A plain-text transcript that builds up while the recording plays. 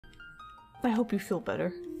I hope you feel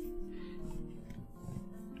better.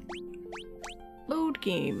 Load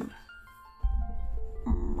game.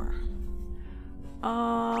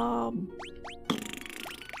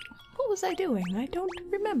 What was I doing? I don't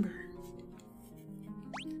remember.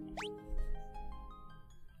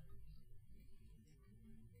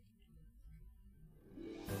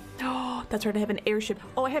 Oh, that's right, I have an airship.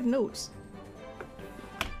 Oh, I have notes.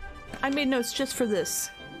 I made notes just for this.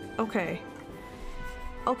 Okay.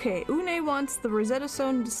 Okay, Une wants the Rosetta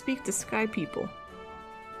Stone to speak to Sky People.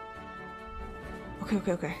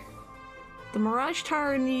 Okay. The Mirage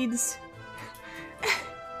Tower needs...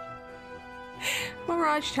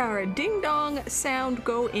 Mirage Tower, ding dong, sound,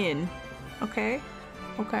 go in. Okay.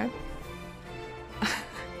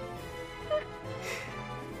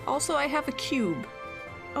 Also, I have a cube.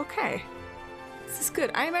 Okay. This is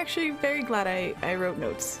good. I'm actually very glad I wrote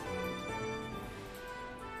notes.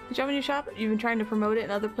 Good job in your shop. You've been trying to promote it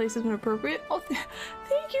in other places when appropriate. Oh,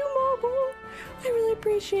 thank you, Mobile. I really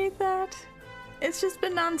appreciate that. It's just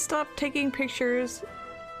been non-stop taking pictures,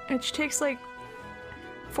 which takes like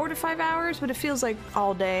 4 to 5 hours, but it feels like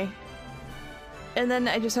all day. And then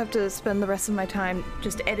I just have to spend the rest of my time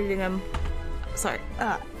just editing them. Sorry,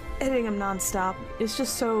 editing them non-stop. It's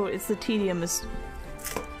just so, the tedium is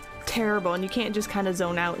terrible, and you can't just kind of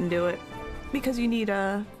zone out and do it. Because you need,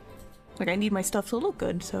 like, I need my stuff to look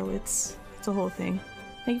good, so it's a whole thing.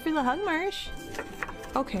 Thank you for the hug, Marsh.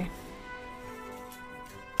 Okay.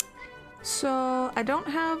 So, I don't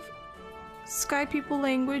have Sky People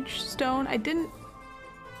language stone. I didn't...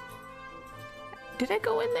 Did I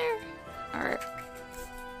go in there? Alright.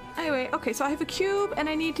 Anyway, okay, so I have a cube, and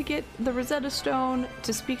I need to get the Rosetta Stone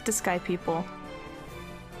to speak to Sky People.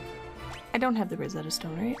 I don't have the Rosetta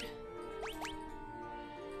Stone, right?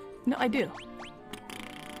 No, I do.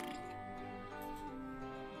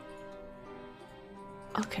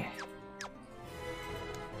 Okay.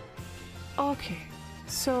 Okay.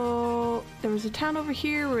 So, there was a town over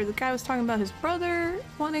here where the guy was talking about his brother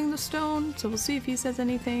wanting the stone, so we'll see if he says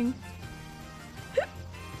anything.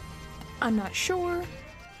 I'm not sure.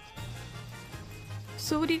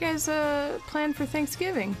 So what do you guys plan for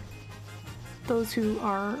Thanksgiving? Those who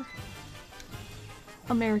are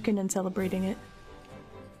American and celebrating it.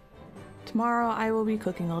 Tomorrow I will be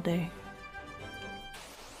cooking all day.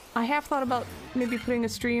 I have thought about maybe putting a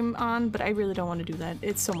stream on, but I really don't want to do that.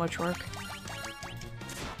 It's so much work.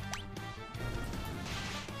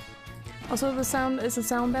 Also, is the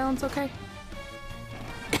sound balance okay?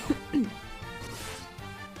 No.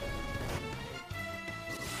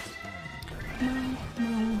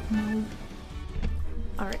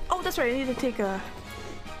 Alright. Oh, that's right. I need to take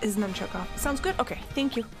his nunchuck off. Sounds good? Okay.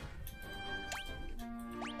 Thank you.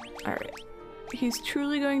 Alright. He's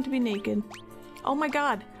truly going to be naked. Oh my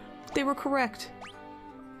god. They were correct.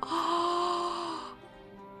 Oh!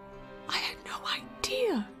 I had no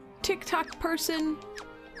idea. TikTok person,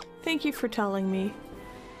 thank you for telling me.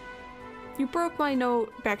 You broke my no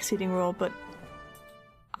backseating rule, but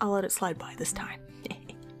I'll let it slide by this time.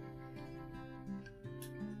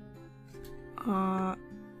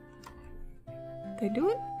 They do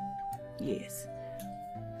it? Yes.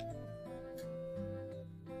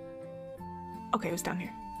 Okay, it was down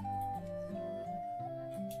here.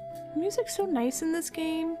 The music's so nice in this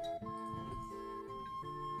game.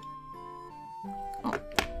 Oh.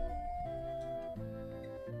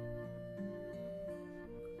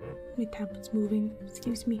 My tablet's moving.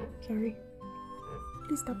 Excuse me. Sorry.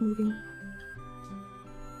 Please stop moving.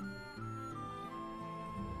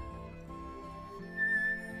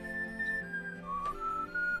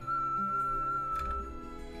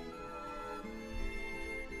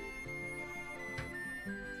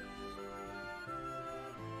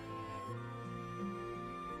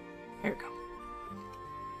 There we go.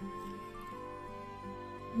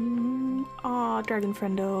 Aw, Dragon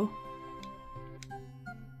Friendo.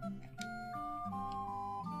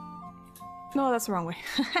 No, that's the wrong way.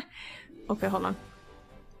 Okay, hold on.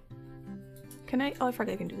 Can I? Oh, I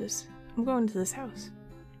forgot I can do this. I'm going to this house.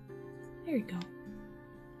 There you go.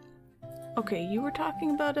 Okay, you were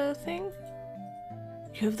talking about a thing?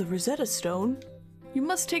 You have the Rosetta Stone? You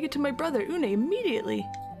must take it to my brother, Une, immediately!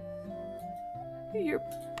 Your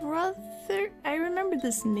brother? I remember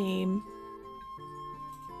this name.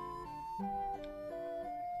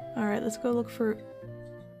 Alright, let's go look for...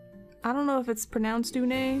 I don't know if it's pronounced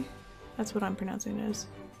Une. That's what I'm pronouncing it as.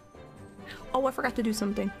 Oh, I forgot to do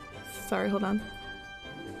something. Sorry, hold on.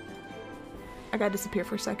 I gotta disappear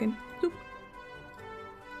for a second. Oop.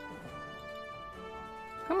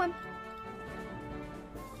 Come on.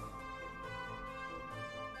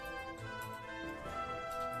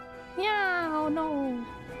 Yeah, oh no.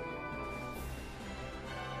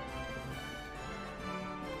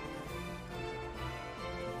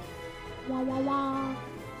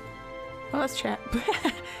 Oh, let's chat.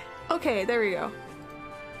 Okay, there we go.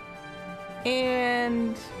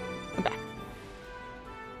 And I'm back.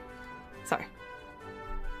 Sorry.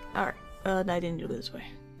 Alright. I didn't do it this way.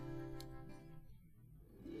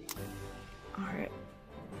 Alright.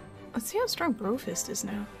 Let's see how strong Brofist is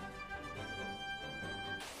now.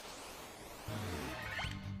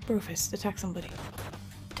 Brofist, attack somebody.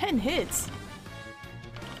 10 hits!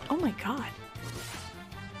 Oh my god.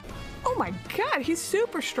 Oh my god, he's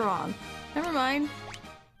super strong! Never mind.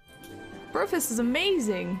 Brofist is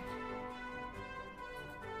amazing!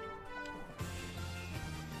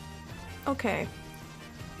 Okay.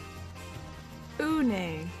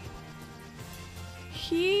 Une.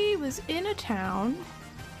 He was in a town.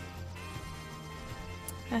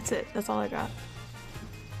 That's it. That's all I got.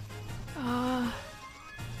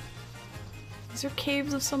 Is there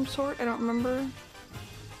caves of some sort? I don't remember.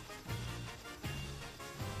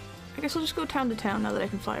 I guess we'll just go town to town now that I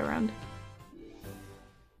can fly around.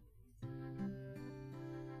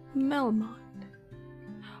 Melmond.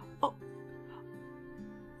 Oh.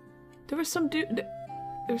 There was some dude.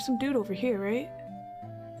 There was some dude over here, right?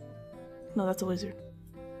 No, that's a wizard.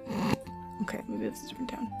 Okay, maybe that's a different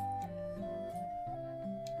town.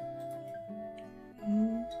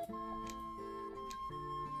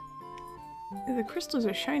 The crystals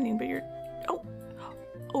are shining, but you're... Oh!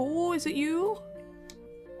 Oh, is it you?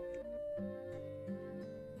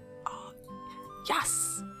 Oh,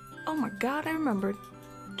 yes! Oh my god, I remembered.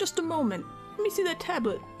 Just a moment. Let me see that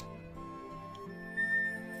tablet.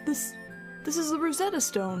 This is the Rosetta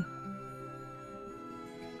Stone.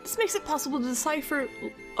 This makes it possible to decipher...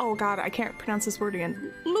 Oh god, I can't pronounce this word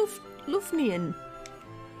again. Lufnian.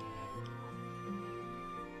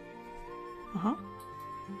 Uh-huh.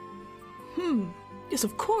 Yes,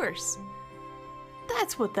 of course.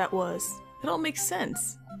 That's what that was. It all makes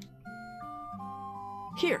sense.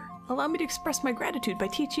 Here, allow me to express my gratitude by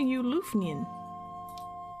teaching you Lufnian.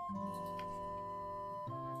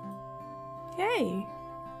 Yay.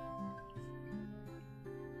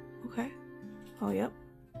 Okay. Oh, yep.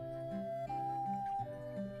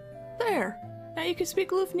 There! Now you can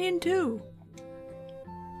speak Lufnian too!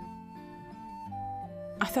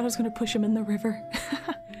 I thought I was gonna push him in the river.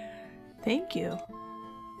 Thank you.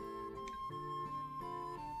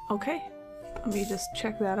 Okay. Let me just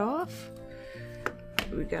check that off.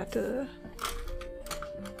 We got okay,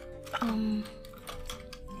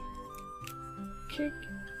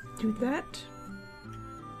 do that.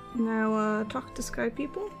 Now, talk to sky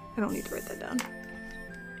people. I don't need to write that down.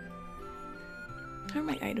 Where are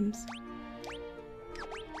my items?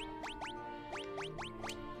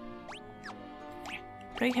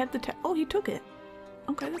 But I had the oh, he took it.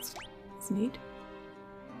 Okay, that's neat.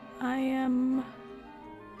 I am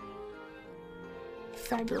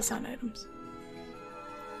fabulous on items.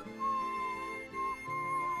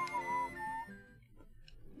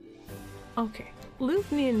 Okay,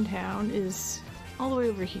 Lufnian Town is all the way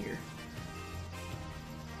over here.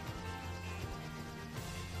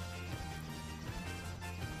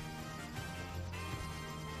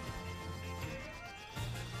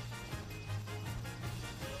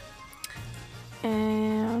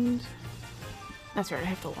 And that's right, I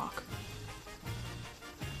have to walk.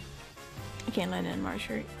 I can't land in Marsh,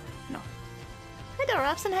 right? No. Hey there,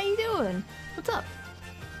 Robson, how you doing? What's up?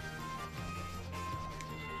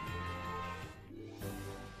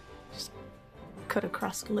 Just cut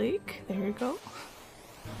across the lake. There you go.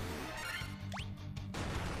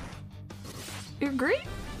 You're great?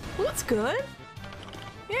 Well, that's good.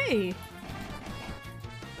 Yay.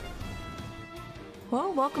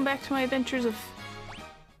 Well, welcome back to my adventures of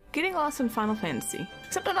getting lost in Final Fantasy.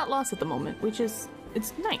 Except I'm not lost at the moment, which is...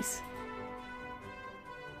 it's nice.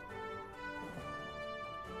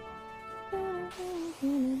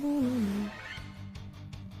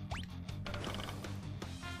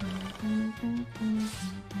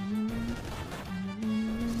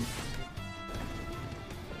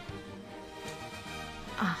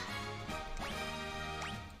 Ah.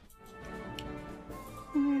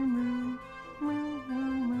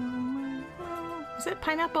 Is that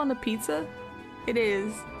pineapple on the pizza? It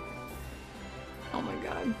is. Oh my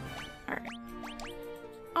god. Alright.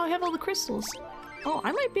 Oh, I have all the crystals. Oh,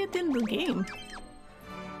 I might be at the end of the game.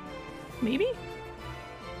 Maybe?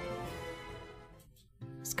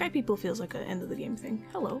 Sky People feels like an end of the game thing.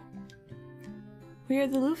 Hello. We are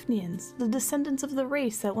the Lufnians, the descendants of the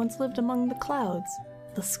race that once lived among the clouds.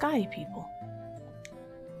 The Sky People.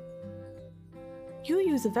 You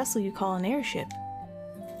use a vessel you call an airship.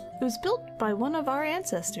 It was built by one of our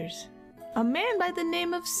ancestors, a man by the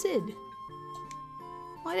name of Sid.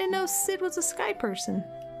 Well, I didn't know Sid was a sky person.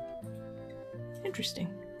 Interesting.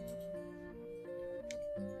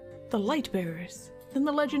 The light bearers. Then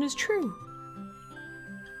the legend is true.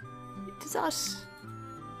 It is us.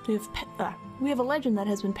 We have a legend that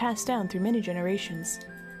has been passed down through many generations.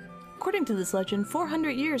 According to this legend,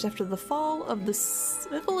 400 years after the fall of the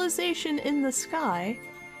civilization in the sky,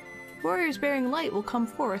 warriors bearing light will come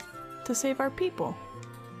forth to save our people.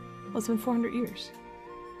 Well, it's been 400 years.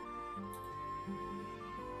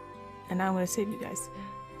 And now I'm going to save you guys.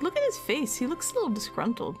 Look at his face. He looks a little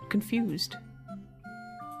disgruntled, confused.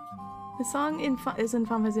 The song is in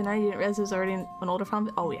Final Fantasy IX. You didn't realize it was already in an older Final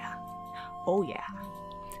Fantasy. Oh yeah. Oh yeah.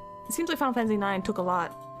 It seems like Final Fantasy IX took a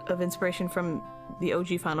lot of inspiration from the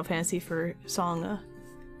OG Final Fantasy for song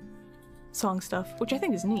stuff, which I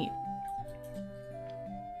think is neat.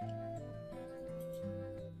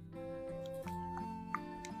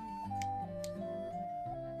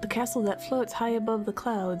 The castle that floats high above the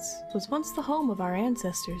clouds was once the home of our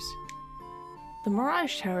ancestors. The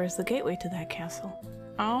Mirage Tower is the gateway to that castle.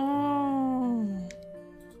 Oh.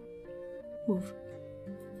 Move.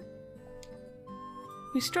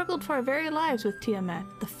 We struggled for our very lives with Tiamat,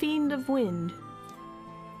 the Fiend of Wind.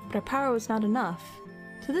 But our power was not enough.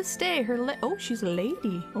 To this day, oh, she's a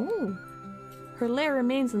lady. Oh. Her lair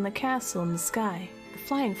remains in the castle in the sky, the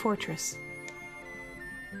Flying Fortress.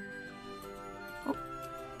 Oh.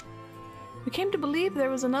 We came to believe there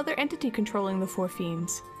was another entity controlling the four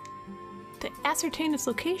fiends. To ascertain its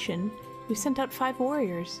location, we sent out 5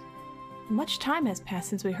 warriors. Much time has passed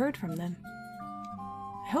since we heard from them.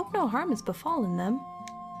 I hope no harm has befallen them.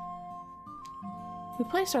 We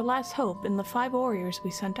placed our last hope in the 5 warriors we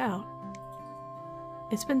sent out.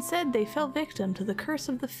 It's been said they fell victim to the curse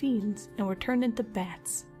of the fiends and were turned into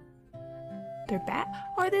bats. They're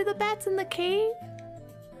Are they the bats in the cave?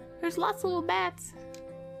 There's lots of little bats.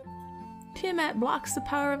 Tiamat blocks the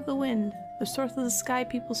power of the wind, the source of the sky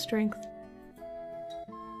people's strength.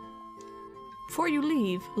 Before you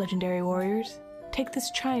leave, legendary warriors, take this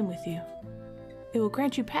chime with you. It will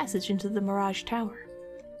grant you passage into the Mirage Tower.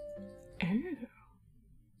 Oh.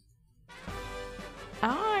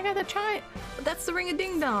 Ah, I got the chime! That's the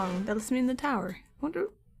ring-a-ding-dong that lets me in the tower. I wonder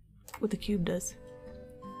what the cube does.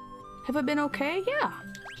 Have I been okay? Yeah.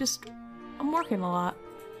 Just, I'm working a lot.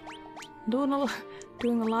 Doing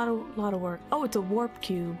a lot of work. Oh, it's a warp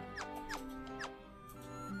cube.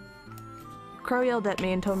 Crow yelled at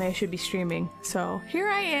me and told me I should be streaming, so here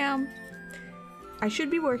I am. I should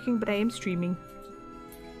be working, but I am streaming.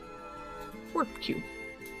 Warp cube.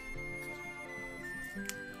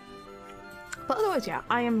 But otherwise, yeah,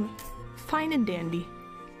 I am fine and dandy.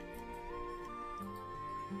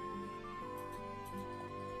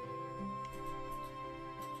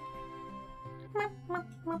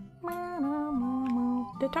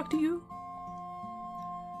 Did I talk to you?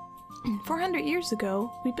 400 years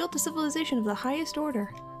ago, we built a civilization of the highest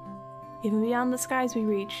order. Even beyond the skies we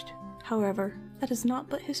reached. However, that is not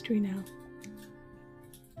but history now.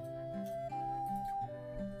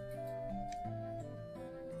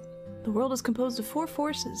 The world is composed of 4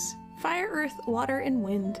 forces: fire, earth, water, and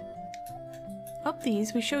wind. Of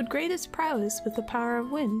these, we showed greatest prowess with the power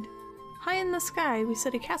of wind. High in the sky, we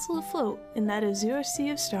set a castle afloat in that azure sea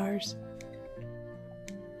of stars.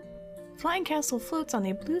 Flying castle floats on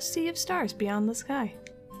a blue sea of stars beyond the sky.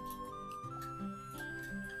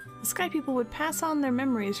 The sky people would pass on their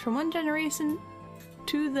memories from one generation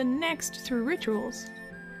to the next through rituals.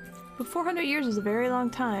 But 400 years is a very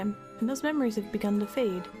long time, and those memories have begun to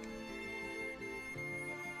fade.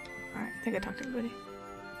 Alright, I think I talked to everybody.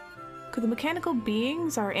 Could the mechanical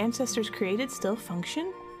beings our ancestors created still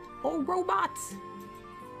function? Oh, robots!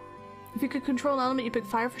 If you could control an element, you pick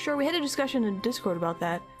fire for sure. We had a discussion in Discord about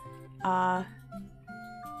that. I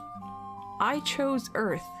chose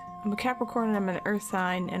Earth. I'm a Capricorn and I'm an Earth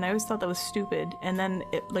sign, and I always thought that was stupid, and then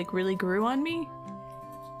it like really grew on me,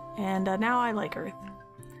 and now I like Earth.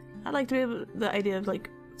 I like to be able, the idea of like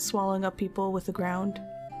swallowing up people with the ground,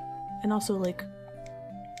 and also like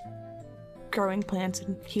growing plants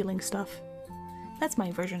and healing stuff. That's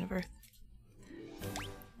my version of Earth.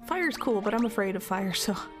 Fire's cool, but I'm afraid of fire,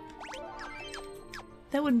 so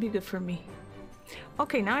that wouldn't be good for me.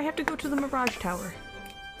 Okay, now I have to go to the Mirage Tower.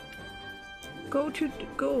 Go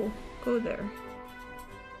there.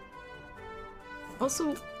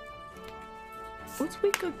 Also, what's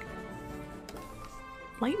weak?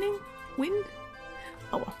 Lightning? Wind?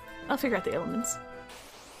 Oh well, I'll figure out the elements.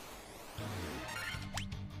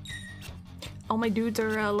 All my dudes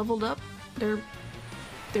are leveled up. They're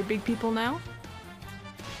big people now.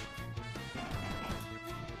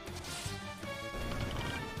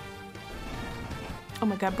 Oh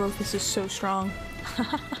my god, bro, this is so strong.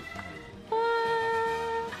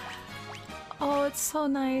 Oh that's so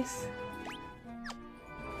nice.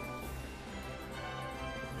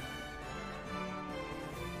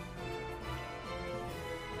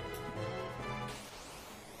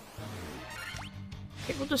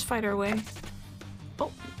 Okay, we'll just fight our way.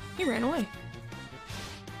 Oh, he ran away.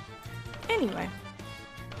 Anyway.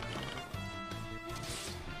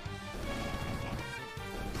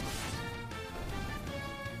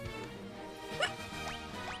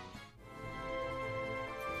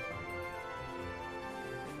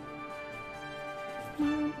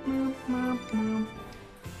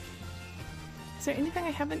 Is there anything I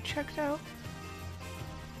haven't checked out?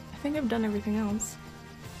 I think I've done everything else.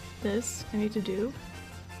 This I need to do.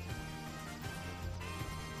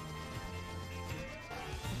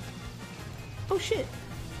 Oh shit!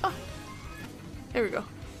 Oh! There we go.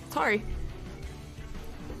 Sorry.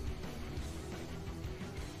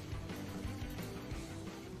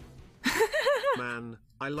 Man,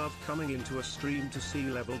 I love coming into a stream to see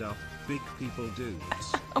leveled up, big people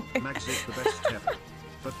dudes. Oh Max is the best ever.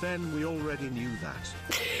 But then we already knew that.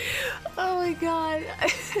 Oh my god.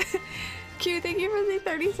 Q, thank you for the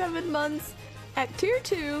 37 months at tier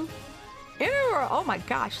 2. In a row. Oh my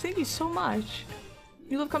gosh, thank you so much.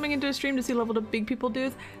 You love coming into a stream to see leveled up big people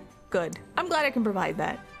dudes? Good. I'm glad I can provide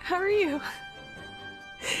that. How are you?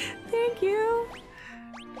 Thank you.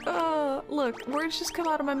 Look, words just come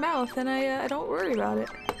out of my mouth and I don't worry about it.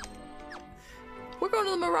 We're going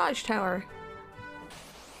to the Mirage Tower.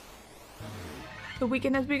 The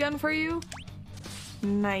weekend has begun for you?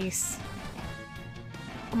 Nice.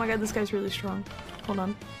 Oh my god, this guy's really strong. Hold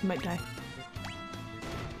on, I might die.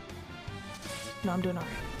 No, I'm doing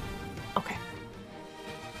alright. Okay.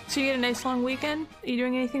 So you get a nice long weekend? Are you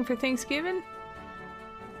doing anything for Thanksgiving?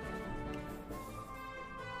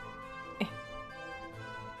 Eh.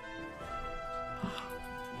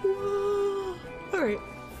 Alright.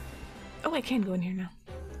 Oh, I can go in here now.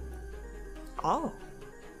 Oh.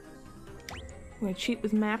 I'm gonna cheat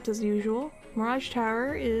with maps as usual. Mirage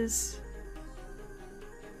Tower is...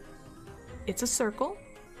 It's a circle.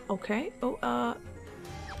 Okay. Oh,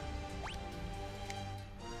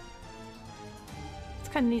 it's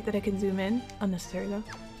kind of neat that I can zoom in. Unnecessary though.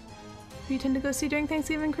 Who you tend to go see during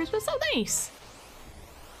Thanksgiving and Christmas? Oh, nice!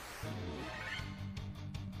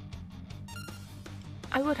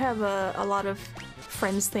 I would have a lot of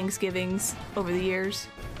friends' Thanksgivings over the years.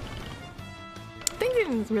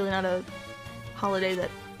 Thanksgiving is really not a holiday that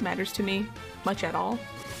matters to me much at all.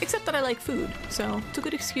 Except that I like food, so it's a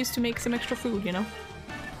good excuse to make some extra food, you know?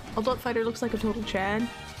 Adult Fighter looks like a total Chad.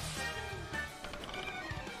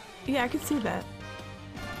 Yeah, I can see that.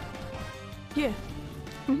 Yeah.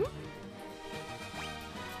 Mm-hmm.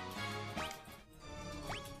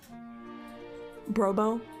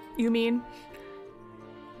 Brobo, you mean?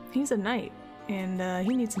 He's a knight, and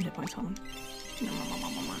he needs some hit points on him.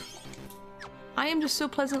 I am just so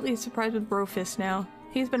pleasantly surprised with Brofist now.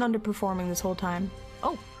 He's been underperforming this whole time.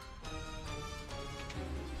 Oh!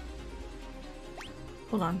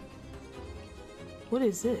 Hold on. What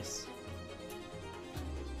is this?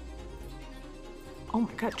 Oh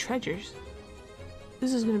my god, treasures.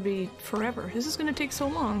 This is gonna be forever. This is gonna take so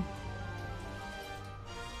long.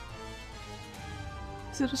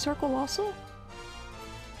 Is it a circle also?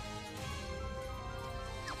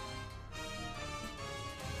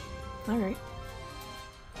 Alright.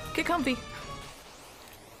 Get comfy.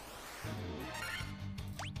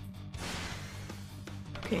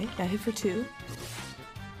 Okay, that hit for 2.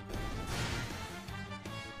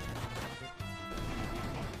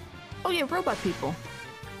 Oh yeah, robot people.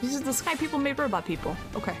 This is the sky people made robot people.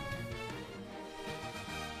 Okay.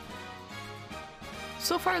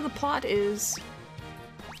 So far the plot is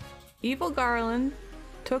Evil Garland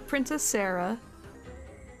took Princess Sarah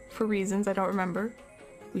for reasons I don't remember.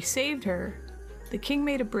 We saved her. The king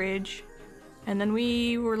made a bridge, and then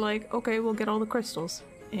we were like, okay, we'll get all the crystals.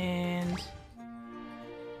 And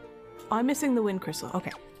oh, I'm missing the wind crystal.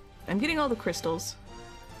 Okay. I'm getting all the crystals.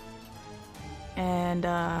 And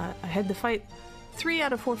I had to fight 3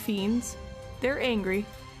 out of 4 fiends. They're angry.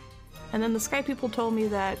 And then the sky people told me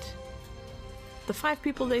that the 5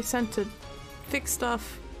 people they sent to fix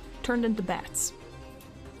stuff turned into bats.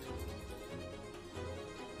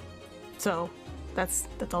 So that's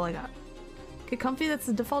all I got. Get comfy, that's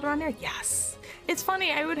the default around here? Yes! It's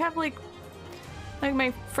funny, I would have like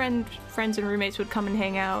my friends and roommates would come and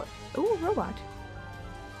hang out. Ooh, robot.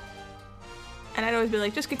 And I'd always be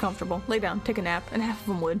like, just get comfortable, lay down, take a nap, and half of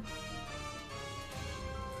them would.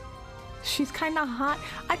 She's kinda hot.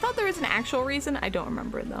 I thought there was an actual reason, I don't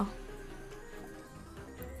remember it though.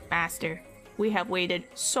 Master, we have waited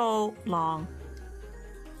so long.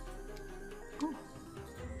 Oh.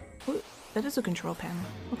 That is a control panel.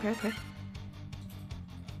 Okay, okay.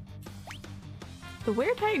 The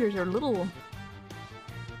were-tigers are little...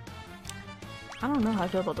 I don't know how I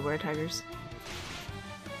feel about the were-tigers.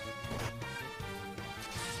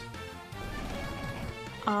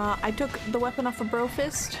 I took the weapon off of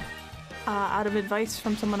Brofist out of advice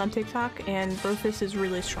from someone on TikTok, and Brofist is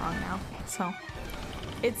really strong now, so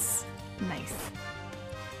it's nice.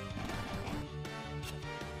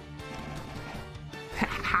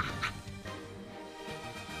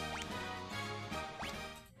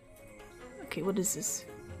 Okay, what is this?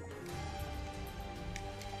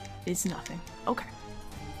 It's nothing. Okay.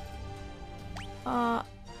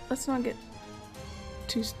 Let's not get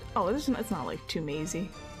too... Oh, it's not like too mazy.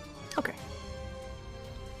 Okay.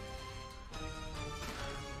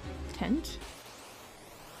 Tent?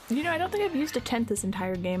 You know, I don't think I've used a tent this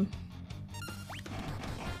entire game.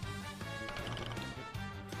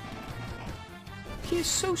 He is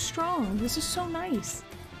so strong. This is so nice.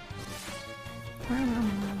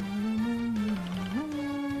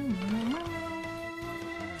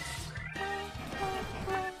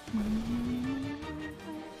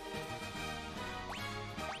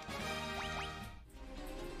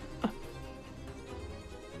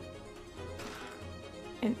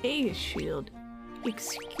 An Aegis shield.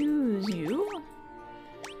 Excuse you?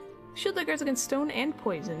 Shield that guards against stone and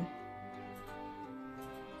poison.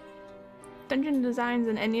 Dungeon designs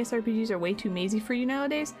and NES RPGs are way too mazy for you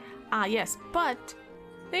nowadays. Ah, yes, but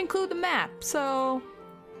they include the map, so...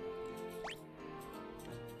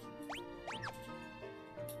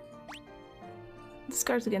 This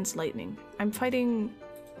guards against lightning. I'm fighting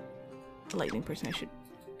a lightning person, I should...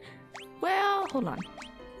 Well, hold on.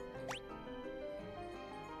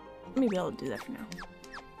 Maybe I'll do that for now.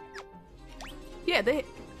 Yeah,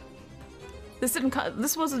 this didn't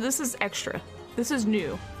this is extra. This is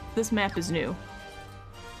new. This map is new.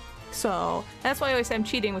 So, that's why I always say I'm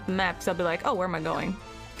cheating with the map, because I'll be like, oh, where am I going?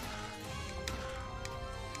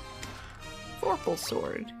 Vorpal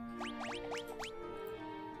sword.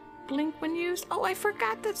 Blink when used. Oh, I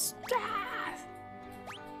forgot this. Ah!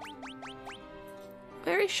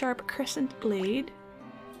 Very sharp crescent blade.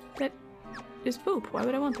 That is poop. Why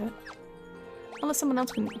would I want that? Unless someone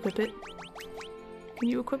else can equip it. Can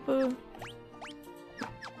you equip a...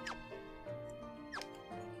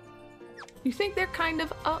 You think they're kind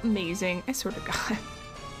of amazing? I swear to God.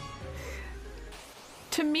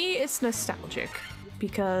 To me, it's nostalgic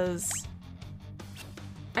because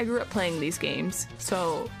I grew up playing these games,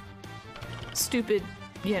 so stupid,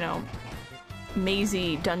 you know,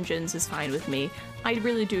 mazy dungeons is fine with me. I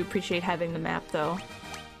really do appreciate having the map, though,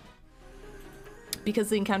 because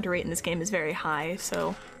the encounter rate in this game is very high,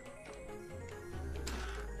 so...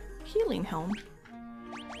 Healing helm.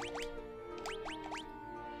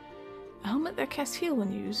 A helmet that casts heal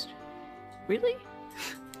when used. Really?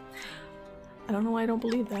 I don't know why I don't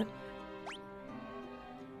believe that.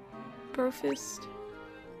 Brofist.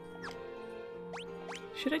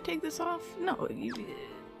 Should I take this off? No.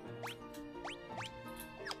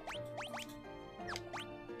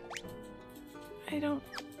 I don't...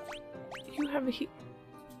 You have a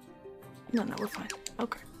No, we're fine.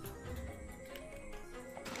 Okay.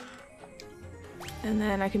 And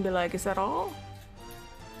then I can be like, is that all?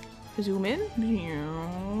 Zoom in.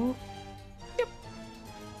 Yep.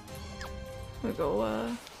 We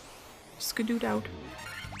go, skadoot out.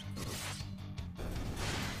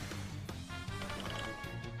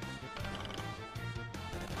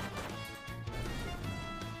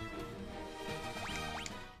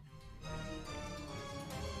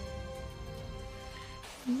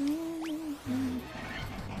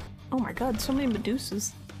 Oh my god, so many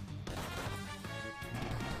Medusas.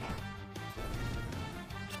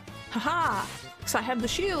 Haha! Because I have the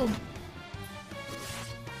shield!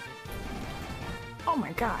 Oh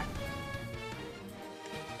my god.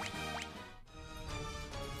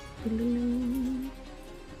 10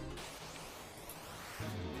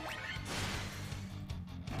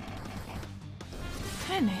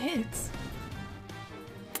 hits?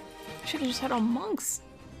 I should have just had all monks.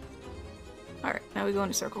 Alright, now we go in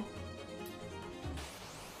a circle.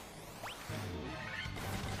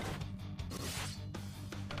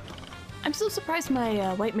 I'm still surprised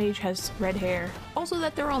my white mage has red hair. Also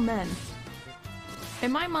that they're all men.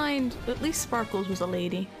 In my mind, at least Sparkles was a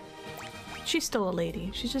lady. She's still a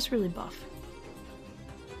lady. She's just really buff.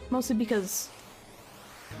 Mostly because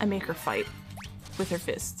I make her fight with her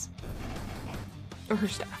fists. Or her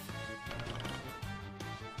staff.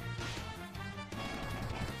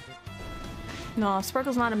 No,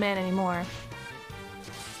 Sparkle's not a man anymore.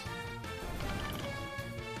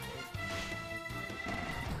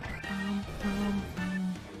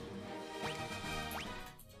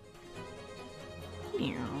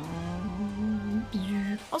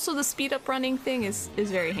 Also, the speed up running thing is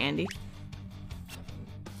very handy.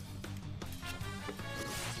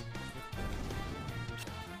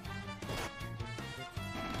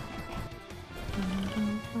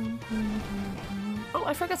 Oh,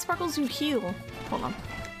 I forgot Sparkles, you heal. Hold on.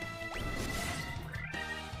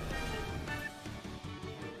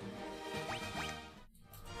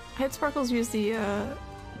 I had Sparkles use the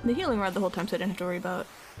healing rod the whole time, so I didn't have to worry about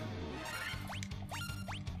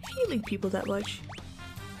healing people that much.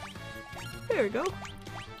 There we go.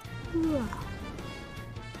 Wow.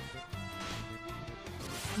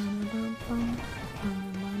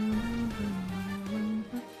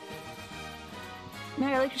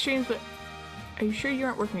 Mag, I like your streams, but are you sure you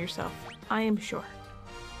aren't working yourself? I am sure.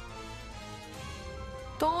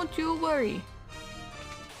 Don't you worry.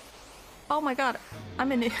 Oh my god,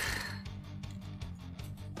 I'm in it.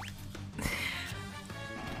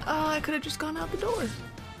 I could have just gone out the door.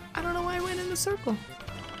 I don't know why I went in the circle.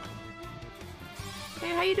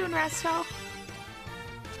 Hey, how you doing, Rastal?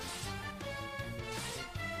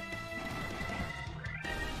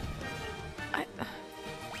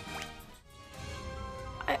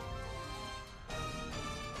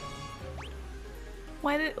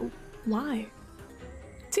 Why?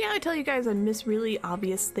 See how I tell you guys I miss really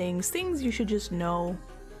obvious things? Things you should just know.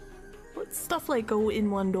 Stuff like go in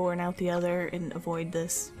one door and out the other and avoid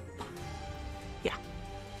this. Yeah.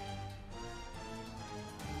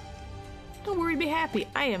 Don't worry, be happy.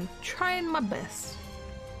 I am trying my best.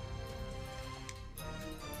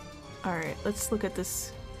 Alright, let's look at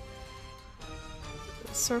this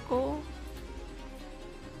circle.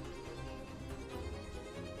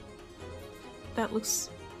 That looks...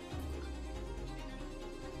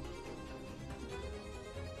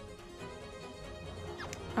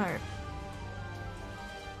 Alright.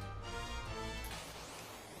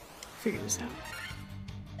 Figure this out.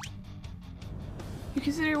 You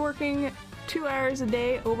consider working 2 hours a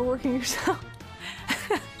day, overworking yourself?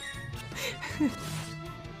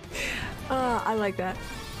 I like that.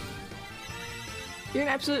 You're an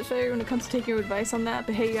absolute failure when it comes to taking your advice on that,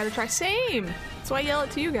 but hey, you gotta try. Same! That's why I yell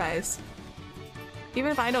it to you guys. Even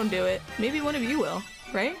if I don't do it, maybe one of you will,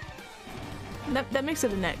 right? That makes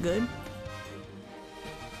it a net good.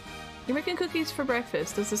 You're making cookies for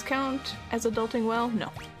breakfast. Does this count as adulting well? No.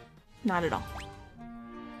 Not at all.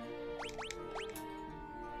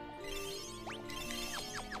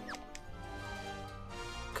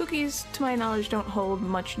 Cookies, to my knowledge, don't hold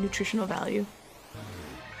much nutritional value.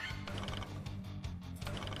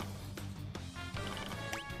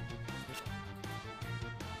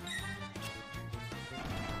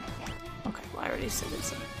 Okay, well I already said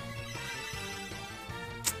it.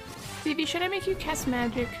 Phoebe, should I make you cast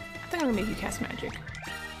magic? I think I'm gonna make you cast magic.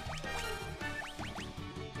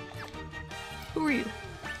 Who are you?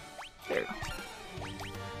 There we go.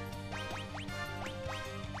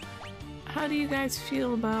 How do you guys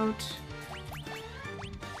feel about...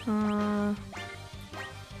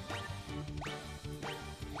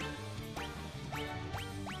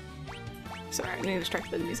 Sorry, I'm getting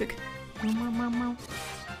distracted by the music.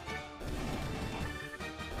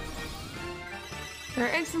 There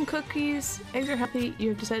are eggs and cookies. Eggs are healthy. You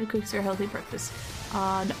have decided cookies are a healthy breakfast.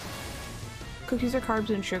 No. Cookies are carbs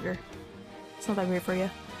and sugar. It's not that great for you.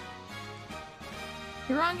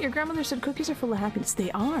 You're wrong. Your grandmother said cookies are full of happiness. They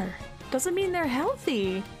are. Doesn't mean they're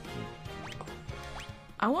healthy.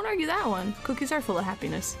 I won't argue that one. Cookies are full of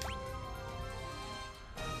happiness.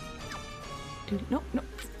 Dude, nope, nope.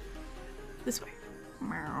 This way.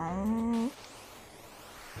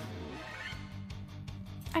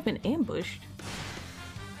 I've been ambushed.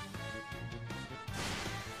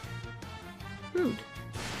 Rude.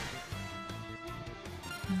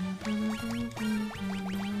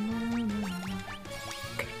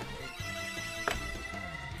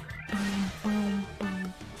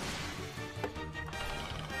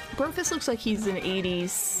 Brofist looks like he's an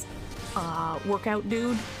 80s workout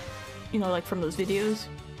dude. You know, like from those videos.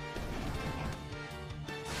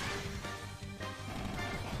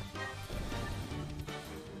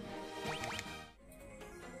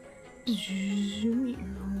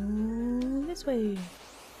 This way.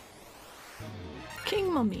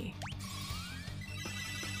 King Mummy.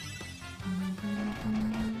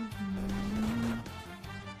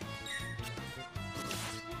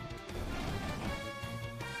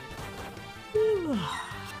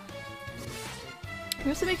 You're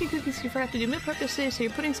also making cookies you forgot to do meal prep yesterday, so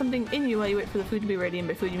you're putting something in you while you wait for the food to be ready, and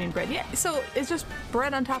by food you mean bread. Yeah, so it's just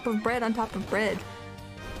bread on top of bread on top of bread.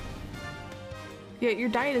 Yeah, your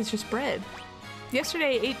diet is just bread.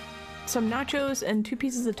 Yesterday I ate some nachos and 2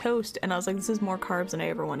 pieces of toast, and I was like, this is more carbs than I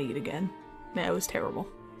ever want to eat again. Yeah, it was terrible.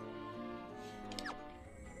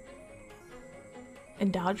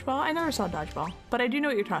 And dodgeball? I never saw dodgeball, but I do know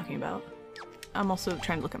what you're talking about. I'm also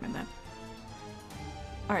trying to look at my map.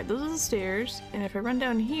 Alright, those are the stairs, and if I run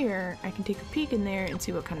down here, I can take a peek in there and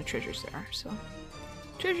see what kind of treasures there are, so...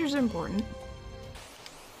 Treasure's important.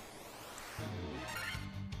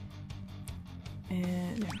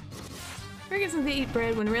 And... yeah. Forget since they eat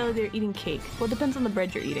bread when really they're eating cake. Well, it depends on the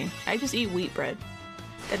bread you're eating. I just eat wheat bread.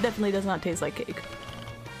 That definitely does not taste like cake.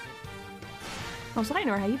 Oh, so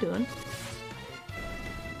Nor, how you doing?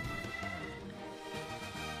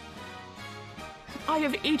 I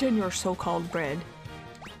have eaten your so-called bread.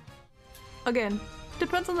 Again,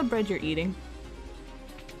 depends on the bread you're eating.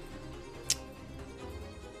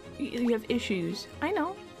 You have issues. I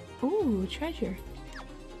know. Ooh, treasure.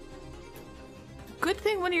 Good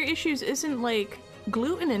thing one of your issues isn't like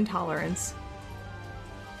gluten intolerance.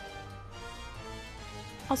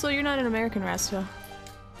 Also, you're not an American Rasta.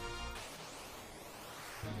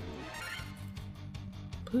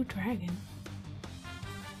 Blue dragon.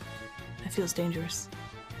 That feels dangerous.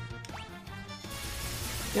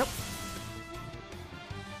 Yep.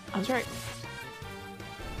 I was right.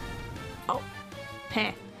 Oh.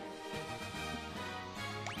 Heh.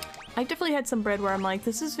 I definitely had some bread where I'm like,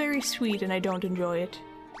 this is very sweet and I don't enjoy it.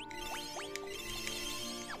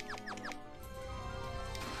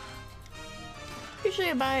 Usually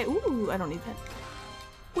I buy, ooh, I don't need that.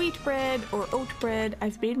 Wheat bread or oat bread.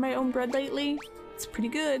 I've made my own bread lately. It's pretty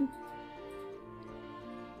good.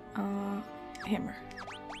 Hammer.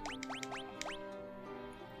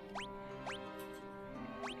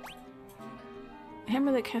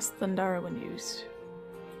 Hammer that casts Thundara when used.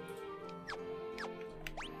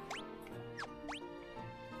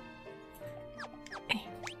 Hey.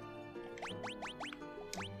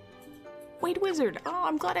 Wait, wizard! Oh,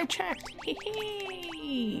 I'm glad I checked! Hey,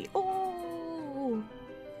 hey! Oh!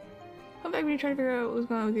 Come back when you're trying to figure out what was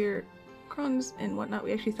going on with your crumbs and whatnot.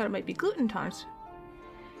 We actually thought it might be gluten intolerance.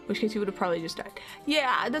 In which case you would have probably just died.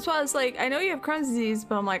 Yeah, that's why I was like, I know you have Crohn's disease,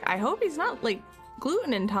 but I'm like, I hope he's not, like,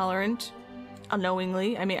 gluten intolerant.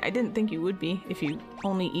 Unknowingly. I mean, I didn't think you would be if you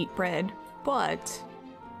only eat bread, but...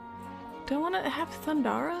 Do I want to have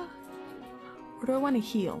Thundara? Or do I want to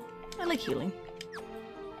heal? I like healing.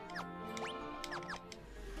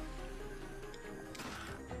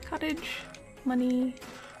 Cottage, money,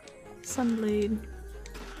 sunblade,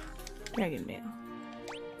 dragon mail.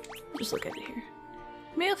 Just look at it here.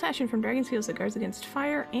 Mail fashioned from dragon seals that guards against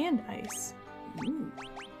fire and ice. Ooh.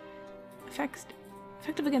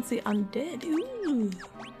 Effective against the undead. Ooh.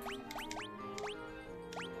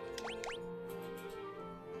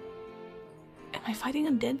 Am I fighting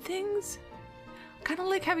undead things? Kind of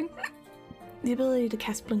like having the ability to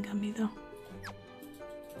cast blink on me, though.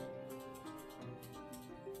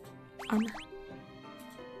 Armor.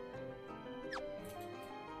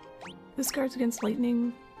 This guards against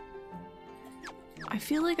lightning. I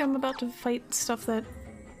feel like I'm about to fight stuff that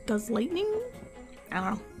does lightning? I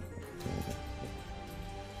don't know.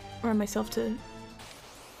 Or myself to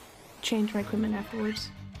change my equipment afterwards.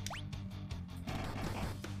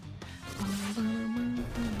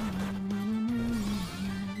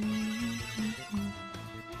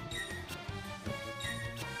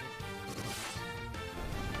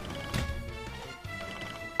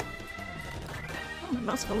 Oh, my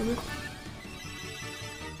mouse fell over.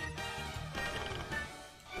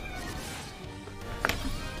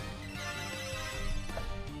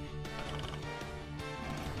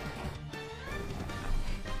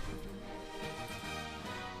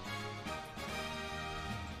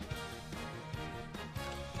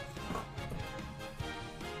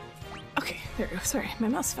 There we go. Sorry, my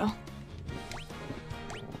mouse fell.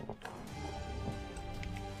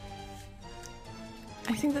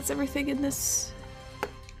 I think that's everything in this.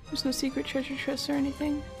 There's no secret treasure chest or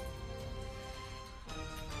anything.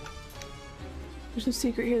 There's no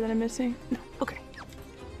secret here that I'm missing? No. Okay.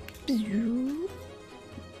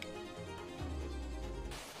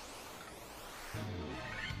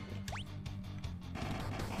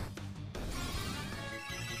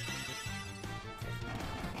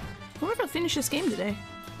 I wonder if I'll finish this game today.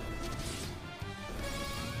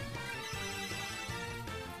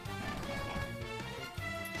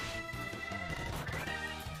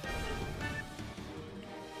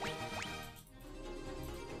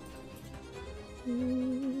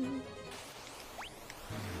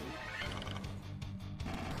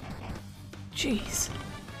 Jeez.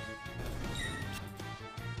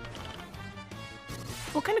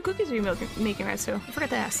 What kind of cookies are you making, Resto? I forgot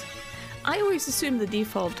to ask. I always assume the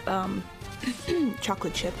default,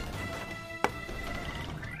 chocolate chip.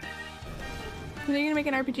 Are you gonna make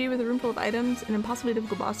an RPG with a room full of items and impossibly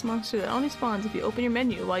difficult boss monster that only spawns if you open your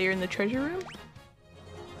menu while you're in the treasure room?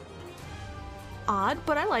 odd,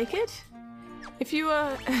 but I like it. If you,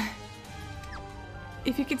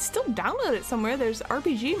 if you could still download it somewhere, there's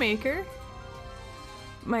RPG Maker.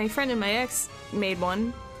 My friend and my ex made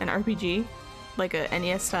one, an RPG, like a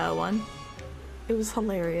NES style one. It was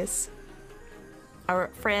hilarious. Our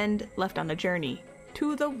friend left on a journey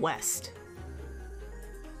to the west.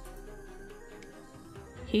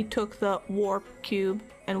 He took the warp cube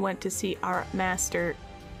and went to see our master.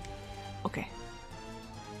 Okay.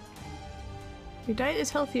 Your diet is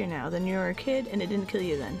healthier now than you were a kid and it didn't kill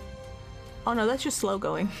you then. Oh no, that's just slow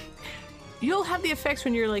going. You'll have the effects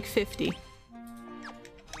when you're like 50.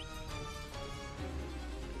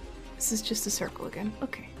 This is just a circle again.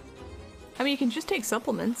 Okay. I mean, you can just take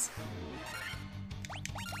supplements.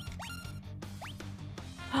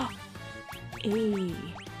 Oh. Ayy.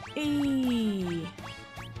 Ayy.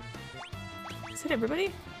 Is it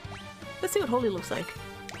everybody? Let's see what Holy looks like.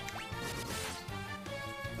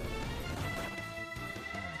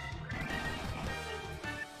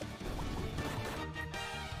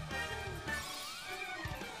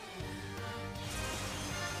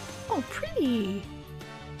 Oh, pretty!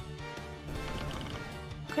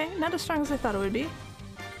 Okay, not as strong as I thought it would be.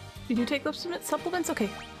 Did you take supplements? Okay,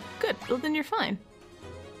 good. Well, then you're fine.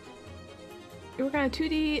 You work on a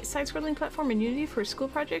 2D side-scrolling platform in Unity for a school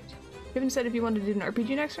project? You haven't said if you want to do an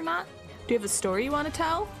RPG next or not? Do you have a story you want to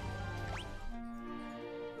tell?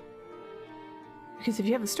 Because if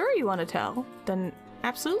you have a story you want to tell, then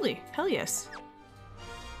absolutely. Hell yes.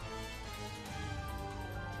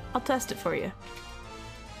 I'll test it for you.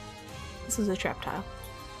 This is a trap tile.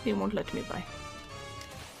 It won't let me buy.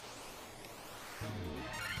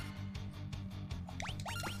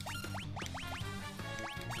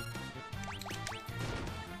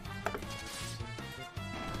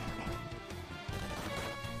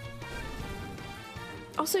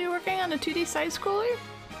 Also, you're working on a 2D side-scroller?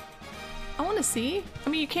 I want to see. I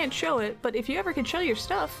mean, you can't show it, but if you ever can show your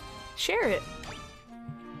stuff, share it.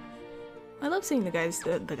 I love seeing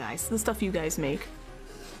the stuff you guys make.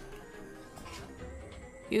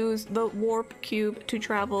 Use the warp cube to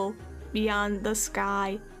travel beyond the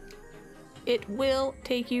sky. It will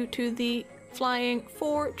take you to the flying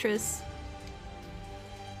fortress.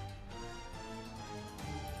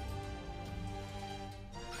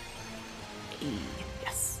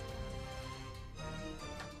 Yes.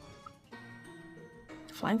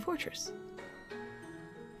 Flying fortress.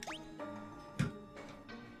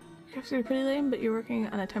 Crafts are pretty lame, but you're working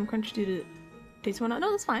on a time crunch due to days going on.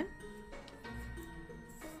 No, that's fine.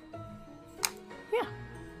 Yeah.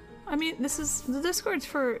 I mean, this is the Discord's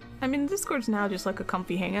for. I mean, Discord's now just like a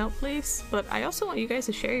comfy hangout place, but I also want you guys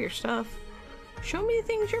to share your stuff. Show me the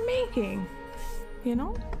things you're making. You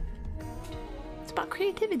know? It's about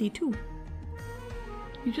creativity too.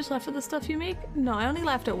 You just laugh at the stuff you make? No, I only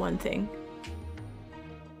laughed at one thing.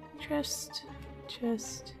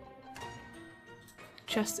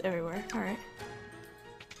 Chests everywhere. Alright.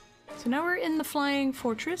 So now we're in the flying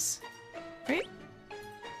fortress, right?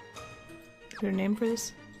 Is there a name for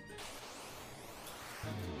this?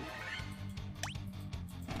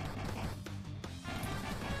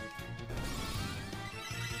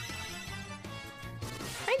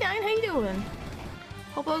 Hi Dine, how you doing?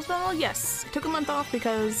 Hope all's well? Yes. I took a month off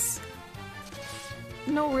because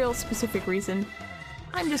no real specific reason.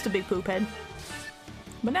 I'm just a big poop head.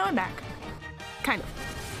 But now I'm back. Kind of.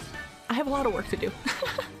 I have a lot of work to do.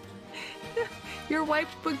 You're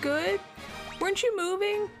wiped but good? Weren't you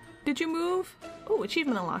moving? Did you move? Oh,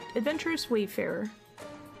 achievement unlocked. Adventurous Wayfarer.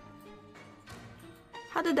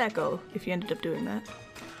 How did that go, if you ended up doing that?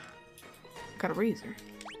 Got a razor.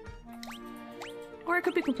 Or I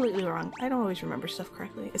could be completely wrong. I don't always remember stuff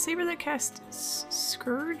correctly. A saber that casts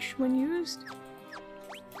Scourge when used?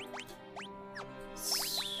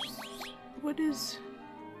 What is...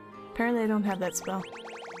 Apparently I don't have that spell.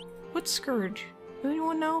 What's Scourge? Does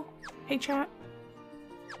anyone know? Hey chat?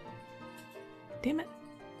 Damn it.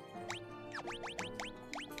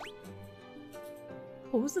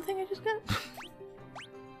 What was the thing I just got?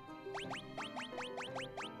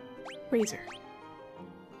 Razor.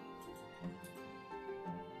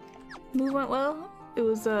 Move went well. It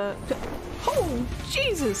was oh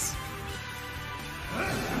Jesus!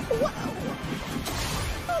 What?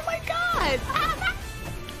 Oh my God! Ah!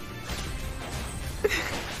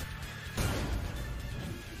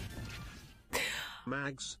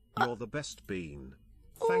 Mags, you're the best bean.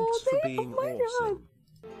 Thanks for being awesome.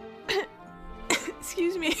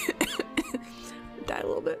 Excuse me. Die a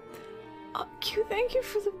little bit. Thank you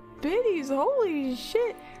for the biddies. Holy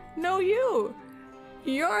shit. No, you.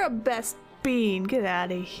 You're a best bean. Get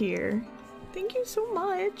out of here. Thank you so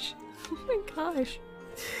much. Oh my gosh.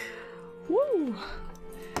 Woo!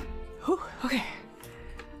 Whew, okay.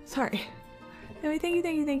 Sorry. Anyway, thank you,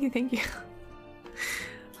 thank you, thank you, thank you.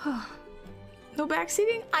 No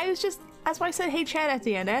backseating? I was just, that's why I said hey chat at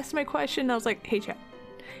the end. I asked my question, I was like, hey chat.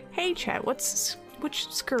 Hey chat, which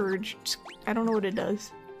scourge? I don't know what it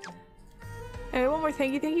does. Anyway, one more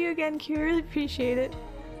thank you again, Q. I really appreciate it.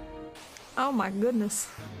 Oh my goodness.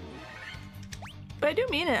 But I do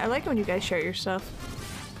mean it. I like it when you guys share your stuff.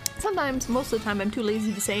 Sometimes, most of the time, I'm too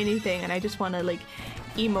lazy to say anything and I just want to like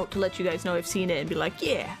emote to let you guys know I've seen it and be like,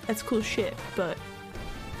 yeah, that's cool shit, but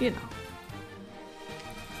you know.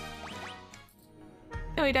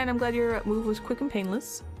 Anyway, Dan, I'm glad your move was quick and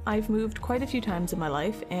painless. I've moved quite a few times in my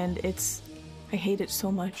life and I hate it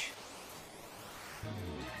so much.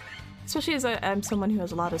 Especially as I'm someone who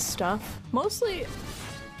has a lot of stuff. Mostly,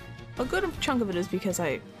 a good chunk of it is because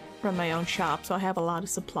I run my own shop, so I have a lot of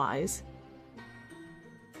supplies.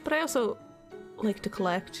 But I also like to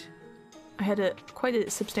collect. I had quite a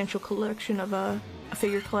substantial collection of a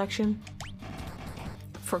figure collection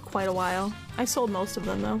for quite a while. I sold most of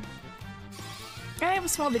them though. I have a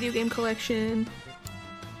small video game collection.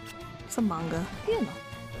 Some manga, you know.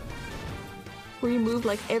 Where you move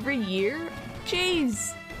like every year?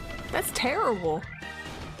 Jeez, that's terrible.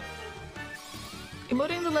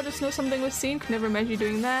 Emoting to let us know something was seen, could never imagine you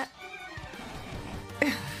doing that.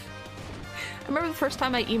 I remember the first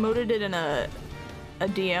time I emoted it in a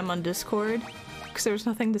DM on Discord, because there was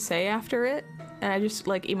nothing to say after it, and I just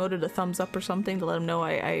like emoted a thumbs up or something to let them know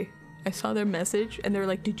I saw their message, and they were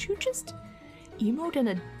like, did you just emote in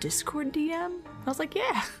a Discord DM? I was like,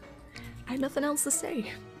 yeah, I had nothing else to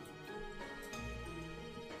say.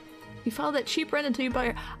 You follow that cheap rent until you buy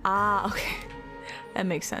your— ah, okay. That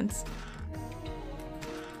makes sense.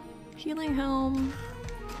 Healing helm.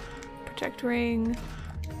 Protect ring.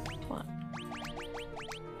 What?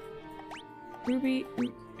 Ruby.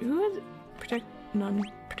 Who has it? Protect. None.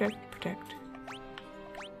 Protect. Protect.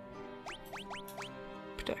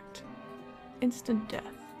 Protect. Instant death.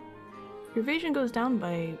 Your evasion goes down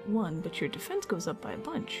by 1, but your defense goes up by a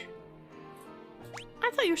bunch. I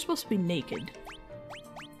thought you were supposed to be naked.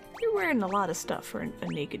 You're wearing a lot of stuff for a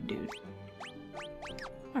naked dude.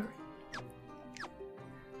 Alright.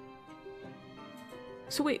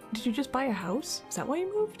 So wait, did you just buy a house? Is that why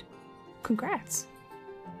you moved? Congrats.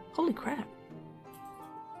 Holy crap.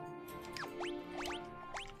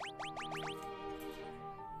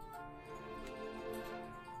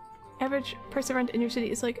 Average price of rent in your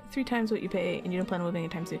city is like 3 times what you pay and you don't plan on moving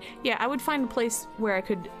anytime soon. Yeah, I would find a place where I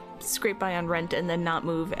could scrape by on rent and then not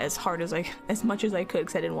move as hard as as much as I could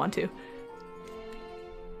because I didn't want to.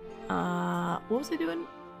 What was I doing?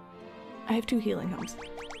 I have 2 healing helms.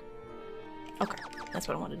 Okay, that's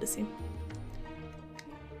what I wanted to see.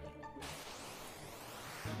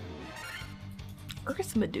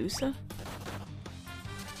 Earth Medusa?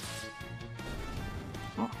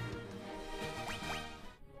 Oh.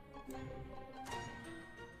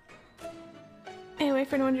 Anyway,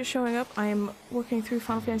 for anyone just showing up, I am working through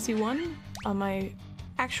Final Fantasy 1 on my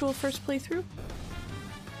actual first playthrough.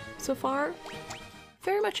 So far,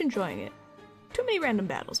 very much enjoying it. Too many random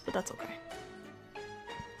battles, but that's okay.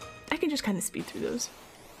 I can just kind of speed through those.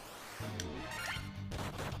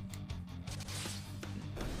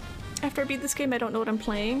 After I beat this game, I don't know what I'm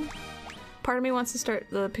playing. Part of me wants to start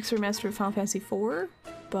the Pixel Remaster of Final Fantasy IV,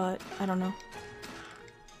 but I don't know.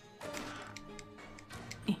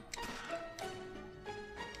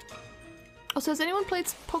 Also, has anyone played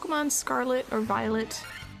Pokemon Scarlet or Violet?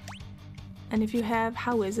 And if you have,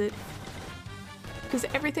 how is it? Because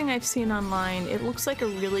everything I've seen online, it looks like a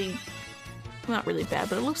really, not really bad,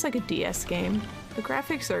 but it looks like a DS game. The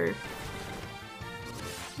graphics are,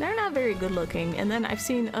 they're not very good looking, and then I've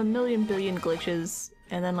seen a million billion glitches,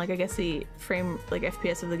 and then like I guess the frame, like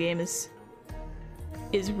FPS of the game is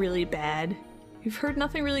really bad. You've heard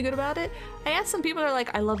nothing really good about it? I asked some people that are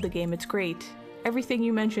like, I love the game, it's great. Everything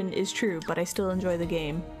you mentioned is true, but I still enjoy the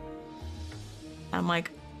game. I'm like,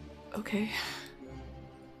 okay.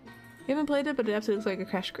 You haven't played it, but it absolutely looks like a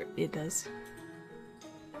crash script. It does.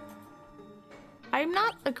 I'm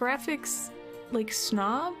not a graphics, like,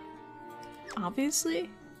 snob, obviously,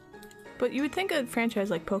 but you would think a franchise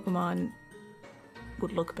like Pokemon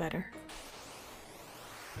would look better.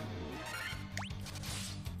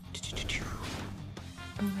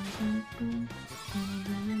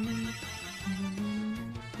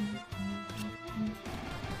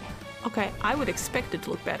 Okay, I would expect it to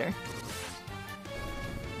look better.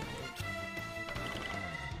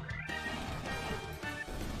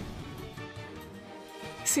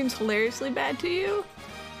 Seems hilariously bad to you?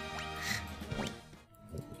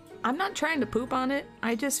 I'm not trying to poop on it.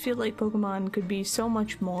 I just feel like Pokemon could be so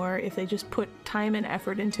much more if they just put time and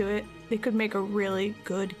effort into it. They could make a really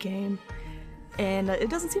good game. And it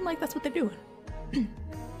doesn't seem like that's what they're doing.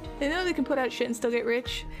 They know they can put out shit and still get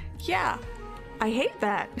rich. Yeah, I hate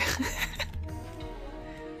that.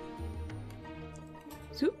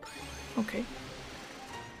 Soup? Okay.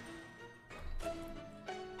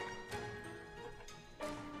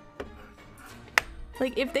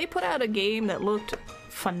 Like, if they put out a game that looked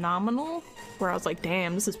phenomenal, where I was like,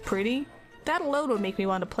 damn, this is pretty, that alone would make me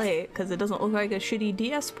want to play it, because it doesn't look like a shitty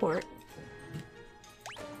DS port.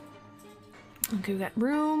 Okay, we got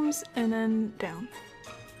rooms, and then down.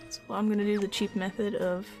 So I'm gonna do the cheap method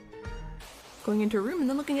of going into a room and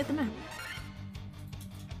then looking at the map.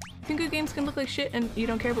 I think good games can look like shit and you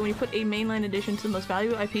don't care, but when you put a mainline addition to the most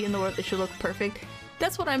valuable IP in the world, it should look perfect.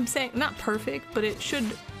 That's what I'm saying. Not perfect, but it should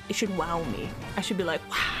wow me. I should be like,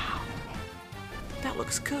 wow, that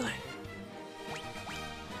looks good.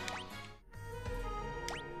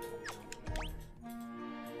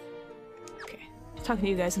 Okay, talking to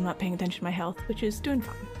you guys, I'm not paying attention to my health, which is doing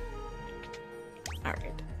fine.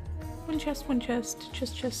 Alright. One chest,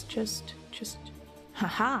 chest.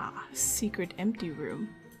 Haha! Secret empty room.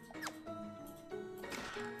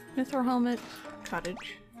 Mithril helmet,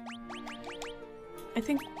 cottage. I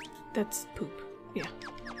think that's poop. Yeah.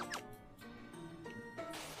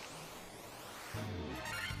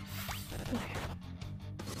 Okay.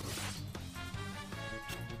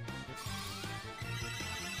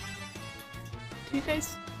 Do you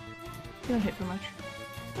guys... You don't hit for much.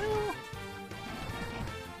 Well...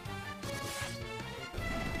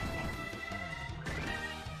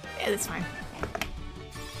 Yeah, that's fine.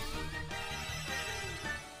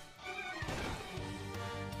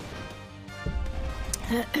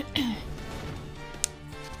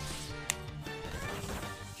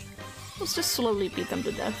 Let's just slowly beat them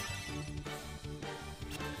to death.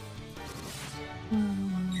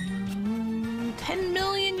 10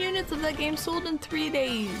 million units of that game sold in 3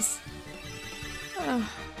 days. I've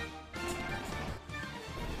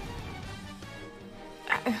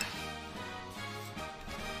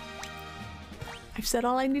said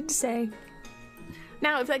all I need to say.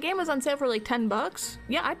 Now, if that game was on sale for like 10 bucks,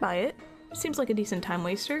 yeah, I'd buy it. Seems like a decent time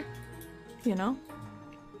waster, you know?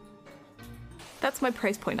 That's my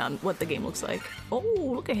price point on what the game looks like. Oh,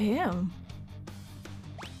 look at him.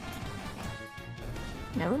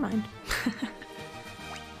 Never mind.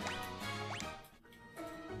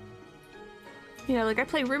 You know, like I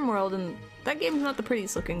play RimWorld and that game's not the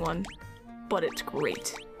prettiest looking one, but it's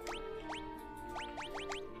great.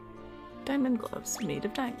 Diamond gloves made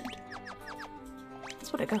of diamond.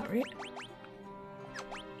 That's what I got, right?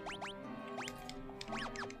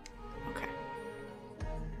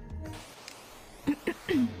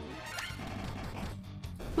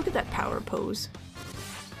 Look at that power pose.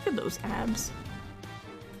 Look at those abs.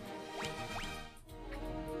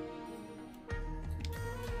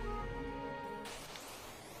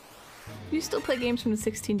 You still play games from the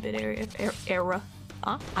 16-bit era?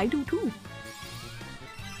 I do too.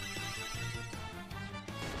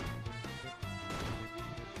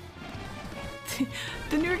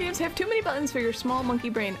 The newer games have too many buttons for your small monkey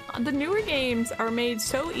brain. The newer games are made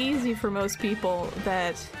so easy for most people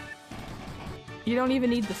that you don't even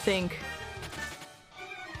need to think.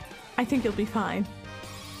 I think you'll be fine.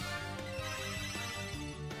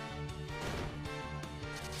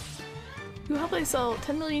 You help they sell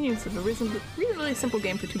 10 million units of a reasonably simple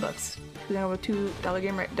game for $2. You know, a $2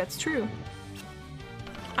 game, right? That's true.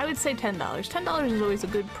 I would say $10. $10 is always a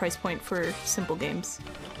good price point for simple games.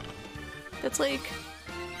 That's like...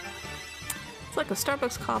 It's like a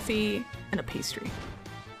Starbucks coffee and a pastry.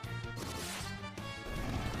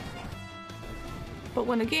 But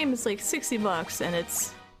when a game is like 60 bucks and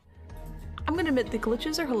it's... I'm gonna admit the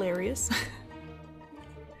glitches are hilarious.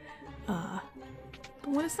 But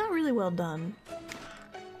when it's not really well done...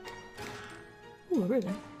 Ooh, a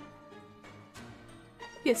ribbon.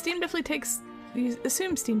 Yeah, Steam definitely takes... You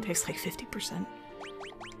assume Steam takes like 50%.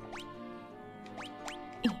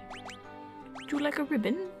 Would you like a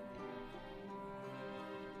ribbon?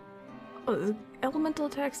 Oh, there's elemental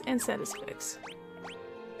attacks and status effects.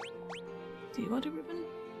 Do you want a ribbon?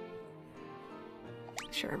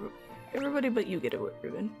 Sure, everybody but you get a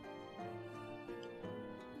ribbon.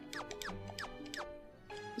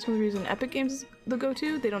 That's one of the reasons Epic Games is the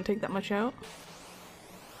go-to. They don't take that much out.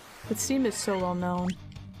 But Steam is so well known,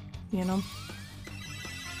 you know?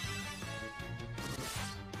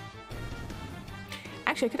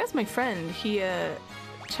 Actually, I could ask my friend. He,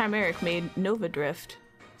 Chimeric made Nova Drift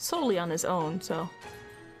solely on his own, so...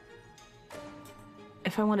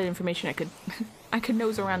 If I wanted information, I could I could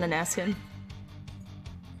nose around and ask him.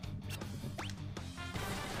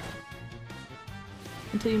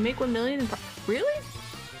 Until you make 1 million and really?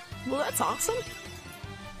 Well, that's awesome.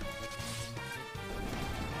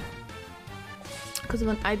 Because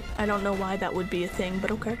I don't know why that would be a thing,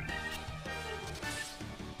 but okay.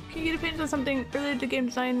 Can you get opinions on something related to game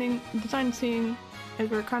design seeing as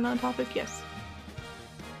we're kind of on topic? Yes.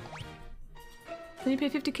 Then you pay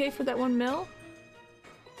 50k for that 1 mil?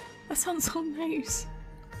 That sounds so nice.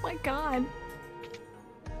 Oh my god.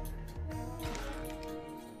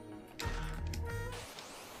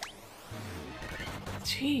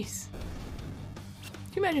 Jeez.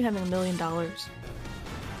 Can you imagine having $1 million?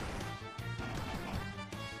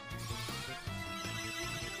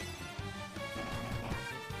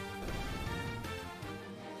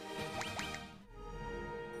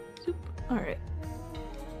 Soup. Alright.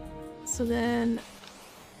 So then...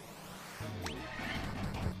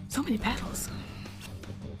 So many battles.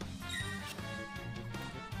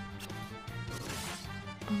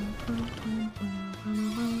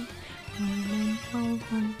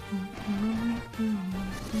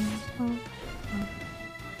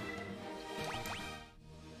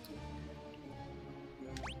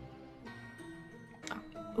 Oh,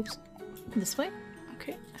 oops. This way?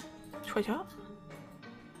 Okay. Try to.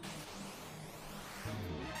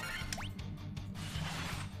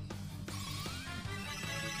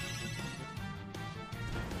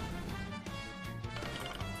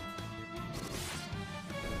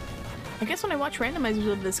 I guess when I watch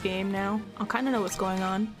randomizers of this game now, I'll kind of know what's going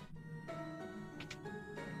on.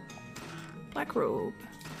 Black robe.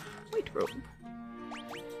 White robe.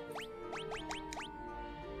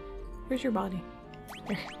 Where's your body?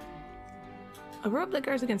 There. A robe that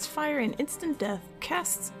guards against fire and instant death,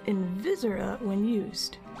 casts Invisora when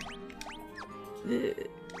used.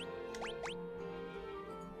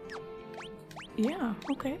 Yeah,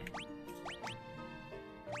 okay.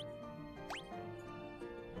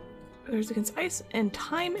 Guards against ice and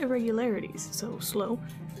time irregularities, so slow.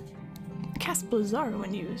 Cast Blizzara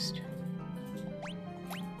when used.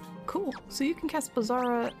 Cool. So you can cast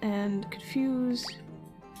Blizzara and Confuse.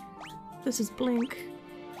 This is Blink.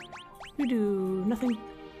 You do nothing.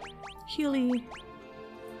 Healy.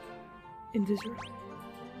 Invisor.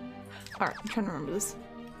 Alright, I'm trying to remember this.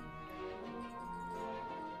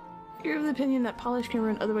 You're of the opinion that polish can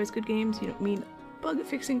run otherwise good games. You don't mean bug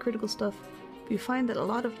fixing critical stuff. You find that a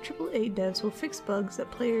lot of AAA devs will fix bugs that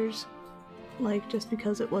players like just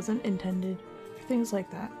because it wasn't intended. Things like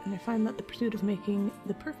that. And I find that the pursuit of making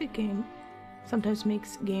the perfect game sometimes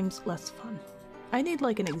makes games less fun. I need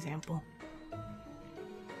like an example.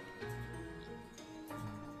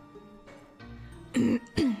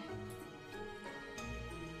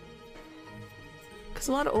 Because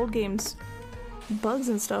a lot of old games, bugs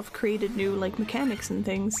and stuff created new like mechanics and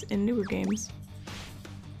things in newer games.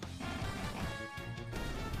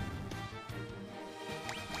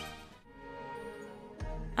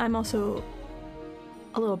 I'm also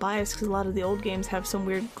a little biased because a lot of the old games have some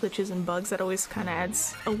weird glitches and bugs that always kind of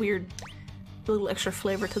adds a weird little extra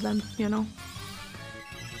flavor to them, you know?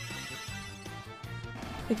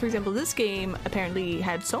 Like for example, this game apparently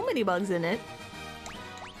had so many bugs in it,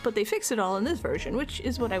 but they fixed it all in this version, which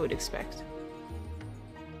is what I would expect.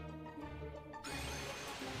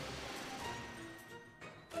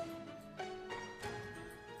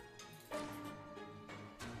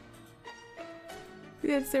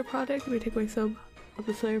 Yeah, it's their product. We take away sub of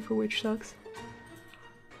the flavor for which sucks.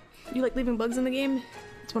 You like leaving bugs in the game?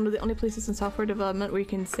 It's one of the only places in software development where you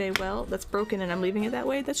can say, well, that's broken and I'm leaving it that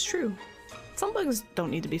way. That's true. Some bugs don't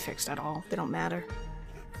need to be fixed at all. They don't matter.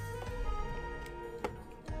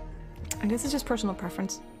 I guess it's just personal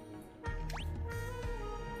preference.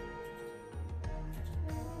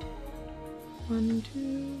 One,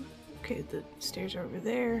 two... Okay, the stairs are over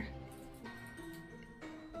there.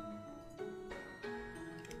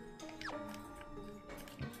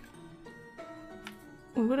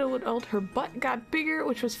 When Widow would ult, her butt got bigger,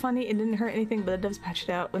 which was funny. It didn't hurt anything, but it does patch it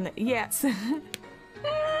out when the— yes!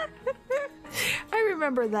 I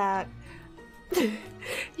remember that.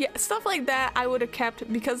 Yeah, stuff like that I would have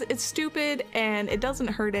kept because it's stupid and it doesn't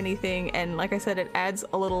hurt anything, and like I said, it adds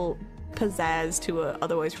a little pizzazz to a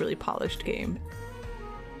otherwise really polished game.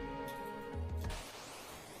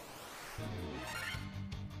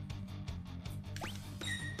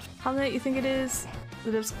 How late you think it is?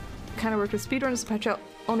 The devs kind of worked with speedrunners to patch out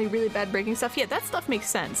only really bad breaking stuff. Yeah, that stuff makes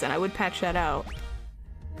sense, and I would patch that out.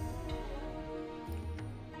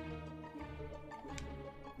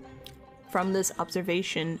 From this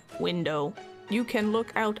observation window, you can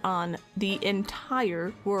look out on the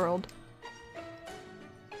entire world.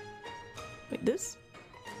 Wait, this?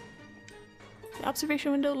 The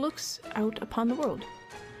observation window looks out upon the world.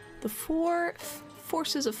 The four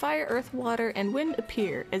forces of fire, earth, water, and wind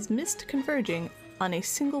appear as mist converging on a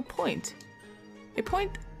single point. A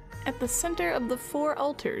point at the center of the four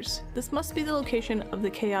altars. This must be the location of the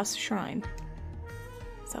Chaos Shrine.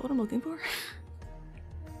 Is that what I'm looking for?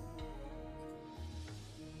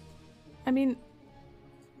 I mean,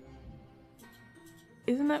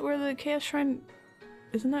 isn't that where the Chaos Shrine...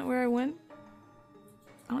 Isn't that where I went?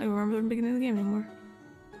 I don't even remember the beginning of the game anymore.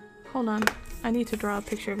 Hold on. I need to draw a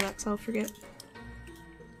picture of that so I'll forget.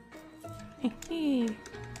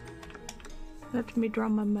 Let me draw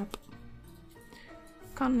my map.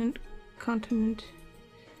 Continent.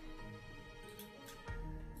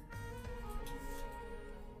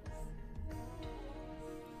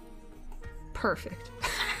 Perfect.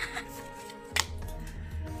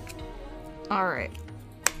 Alright.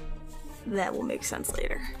 That will make sense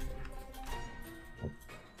later.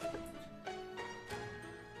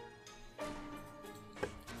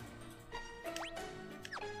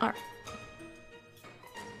 Alright.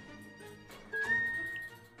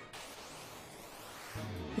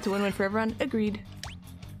 It's a win-win for everyone. Agreed.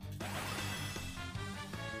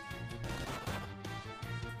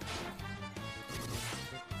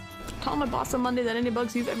 Tell my boss on Monday that any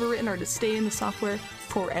bugs you've ever written are to stay in the software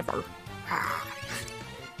forever.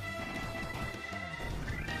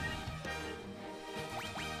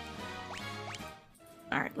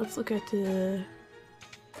 Alright, let's look at the...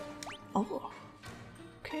 Oh.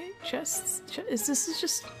 Okay, chests. This is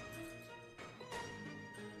just...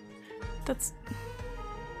 That's...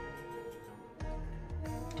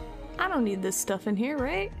 I don't need this stuff in here,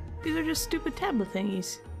 right? These are just stupid tablet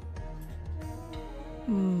thingies.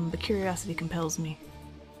 But curiosity compels me.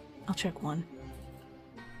 I'll check one.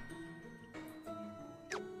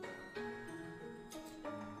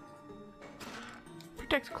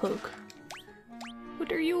 Protect cloak.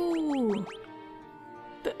 What are you?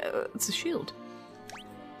 It's a shield.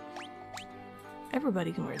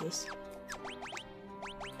 Everybody can wear this.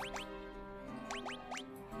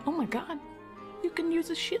 Oh my god. You can use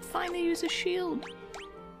a shield. Finally use a shield.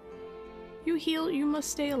 You heal, you must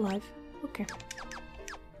stay alive. Okay.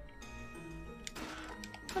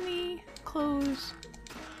 Honey, clothes,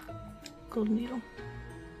 golden needle.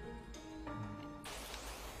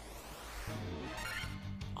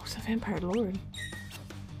 Oh, it's a vampire lord.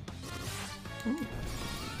 Ooh.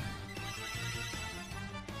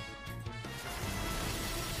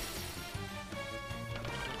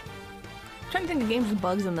 I'm trying to think of games with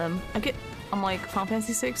bugs in them. I'm like, Final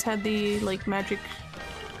Fantasy VI had the like magic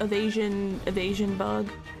evasion bug.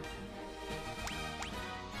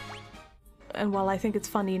 And while I think it's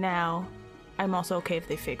funny now, I'm also okay if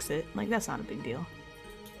they fix it. Like, that's not a big deal.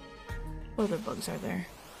 What other bugs are there?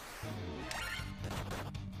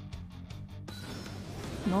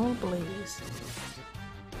 No blaze.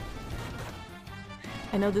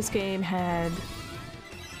 I know this game had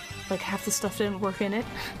like half the stuff didn't work in it.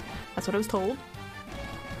 That's what I was told.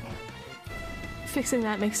 Fixing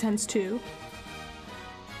that makes sense too.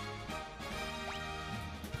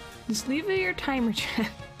 Just leave it your timer chat.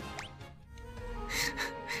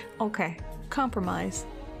 Okay, compromise.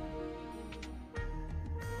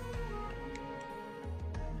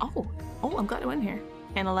 Oh, I'm glad I went here.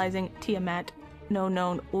 Analyzing Tiamat, no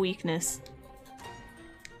known weakness.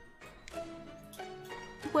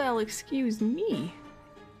 Well, excuse me.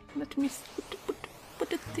 Let me.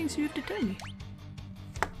 What are the things you have to tell me?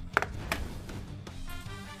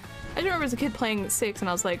 I remember as a kid playing 6 and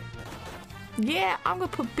I was like, yeah, I'm gonna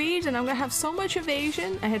put beads and I'm gonna have so much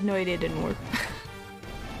evasion. I had no idea it didn't work.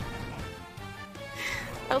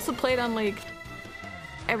 I also played on like,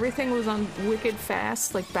 everything was on wicked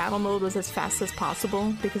fast, like battle mode was as fast as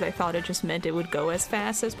possible because I thought it just meant it would go as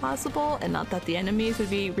fast as possible and not that the enemies would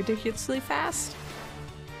be ridiculously fast.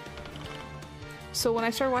 So when I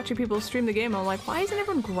started watching people stream the game, I'm like, why isn't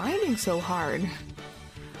everyone grinding so hard?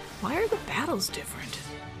 Why are the battles different?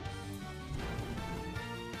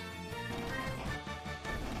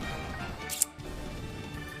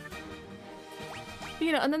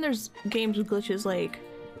 You know, and then there's games with glitches like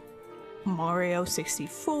Mario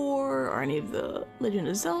 64 or any of the Legend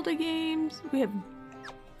of Zelda games. We have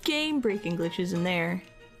game-breaking glitches in there,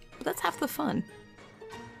 but that's half the fun.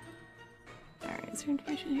 Alright, is there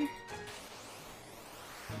information here?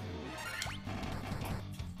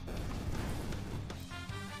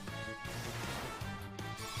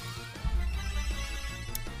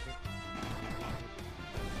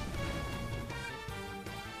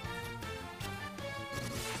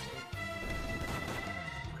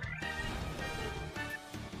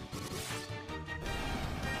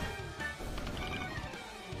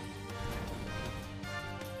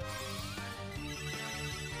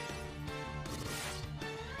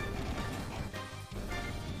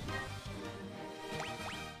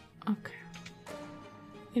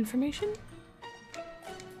 information?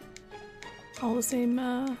 All the same,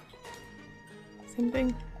 same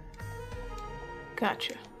thing?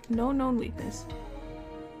 Gotcha. No known weakness.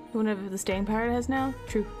 You wanna have the staying power it has now?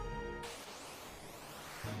 True.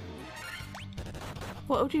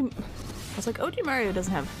 Well, I was like, OG Mario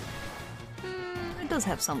doesn't have... it does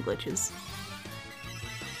have some glitches.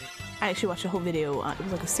 I actually watched a whole video on, it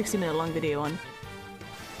was like a 60-minute long video on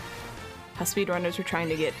how speedrunners are trying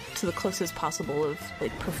to get to the closest possible of,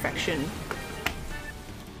 like, perfection.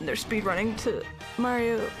 And they're speedrunning to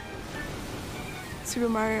Mario... Super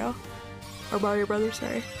Mario. Or Mario Brothers,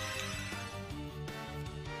 sorry.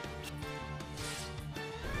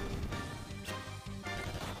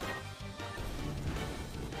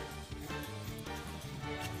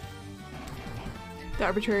 The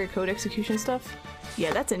arbitrary code execution stuff?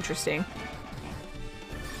 Yeah, that's interesting.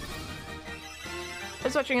 I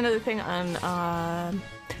was watching another thing on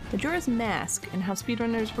Majora's Mask and how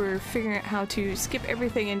speedrunners were figuring out how to skip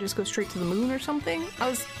everything and just go straight to the moon or something. I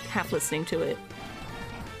was half listening to it.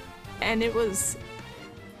 And it was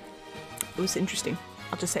interesting.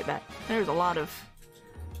 I'll just say that. And there was a lot of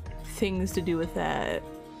things to do with that.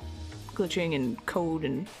 Glitching and code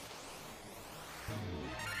and...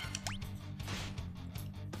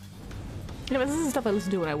 Anyways, this is stuff I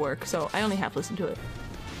listen to when I work, so I only half listen to it.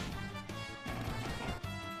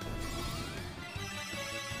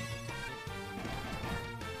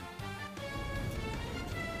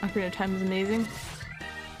 Ocarina of Time is amazing.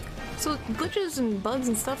 So glitches and bugs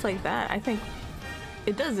and stuff like that, I think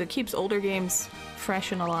it does. It keeps older games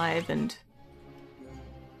fresh and alive and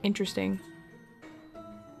interesting.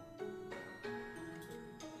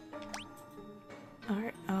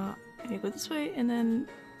 Alright, I need to go this way and then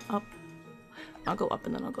up. I'll go up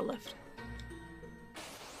and then I'll go left.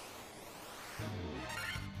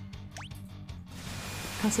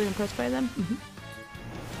 Constantly impressed by them? Mm-hmm.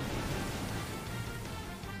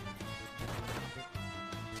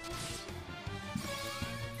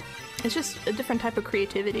 It's just a different type of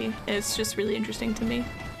creativity. It's just really interesting to me.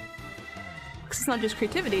 Because it's not just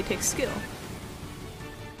creativity, it takes skill.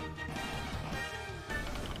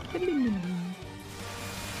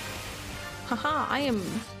 Haha, I am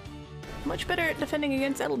much better at defending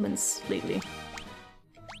against elements lately.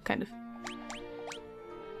 Kind of.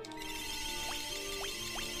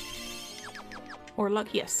 Or luck,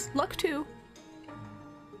 yes. Luck too.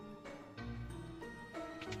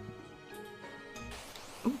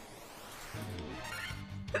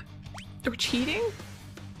 Or cheating?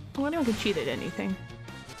 Well, anyone can cheat at anything.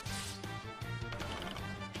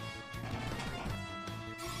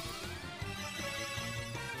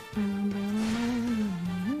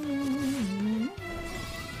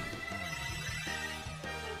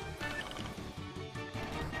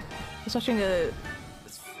 I was watching a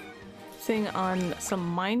thing on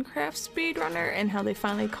some Minecraft speedrunner and how they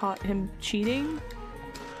finally caught him cheating.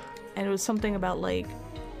 And it was something about like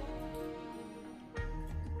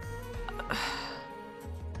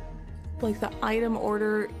the item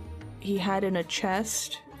order he had in a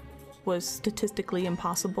chest was statistically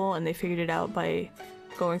impossible, and they figured it out by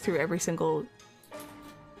going through every single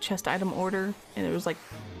chest item order, and it was like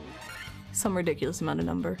some ridiculous amount of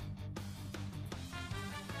number.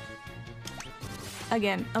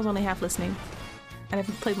 Again, I was only half listening, and I've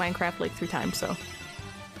played Minecraft like 3 times, so.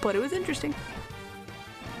 But it was interesting.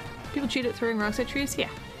 People cheat at throwing rocks at trees? Yeah.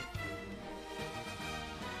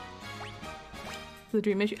 The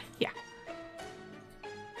dream issue? Yeah.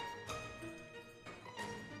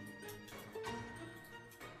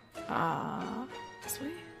 This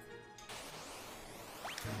way?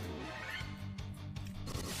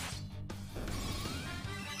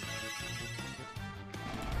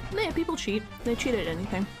 Yeah, people cheat. They cheat at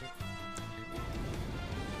anything.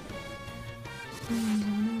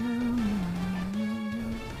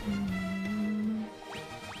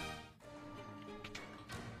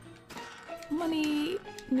 Money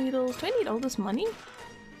needles. Do I need all this money?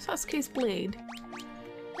 Sasuke's blade.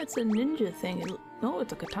 That's a ninja thing. Oh,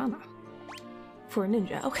 it's a katana. For a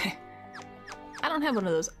ninja. Okay. I don't have one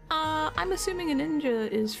of those. I'm assuming a ninja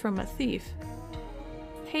is from a thief.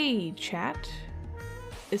 Hey, chat.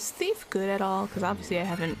 Is thief good at all? Because obviously I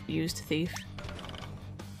haven't used thief.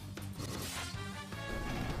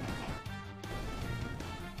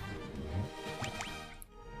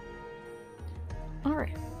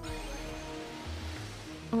 Alright.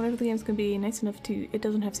 I wonder if the game's gonna be nice enough to... It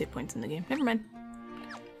doesn't have save points in the game. Never mind.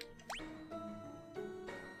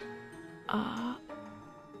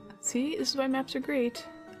 See? This is why maps are great.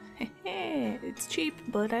 It's cheap,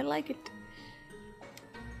 but I like it.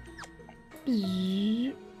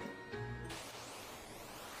 Bzzz.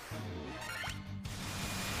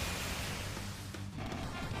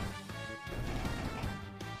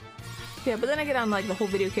 Yeah, but then I get on like the whole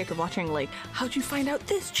video kick of watching like, how'd you find out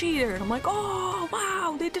this cheater? And I'm like, oh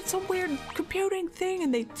wow, they did some weird computing thing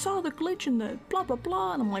and they saw the glitch in the blah blah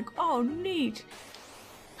blah, and I'm like, oh neat.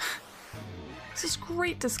 This is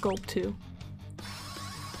great to sculpt to.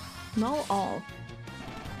 Null all.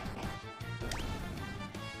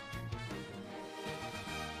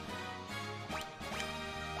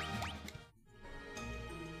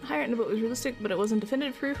 Higher end of it was realistic, but it wasn't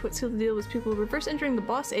definitive proof. What sealed the deal was people reverse entering the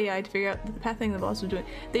boss AI to figure out the pathing the boss was doing.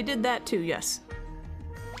 They did that too, yes.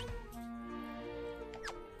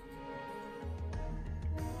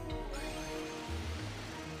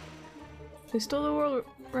 They stole the world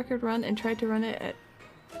record run and tried to run it at...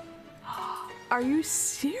 Are you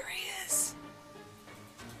serious?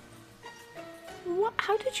 What?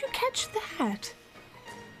 How did you catch that?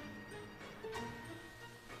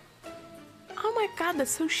 Oh my god,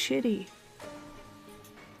 that's so shitty.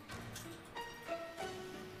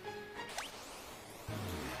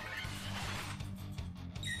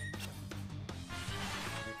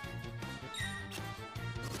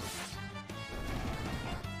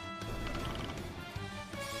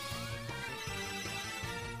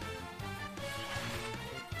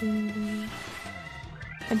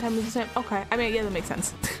 And time was the same. Okay, I mean, yeah, that makes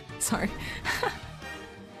sense. Sorry.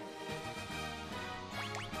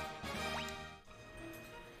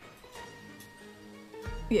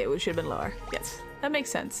 Yeah, it should have been lower. Yes, that makes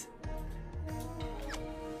sense.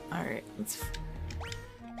 Alright, let's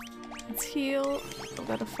heal. I've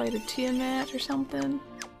got to fight a Tiamat or something.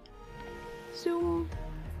 Zoom.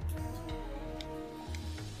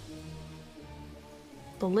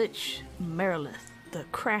 The Lich, Merilith, the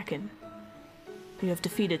Kraken. You have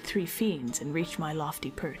defeated 3 fiends and reached my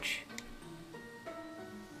lofty perch.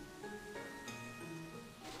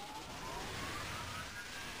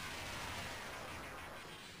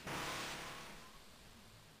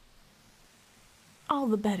 All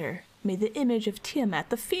the better. May the image of Tiamat,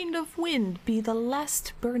 the fiend of wind, be the last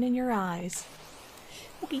to burn in your eyes.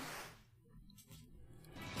 Okay.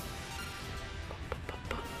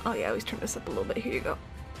 Oh yeah, I always turn this up a little bit. Here you go.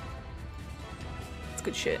 It's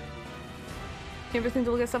good shit. You ever think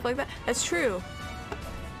to look at stuff like that? That's true.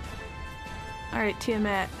 Alright,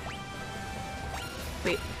 Tiamat.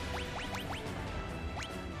 Wait.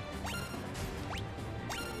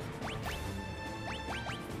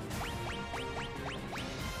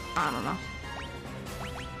 I don't know.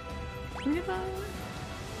 Can we get that?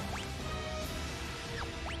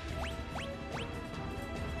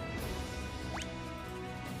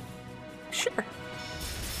 Sure.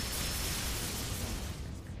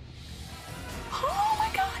 Oh my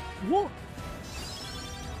god! Whoa!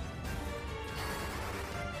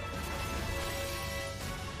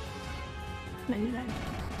 $99.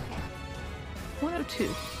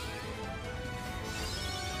 102.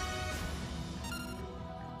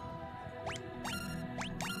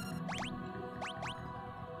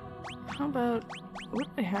 How about...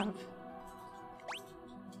 what do I have?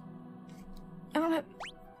 I don't have...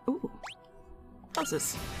 ooh. How's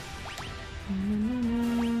this?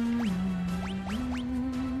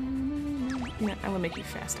 Yeah, I'm gonna make you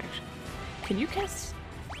fast, actually. Can you cast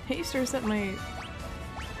haste, or is that my...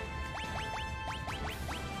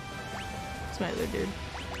 it's my other dude.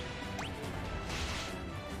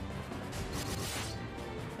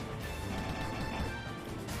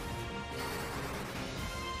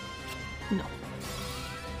 No.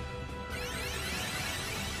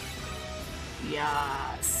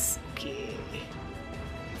 Yes. Okay.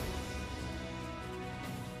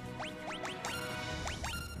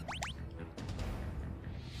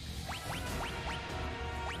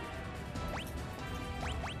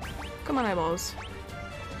 Come on, eyeballs.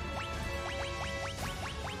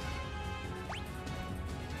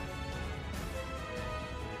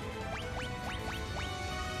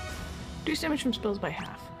 Reduce damage from spells by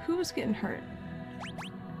half. Who's getting hurt?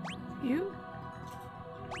 You?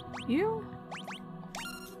 You?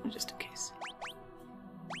 Or just in case.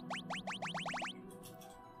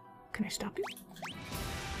 Can I stop you?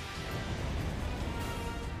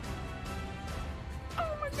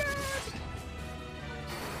 Oh my god!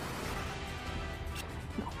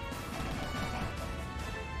 No.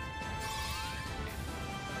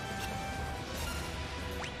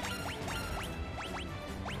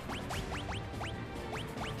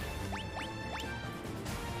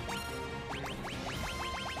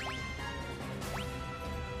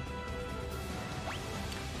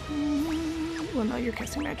 Well, now you're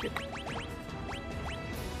casting magic.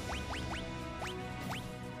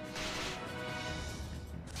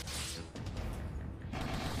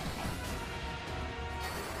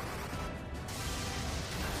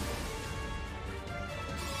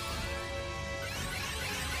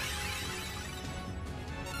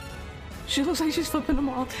 She looks like she's flipping them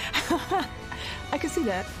off. I can see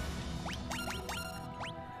that.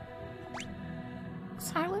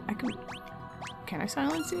 Silent? I can... Can I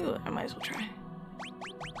silence you? I might as well try.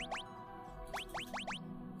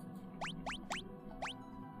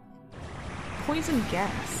 Poison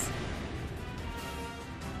gas.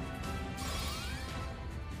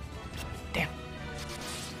 Damn.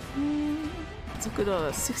 That's a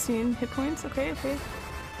good 16 hit points. Okay, okay.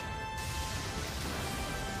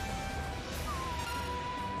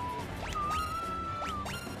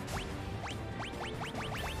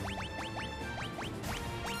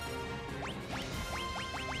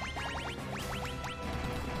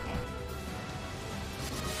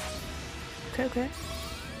 Okay, okay.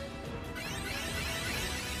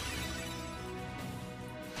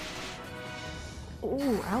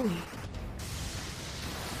 Ooh, owie.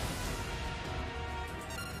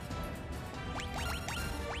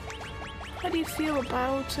 How do you feel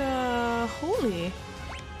about, Holy?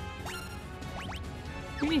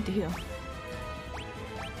 You need to heal.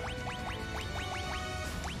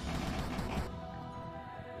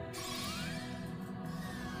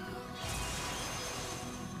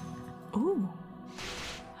 Ooh.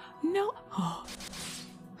 No. Oh.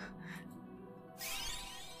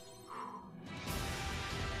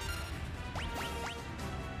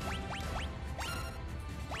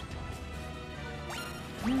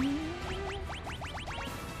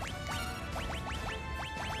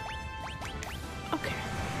 Okay.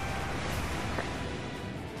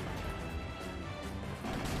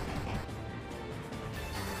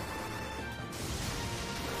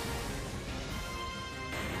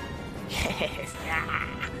 Yes.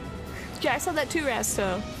 Yeah, I saw that too, Raz,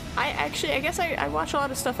 so I guess I watch a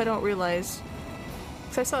lot of stuff I don't realize.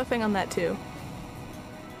 Because I saw a thing on that too.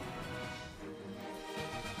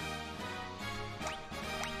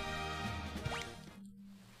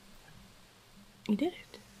 You did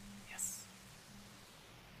it. Yes.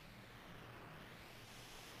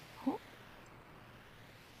 Oh.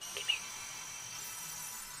 Gimme.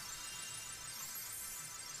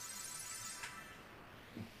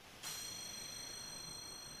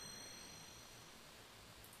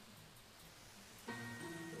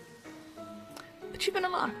 Achievement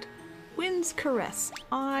unlocked. Wind's Caress.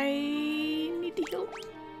 I need to heal.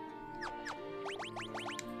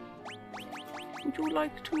 Would you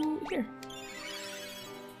like to... Here.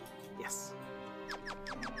 Yes.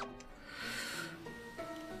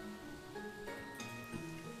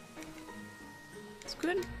 It's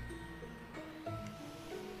good.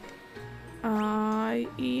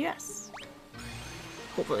 Yes.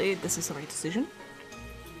 Hopefully this is the right decision.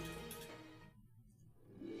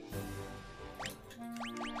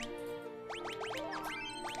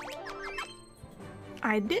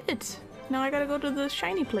 I did it! Now I gotta go to the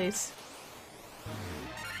shiny place.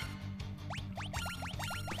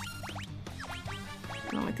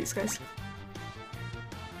 I don't like these guys.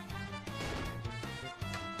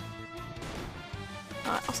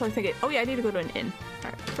 Also, I think oh yeah, I need to go to an inn.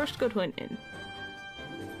 Alright, first go to an inn.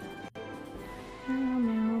 Meow,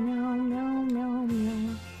 meow, meow, meow, meow,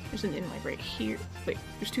 meow. There's an inn like right here. Wait,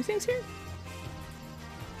 there's two things here?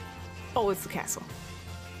 Oh, it's the castle.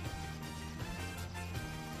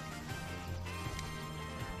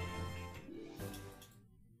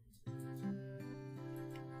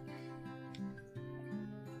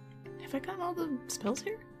 Have I gotten all the spells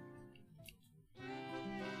here?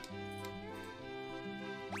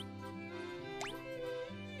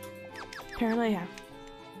 Apparently I have.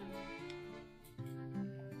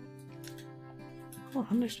 Hold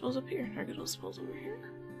on, there's spells up here. I got those spells over here.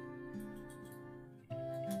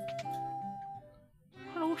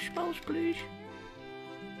 Hello, spells, please.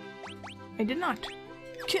 I did not.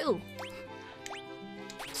 Kill!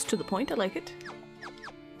 It's to the point, I like it.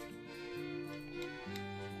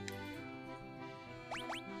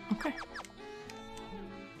 Okay.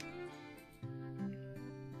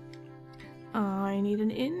 I need an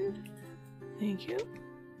inn. Thank you.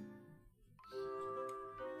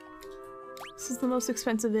 This is the most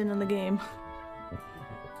expensive inn in the game.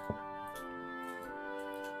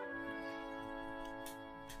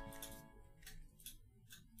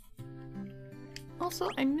 Also,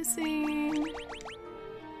 I'm missing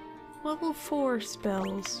level 4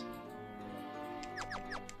 spells.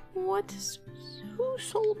 What? Who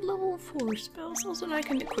sold level 4 spells? Also, now I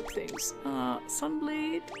can equip things.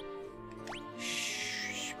 Sunblade.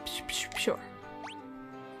 Sure.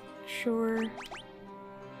 Sure.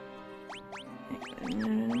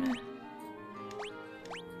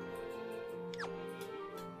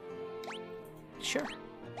 Sure.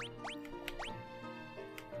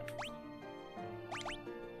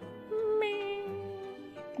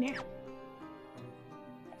 Yeah.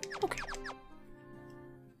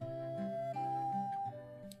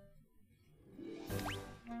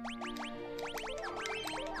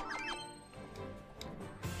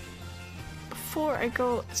 I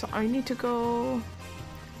go, so I need to go. I'm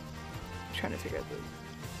trying to figure out the.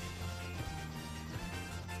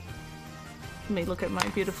 Let me look at my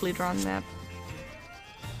beautifully drawn map.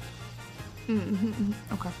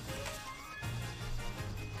 Okay.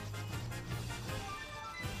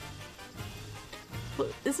 Well,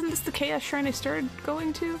 isn't this the Chaos Shrine I started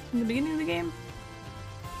going to in the beginning of the game?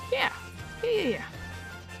 Yeah. Yeah.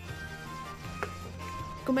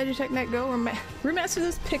 Go Magitech.net, go remaster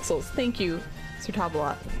those pixels. Thank you, Sir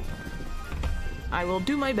Tobalot. I will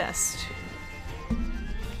do my best.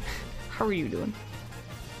 How are you doing?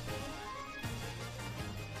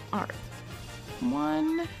 Alright.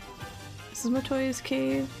 One. This is Matoya's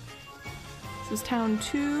cave. This is town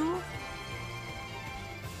 2.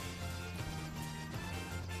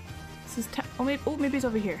 This is town. Oh, maybe it's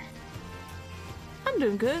over here. I'm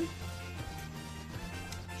doing good.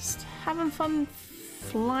 Just having fun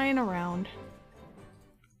flying around.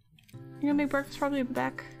 You're gonna make breakfast, probably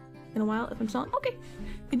back in a while if I'm selling. Okay.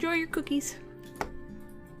 Enjoy your cookies.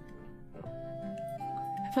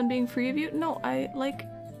 Have fun being free of you? No, I like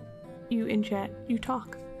you in chat. You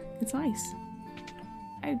talk. It's nice.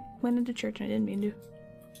 I went into church and I didn't mean to.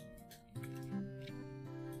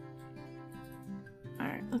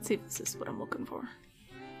 Alright, let's see if this is what I'm looking for.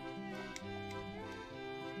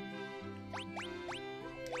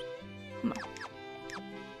 No.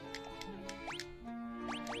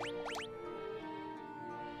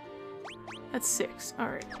 That's 6.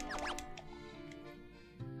 Alright.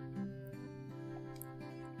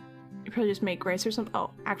 You probably just make rice or something.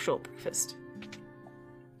 Oh, actual breakfast.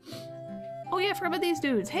 Oh yeah, I forgot about these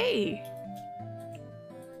dudes. Hey!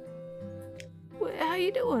 How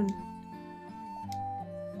you doing?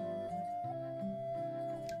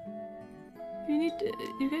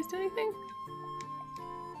 You guys do anything?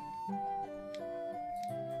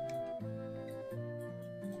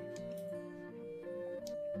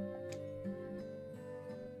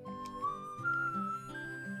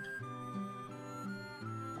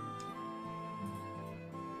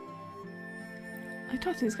 I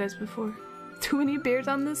talked to these guys before. Too many bears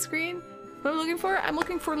on the screen? What am I looking for? I'm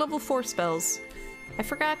looking for level 4 spells. I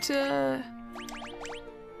forgot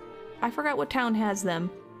what town has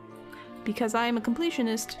them. Because I am a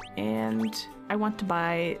completionist and I want to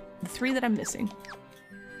buy the 3 that I'm missing.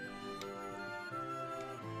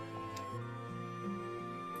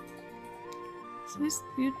 So these,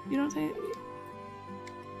 you don't say.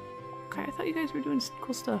 Okay, I thought you guys were doing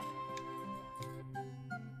cool stuff.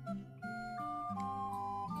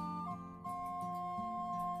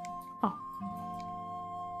 Oh.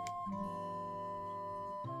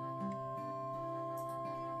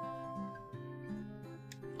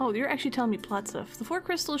 Oh, you're actually telling me plot stuff. The 4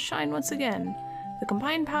 crystals shine once again. The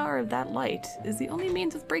combined power of that light is the only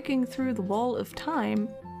means of breaking through the wall of time.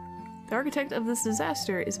 The architect of this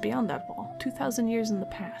disaster is beyond that wall, 2,000 years in the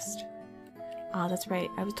past. Ah, that's right.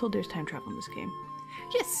 I was told there's time travel in this game.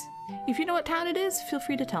 Yes! If you know what town it is, feel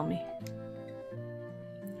free to tell me.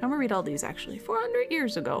 I'm gonna read all these, actually. 400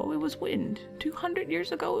 years ago, it was wind. 200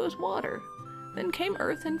 years ago, it was water. Then came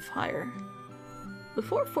earth and fire. The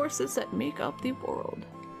 4 forces that make up the world.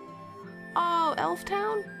 Oh, Elf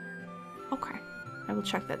Town? Okay. I will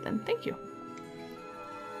check that then. Thank you.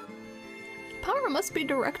 Power must be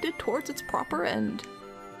directed towards its proper end.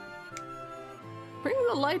 Bring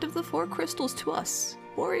the light of the 4 crystals to us,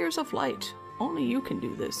 warriors of light. Only you can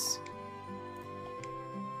do this.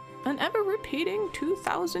 An ever-repeating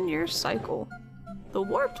 2,000-year cycle. The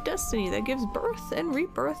warped destiny that gives birth and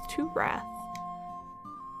rebirth to wrath.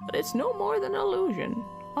 But it's no more than an illusion,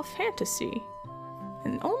 a fantasy.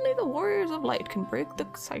 And only the warriors of light can break the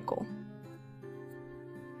cycle.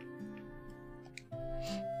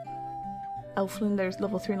 Elflin, there's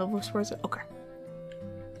level 3 and level 4. Okay.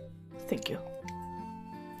 Thank you.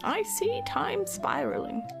 I see time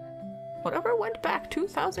spiraling. Whatever went back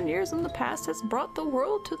 2,000 years in the past has brought the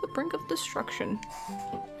world to the brink of destruction.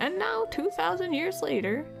 And now, 2,000 years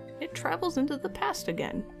later, it travels into the past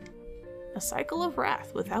again. A cycle of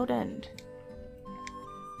wrath without end.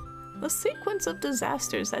 The sequence of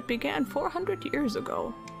disasters that began 400 years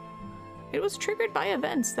ago. It was triggered by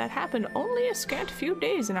events that happened only a scant few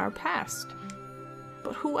days in our past.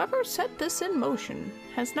 But whoever set this in motion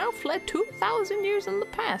has now fled 2,000 years in the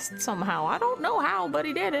past somehow. I don't know how, but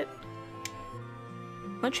he did it.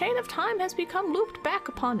 The chain of time has become looped back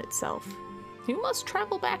upon itself. You must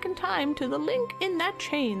travel back in time to the link in that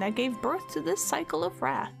chain that gave birth to this cycle of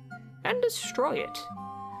wrath, and destroy it.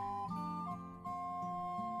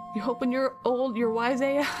 You hope when you're old, you're wise,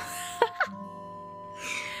 Aya?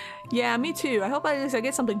 Yeah, me too. I hope I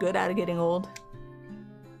get something good out of getting old.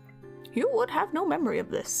 You would have no memory of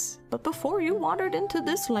this, but before you wandered into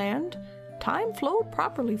this land, time flowed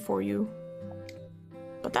properly for you.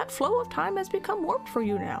 But that flow of time has become warped for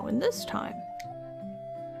you now, in this time.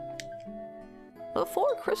 The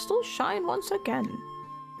four crystals shine once again.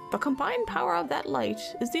 The combined power of that light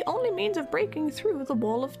is the only means of breaking through the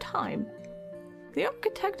wall of time. The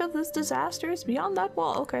architect of this disaster is beyond that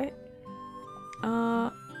wall. Okay.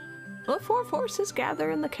 The four forces gather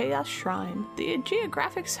in the Chaos Shrine, the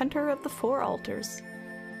geographic center of the four altars.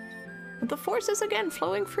 With the forces again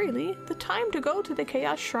flowing freely, the time to go to the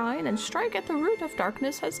Chaos Shrine and strike at the root of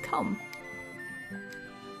darkness has come.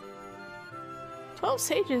 12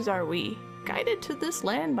 sages are we, guided to this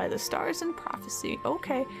land by the stars and prophecy.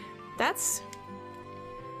 Okay, that's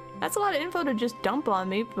a lot of info to just dump on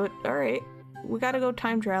me, but alright. We gotta go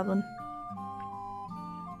time traveling.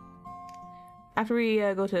 After we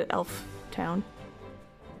go to Elf Town.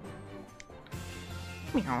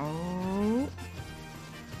 Meow.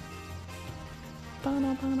 Can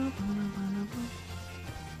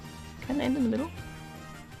I end in the middle?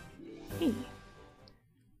 Hey.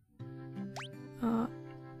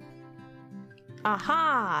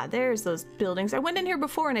 Aha! There's those buildings. I went in here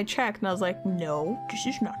before and I checked and I was like, no, these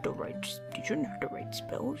are not the right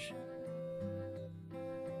spells.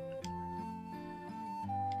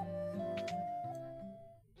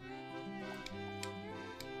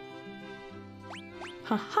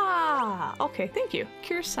 Haha! Okay, thank you.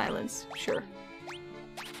 Cure silence. Sure.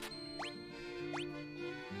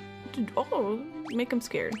 Oh, make him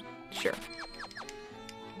scared. Sure.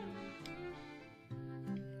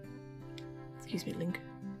 Excuse me, Link.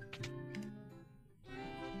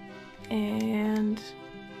 And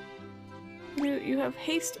you have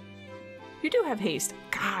haste. You do have haste.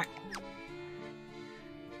 God.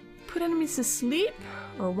 Put enemies to sleep,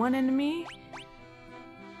 or one enemy.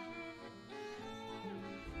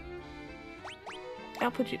 I'll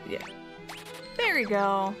put you. Yeah. There we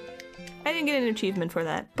go. I didn't get an achievement for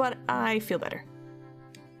that, but I feel better.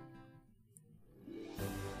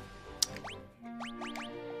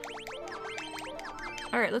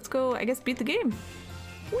 Alright, let's go, I guess, beat the game.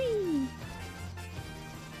 Whee!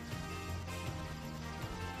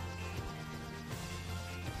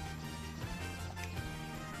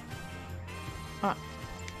 Ah.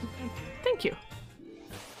 Okay. Thank you.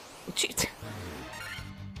 Cheat.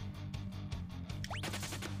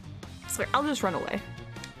 Sorry, I'll just run away.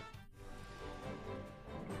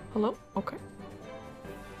 Hello? Okay.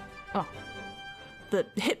 Oh. The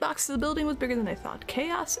hitbox to the building was bigger than I thought.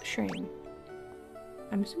 Chaos Shrine.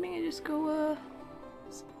 I'm assuming I just go,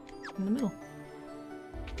 in the middle.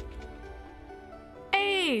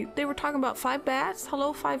 Hey! They were talking about 5 bats.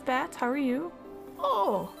 Hello, 5 bats. How are you?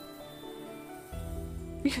 Oh!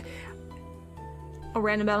 A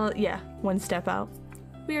random battle? Yeah, 1 step out.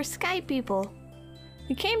 We are sky people.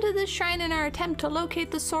 We came to this shrine in our attempt to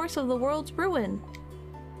locate the source of the world's ruin.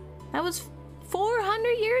 That was 400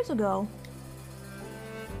 years ago.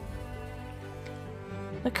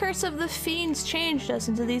 The curse of the fiends changed us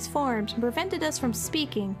into these forms and prevented us from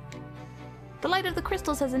speaking. The light of the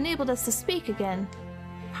crystals has enabled us to speak again.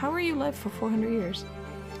 How are you alive for 400 years?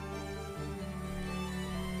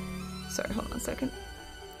 Sorry, hold on a second.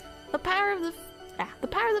 The power of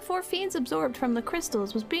the 4 fiends absorbed from the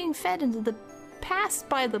crystals was being fed into the past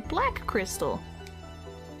by the black crystal.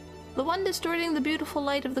 The one distorting the beautiful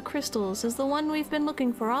light of the crystals is the one we've been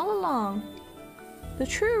looking for all along. The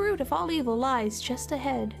true root of all evil lies just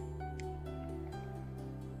ahead.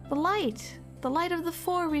 The light of the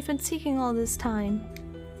 4 we've been seeking all this time.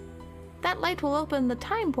 That light will open the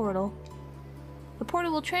time portal. The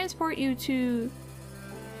portal will transport you to...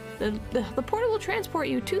 The portal will transport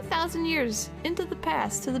you 2,000 years into the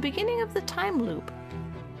past to the beginning of the time loop.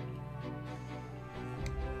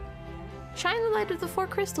 Shine the light of the 4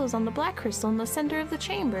 crystals on the black crystal in the center of the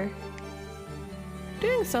chamber.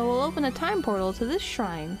 Doing so will open a time portal to this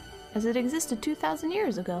shrine, as it existed 2,000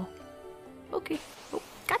 years ago. Okay. Oh,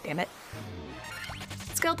 God damn it.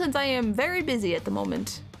 Skeletons, I am very busy at the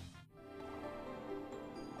moment.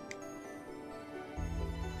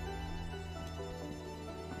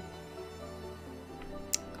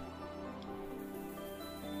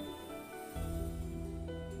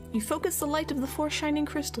 You focus the light of the 4 shining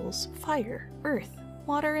crystals, fire, earth,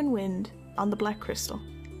 water, and wind, on the black crystal.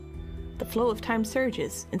 The flow of time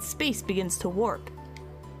surges, and space begins to warp.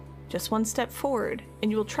 Just 1 step forward,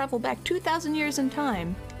 and you will travel back 2,000 years in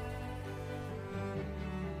time.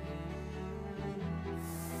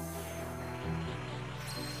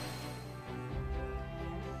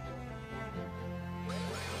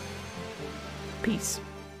 Peace.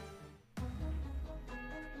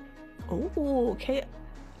 Oh, okay.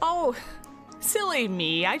 Oh, silly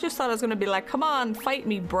me. I just thought I was gonna be like, come on, fight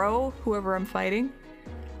me, bro. Whoever I'm fighting.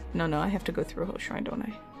 No, I have to go through a whole shrine, don't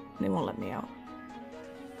I? They won't let me out.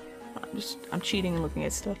 I'm cheating and looking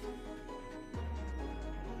at stuff.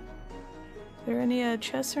 Are there any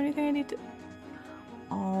chests or anything I need to...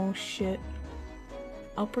 Oh, shit.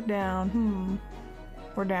 Up or down?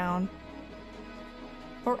 Or down.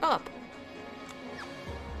 Or up.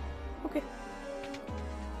 Okay.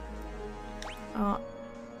 I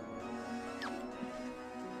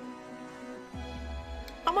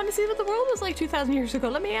want to see what the world was like 2,000 years ago.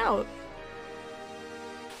 Let me out.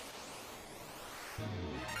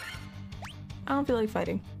 I don't feel like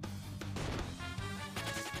fighting.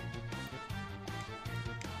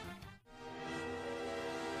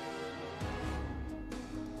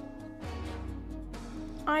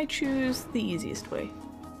 I choose the easiest way.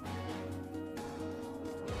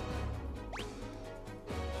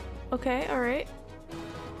 Okay, alright.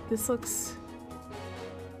 This looks...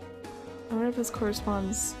 I wonder if this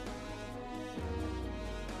corresponds...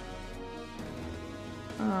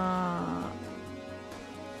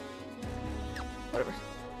 Whatever.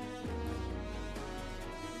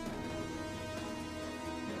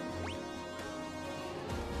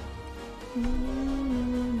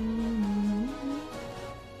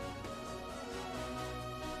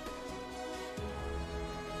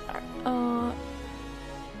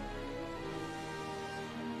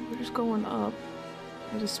 We're just going up.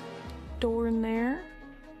 There's a door in there.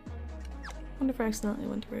 I wonder if I accidentally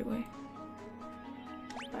went the right way.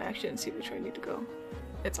 I actually didn't see which way I need to go.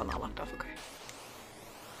 It's all not locked off, okay.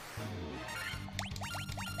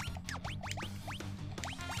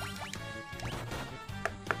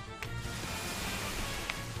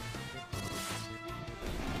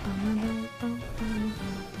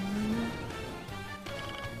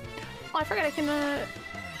 Oh, I forgot I can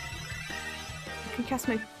cast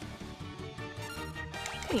my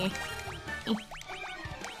thingy.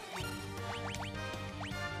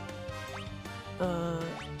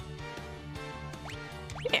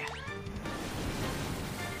 Yeah.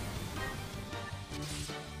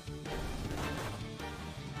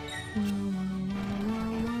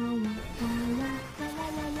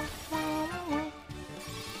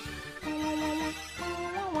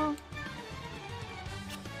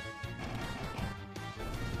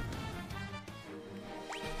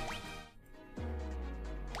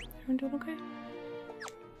 Everyone doing okay?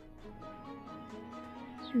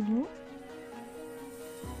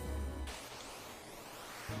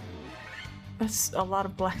 That's a lot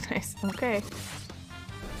of black dice. Okay.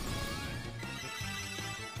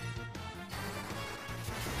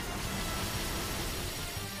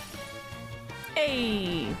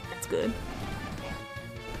 Hey, that's good.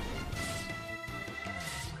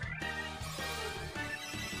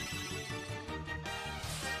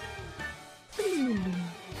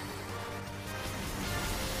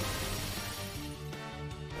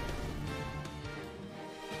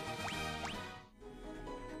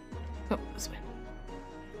 Oh, this way.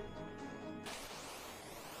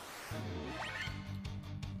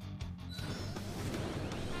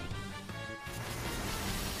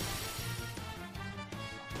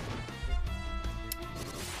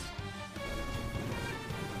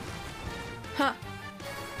 Huh.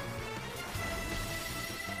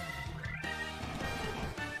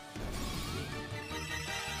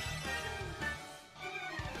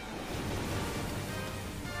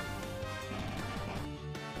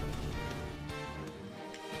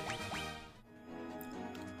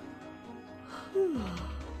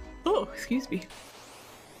 Oh, excuse me.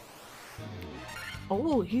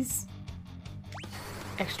 Oh, he's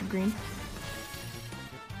extra green.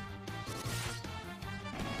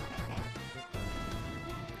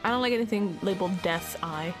 I don't like anything labeled Death's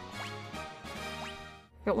Eye.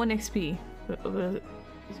 Got 1 XP. Is it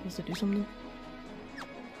supposed to do something?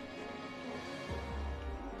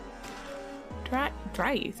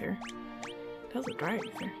 Dry ether. That was a dry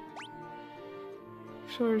ether.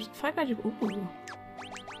 Shores 5 magic. Ooh.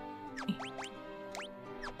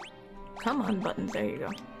 Come on, buttons. There you go.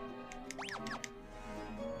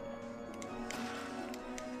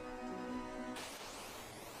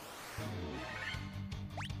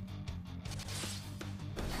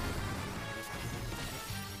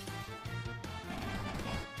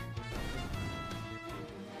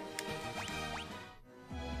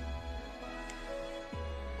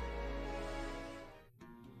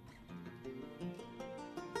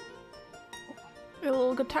 A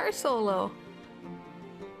little guitar solo.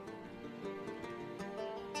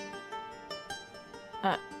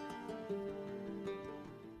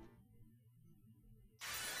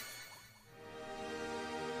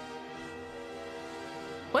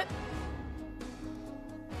 What?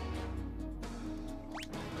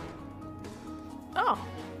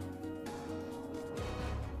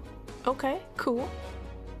 Okay, cool.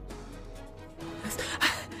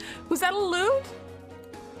 Was that a loot?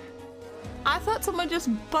 I thought someone just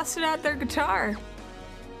busted out their guitar.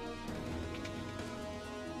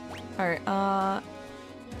 Alright,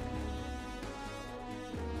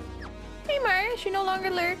 Hey Marius, you're no longer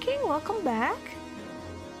lurking? Welcome back.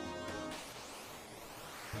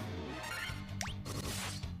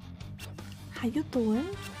 How you doing?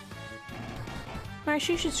 Marius,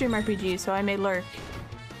 you should stream RPG, so I may lurk.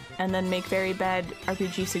 And then make very bad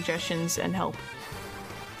RPG suggestions and help.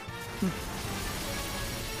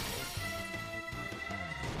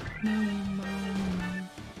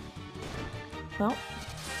 Well.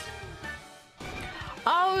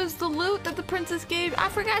 Oh, it was the loot that the princess gave. I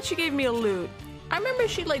forgot she gave me a loot. I remember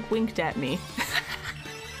she like winked at me.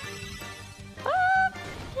 Ah,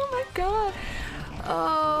 oh my god.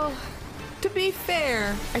 Oh, to be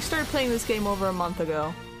fair, I started playing this game over a month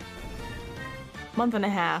ago. Month and a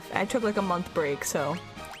half. I took like a month break, so.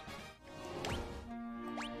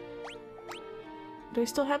 Do I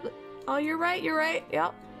still have the— oh, you're right,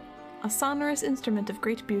 yep. A sonorous instrument of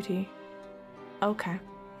great beauty. Okay.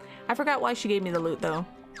 I forgot why she gave me the loot, though.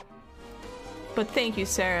 But thank you,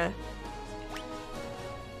 Sarah.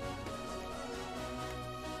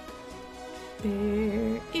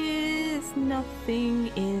 There is nothing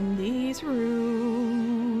in these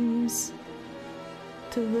rooms.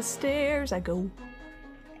 To the stairs I go.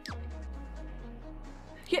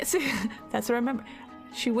 Yeah, see, that's what I remember.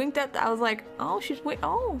 She winked at I was like, oh,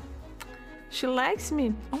 oh. She likes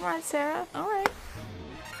me. Alright, Sarah. Alright.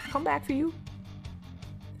 Come back for you.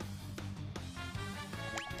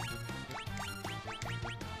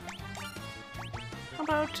 How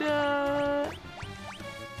about,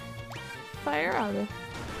 fire out of.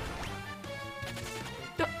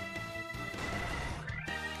 No.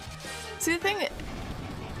 See, the thing,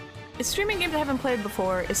 streaming games I haven't played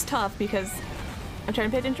before is tough because I'm trying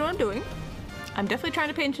to pay attention to what I'm doing. I'm definitely trying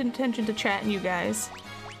to pay attention to chat and you guys.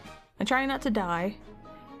 I'm trying not to die.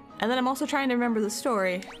 And then I'm also trying to remember the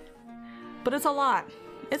story. But it's a lot.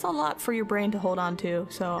 It's a lot for your brain to hold on to,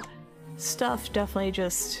 so stuff definitely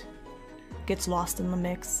just gets lost in the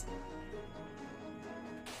mix.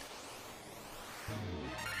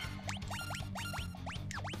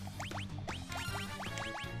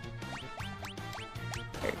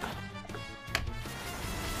 There you go.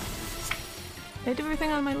 Did I do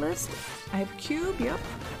everything on my list? I have a cube, yep.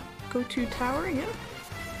 Go to tower, yep.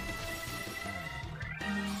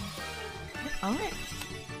 Alright.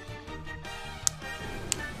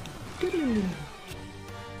 Doo-doo.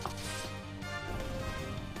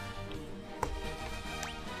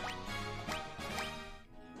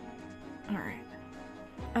 Alright.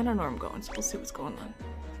 I don't know where I'm going, so we'll see what's going on.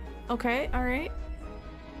 Okay, alright.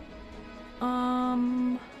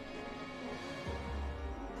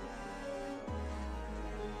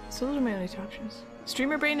 So those are my only two options.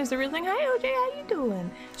 Streamer brain is the real thing. Hi OJ, how you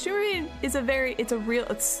doing? Streamer brain is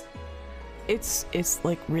it's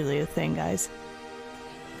like really a thing, guys.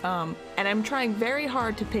 And I'm trying very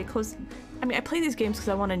hard to pay close. I mean, I play these games because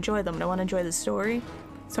I want to enjoy them and I want to enjoy the story.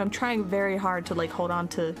 So I'm trying very hard to like hold on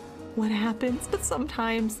to what happens, but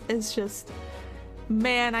sometimes it's just,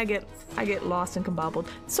 man, I get lost and combobbled.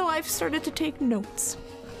 So I've started to take notes.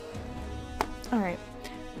 All right.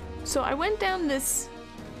 So I went down this.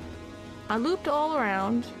 I looped all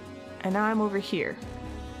around, and now I'm over here.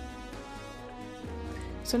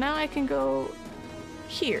 So now I can go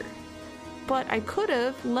here. But I could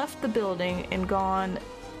have left the building and gone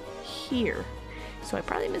here. So I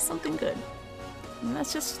probably missed something good. And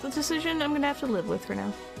that's just the decision I'm gonna have to live with for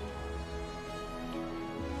now.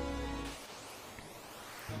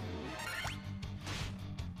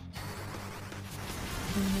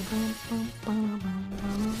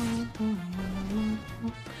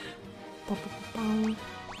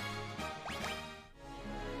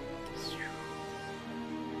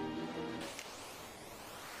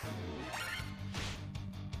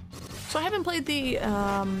 So I haven't played the,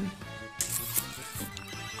 oh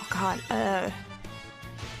god,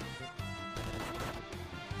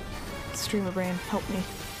 streamer brain, help me.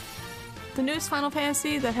 The newest Final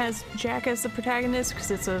Fantasy that has Jack as the protagonist,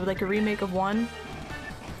 because it's like a remake of one.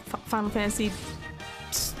 Final Fantasy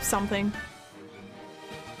something.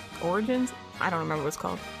 Origins? I don't remember what it's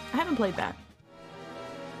called. I haven't played that.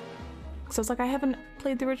 So it's like I haven't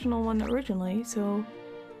played the original one originally, so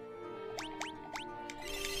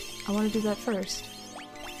I want to do that first.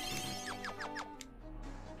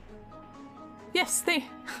 Yes,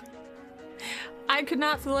 I could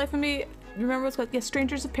not for the life of me remember what's called. Yes,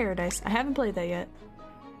 Strangers of Paradise. I haven't played that yet.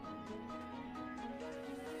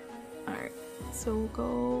 Alright, so we'll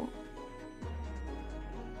go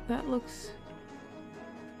that looks...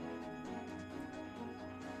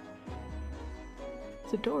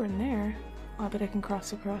 There's a door in there. Oh, I bet I can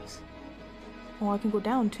cross across. Oh, I can go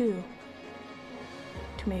down too.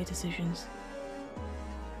 Too many decisions.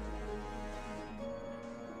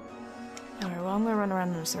 Alright, well I'm gonna run around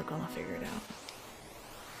in a circle and I'll figure it out.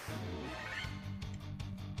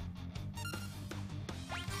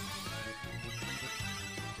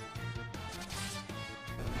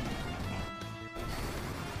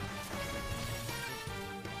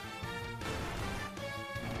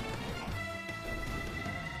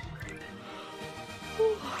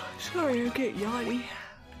 Sorry, I get yawny.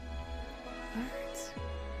 Alright.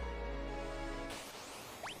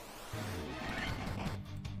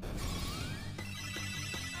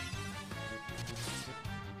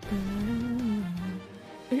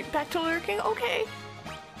 Back to lurking? Okay.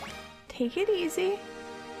 Take it easy.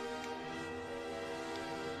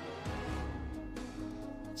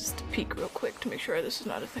 Just to peek real quick to make sure this is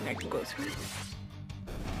not a thing I can go through.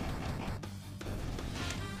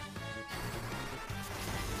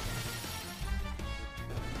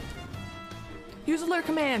 Use alert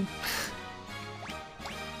command!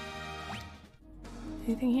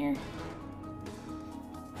 Anything here?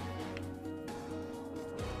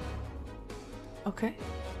 Okay.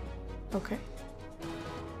 Okay.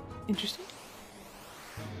 Interesting.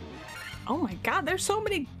 Oh my god, there's so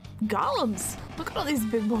many golems! Look at all these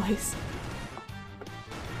big boys.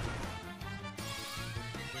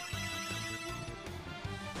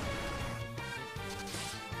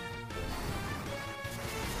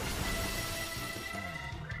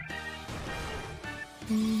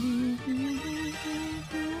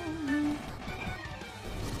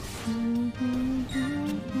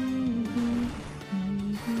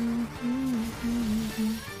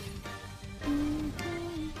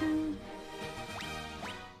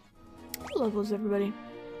 What levels, everybody?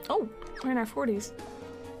 Oh, we're in our 40s.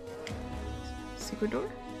 Secret door?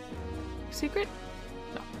 Secret?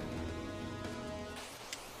 No.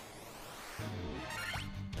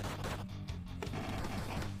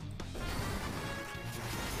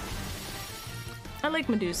 I like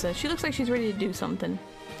Medusa. She looks like she's ready to do something.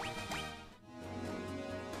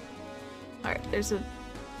 Alright, there's a...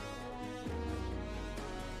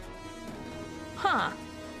 Huh.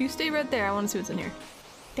 You stay right there. I want to see what's in here.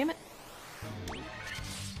 Damn it.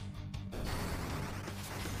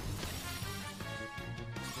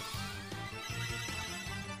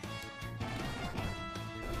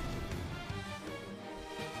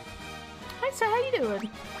 Hi, sir. How you doing?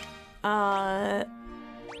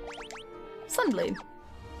 Sunblade.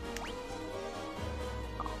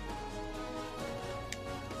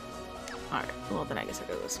 Alright, well then I guess I'll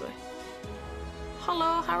go this way.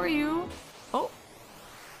 Hello, how are you? Oh.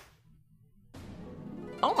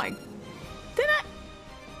 Oh my... Did I?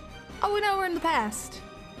 Oh, no, we're in the past.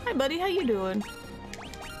 Hi buddy, how you doing?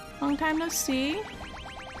 Long time no see.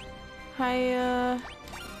 Hi,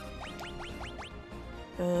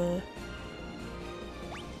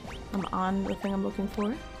 I'm on the thing I'm looking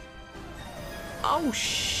for. Oh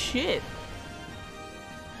shit!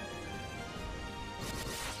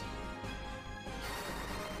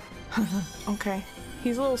 Okay,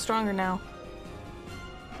 he's a little stronger now.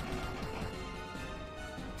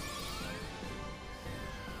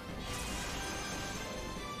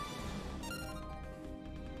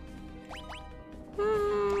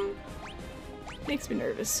 Makes me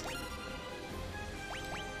nervous.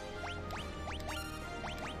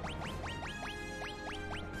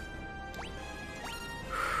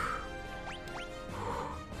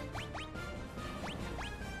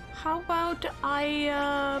 How about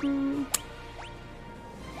I,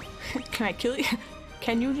 Can I kill you?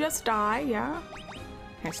 Can you just die? Yeah?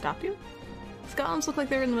 Can I stop you? These golems look like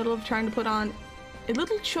they're in the middle of trying to put on a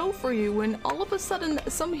little show for you when all of a sudden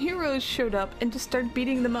some heroes showed up and just started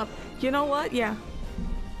beating them up. You know what? Yeah.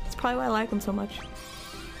 That's probably why I like them so much.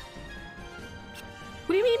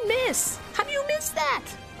 What do you mean miss? How do you miss that?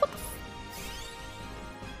 What the f—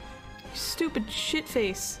 You stupid shit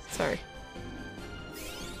face. Sorry.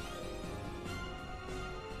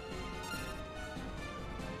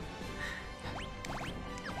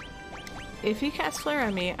 If he casts flare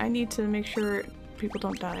on me, I need to make sure people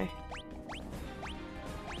don't die.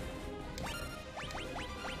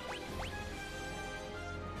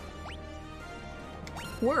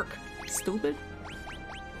 Work, stupid.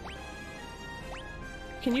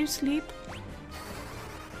 Can you sleep?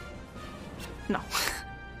 No.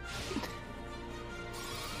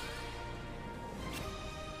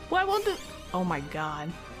 Well, I want to— Oh my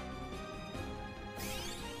god.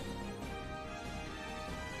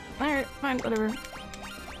 Alright, fine, whatever.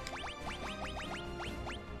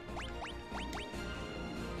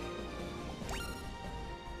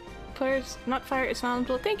 not fire is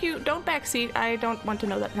flammable. Thank you. Don't backseat. I don't want to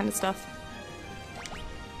know that kind of stuff.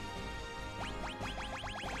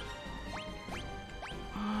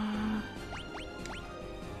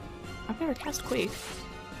 I've never cast Quake.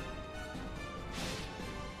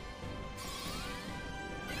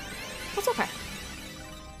 That's okay.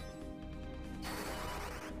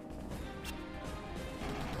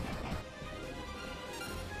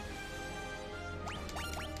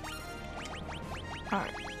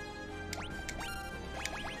 Alright.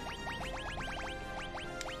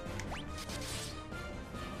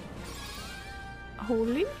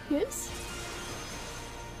 Holy? Yes?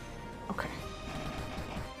 Okay.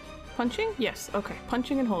 Punching? Yes, okay.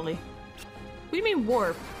 Punching and holy. What do you mean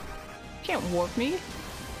warp? You can't warp me.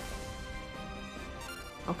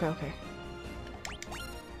 Okay, okay.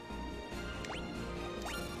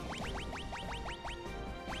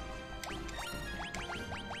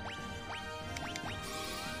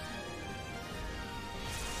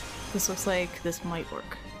 This looks like this might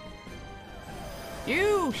work.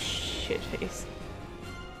 You shitface.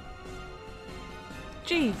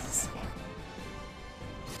 Jeez.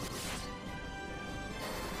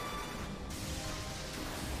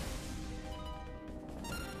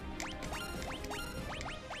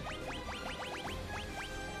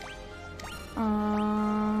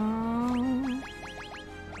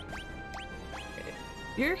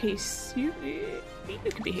 You're haste. You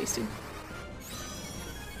could be hasted.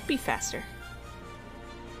 Be faster.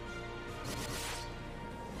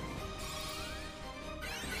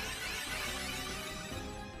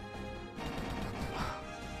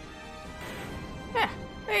 Yeah,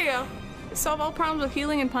 there you go. Solve all problems with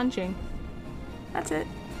healing and punching. That's it.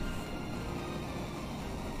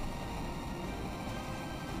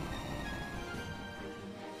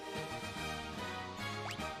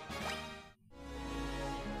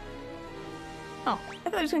 Oh, I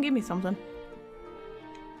thought it was gonna give me something.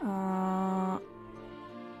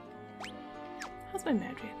 How's my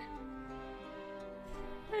magic?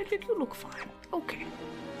 Magic, you look fine. Okay.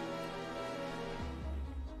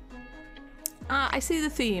 I see the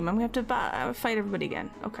theme. I'm gonna have to fight everybody again.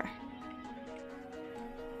 Okay.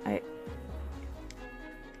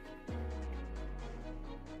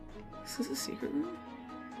 This is a secret room?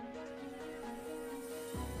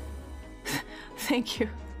 Thank you.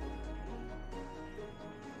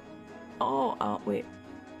 Oh, wait.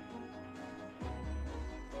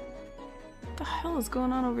 What the hell is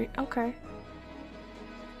going on over here? Okay.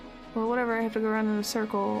 Well, whatever, I have to go around in a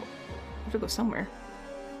circle. I have to go somewhere.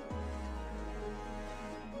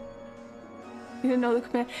 You didn't know the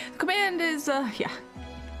command? The command is, yeah.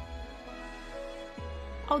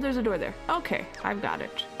 Oh, there's a door there. Okay, I've got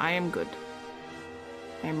it. I am good.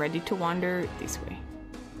 I am ready to wander this way.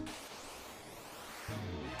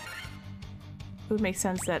 It would make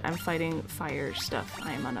sense that I'm fighting fire stuff.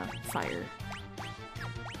 I am on a fire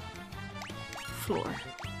floor.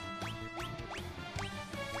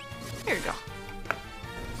 There we go.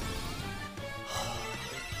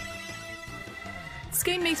 This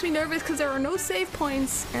game makes me nervous because there are no save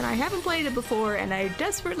points, and I haven't played it before, and I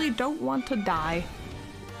desperately don't want to die.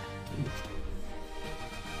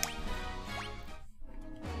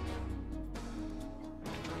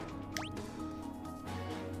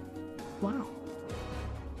 Wow.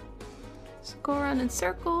 So go around in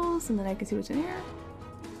circles, and then I can see what's in here.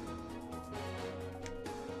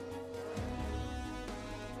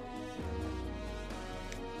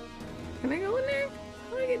 Can I go in there?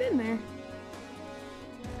 How do I get in there?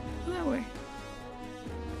 Go that way.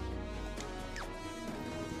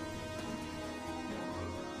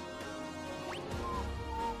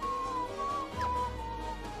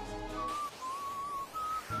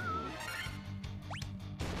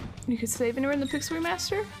 You could save anywhere in the Pixel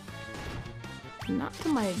Remaster? Not to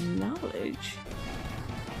my knowledge.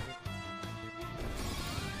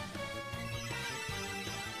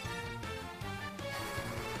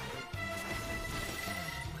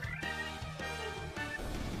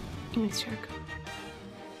 Let me check.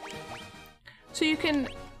 So you can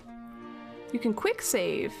quick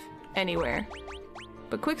save anywhere,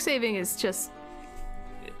 but quick saving is just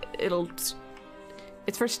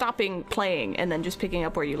it's for stopping playing and then just picking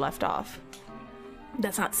up where you left off.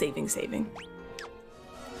 That's not saving.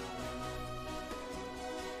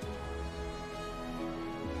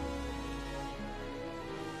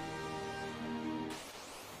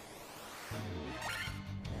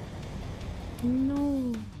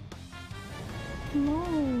 No.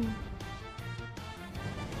 No.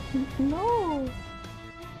 No.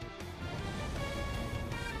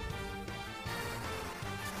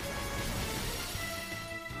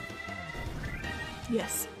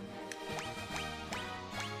 Yes.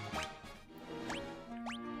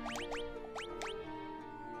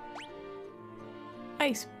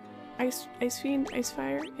 Ice. Ice fiend, ice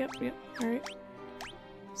fire. Yep, alright.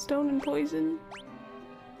 Stone and poison.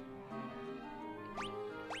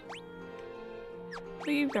 What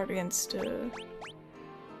do you guard against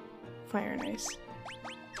fire and ice?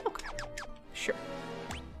 Okay. Sure.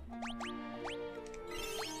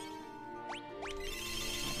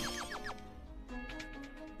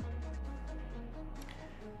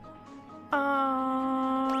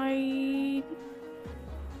 I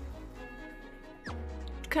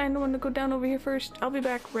kind of want to go down over here first. I'll be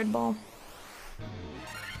back, red ball.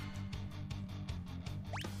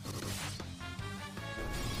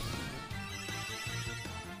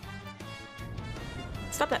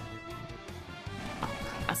 Stop that. Oh,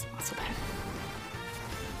 that's not so bad.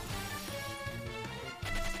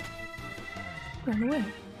 Run away.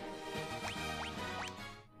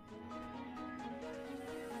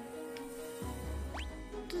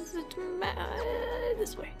 Does it matter?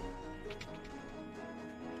 This way.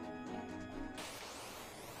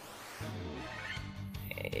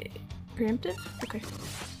 Preemptive? Okay.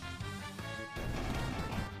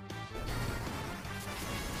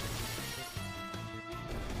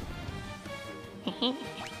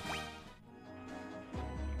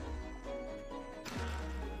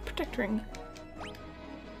 Protect ring.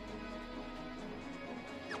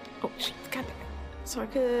 Oh shit, god damn it. So I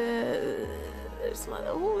could... There's a lot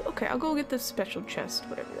of... Oh, okay, I'll go get the special chest,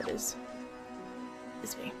 whatever that is.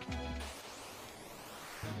 This way.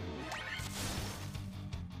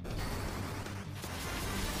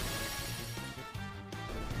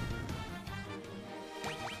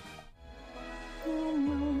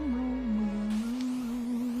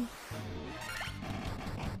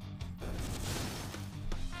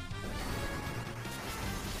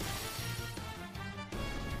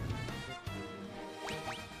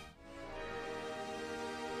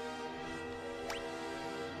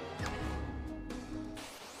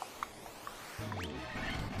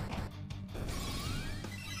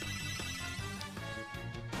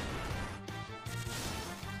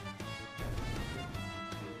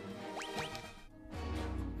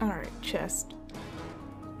 Alright, chest.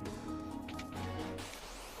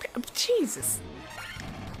 Jesus!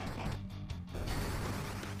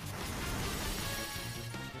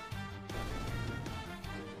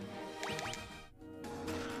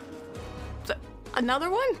 Another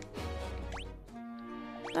one?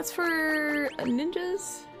 That's for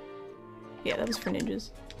ninjas? Yeah, that was for ninjas.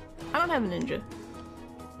 I don't have a ninja.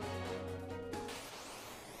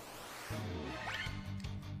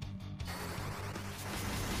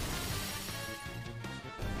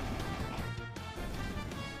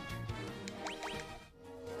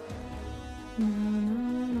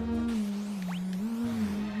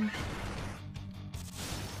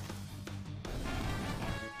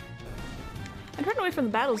 I'm running away from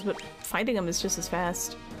the battles, but fighting them is just as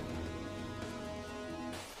fast.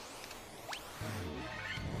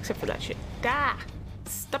 Except for that shit. Ah!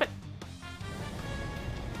 Stop it!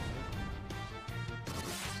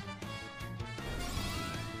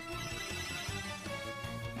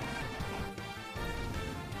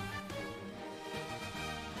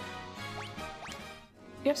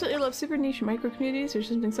 You absolutely love super niche micro communities. There's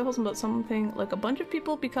something so wholesome about something like a bunch of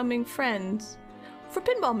people becoming friends for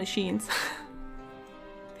pinball machines.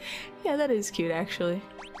 Yeah, that is cute, actually.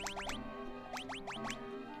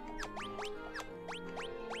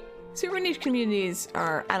 Super niche communities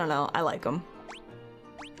are, I don't know, I like them.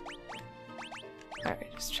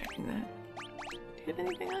 Alright, just checking that. Do you have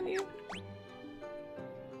anything on you?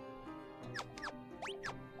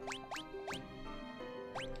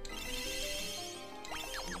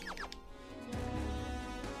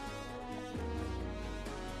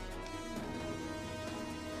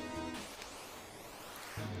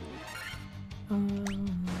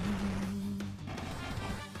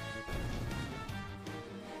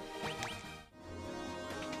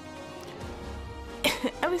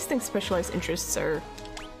 I always think specialized interests are...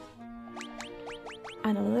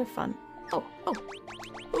 I know, they're fun. Oh.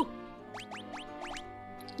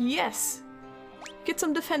 Yes! Get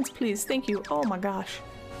some defense, please. Thank you. Oh my gosh.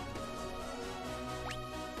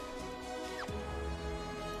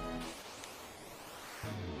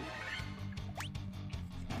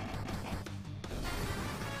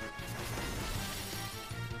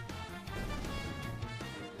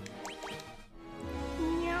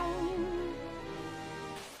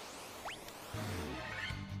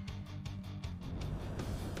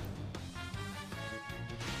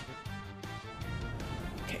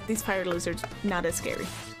 These fire lizards, not as scary.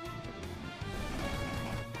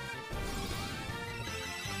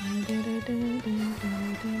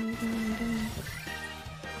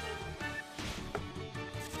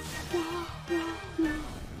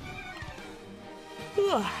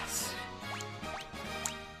 Ugh.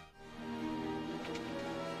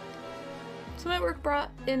 Some at work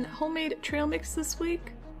brought in homemade trail mix this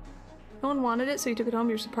week. No one wanted it, so you took it home.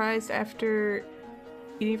 You're surprised after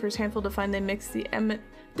eating first handful to find they mixed the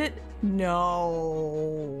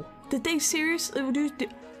No. Did they seriously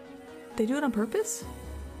they do it on purpose?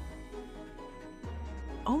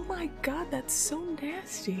 Oh my god, that's so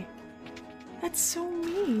nasty. That's so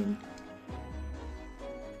mean.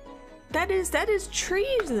 That is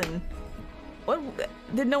treason. What,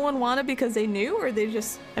 did no one want it because they knew, or they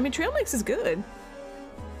just... I mean, trail mix is good.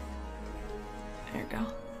 There we go.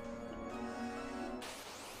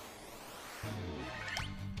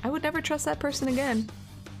 I would never trust that person again.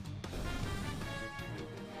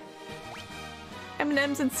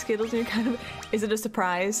 M&M's and Skittles, and you're kind of... Is it a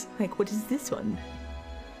surprise? Like, what is this one?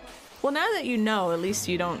 Well, now that you know, at least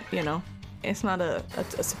you don't, you know, it's not a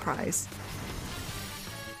surprise.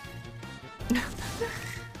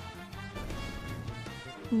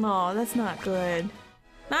 No, that's not good.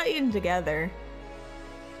 Not eating together.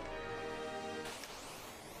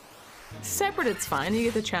 Separate, it's fine. You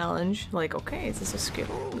get the challenge. Like, okay, is this a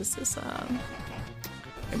Skittle? Is this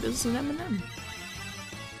maybe this is an M&M?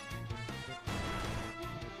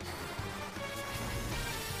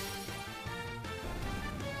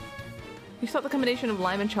 You thought the combination of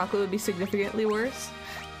lime and chocolate would be significantly worse?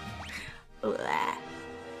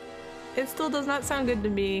 It still does not sound good to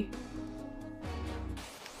me.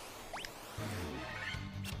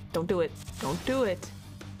 Don't do it. Don't do it.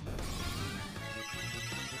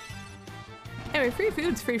 Anyway, free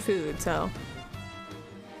food's free food, so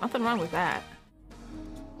nothing wrong with that.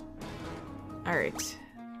 Alright.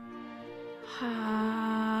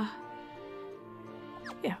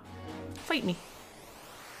 Yeah. Fight me.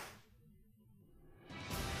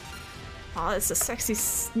 Oh, that's a sexy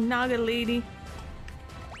snogga lady.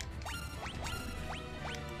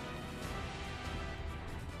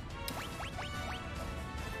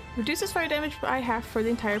 Reduces fire damage by half for the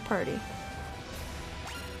entire party.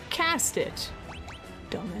 Cast it,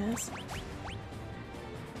 dumbass.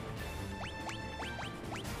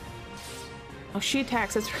 Oh, she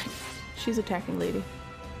attacks, that's right. She's attacking lady.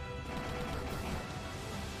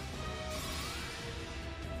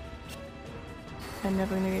 I'm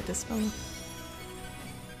never gonna get this spell.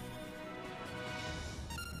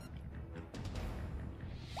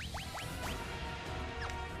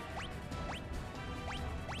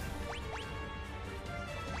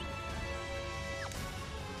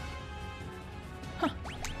 Huh.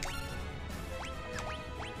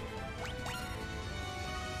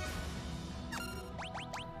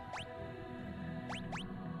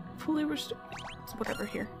 Fully restored. Whatever,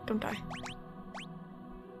 here. Don't die.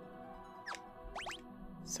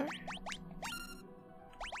 Sorry.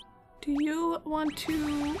 Do you want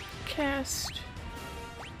to cast...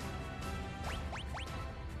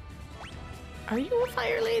 Are you a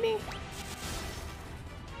fire lady?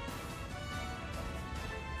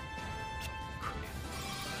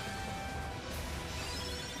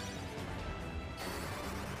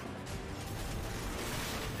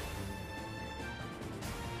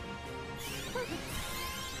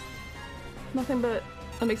 Nothing but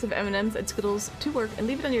a mix of M&Ms and Skittles to work and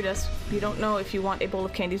leave it on your desk. You don't know if you want a bowl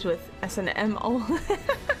of candies with S&M all.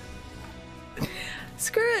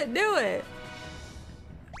 Screw it, do it!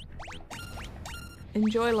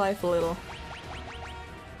 Enjoy life a little.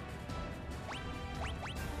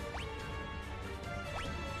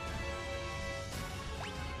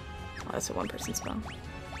 Oh, that's a one-person spell.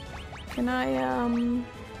 Can I,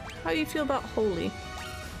 how do you feel about Holy?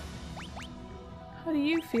 How do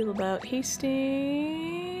you feel about hasting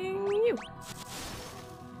you?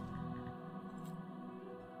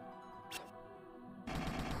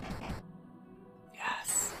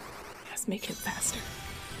 Yes. Yes, make it faster.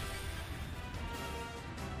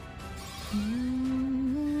 Ooh.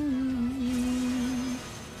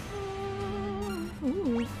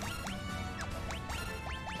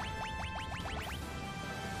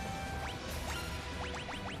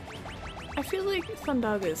 I feel like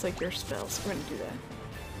Thundaga is like your spell, so we're gonna do that.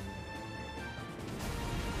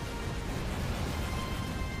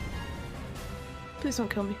 Please don't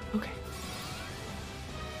kill me. Okay.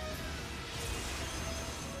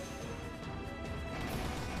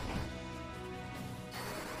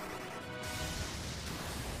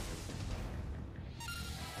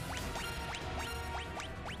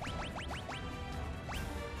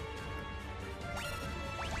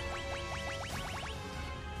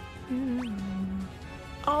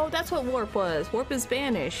 Oh, that's what warp was. Warp is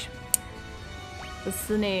Spanish. That's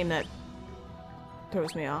the name that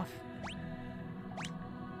throws me off.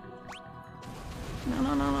 No,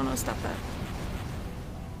 no, no, no, no, stop that.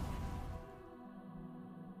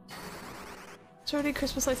 There's already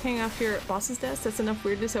Christmas lights hanging off your boss's desk. That's enough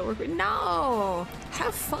weirdness at work. No!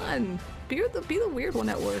 Have fun! Be the weird one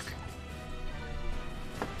at work.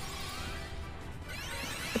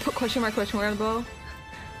 I put question mark on the bow.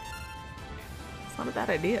 It's not a bad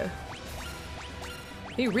idea.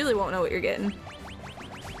 You really won't know what you're getting.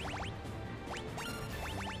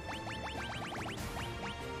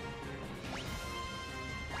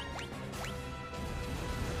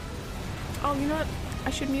 Oh, you know what? I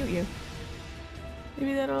should mute you.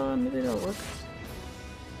 Maybe that'll work.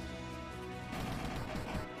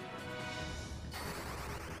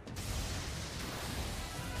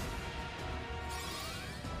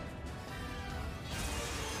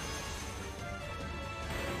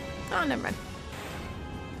 Oh, never mind.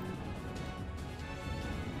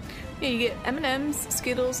 Yeah, you get M&Ms,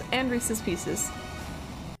 Skittles, and Reese's Pieces.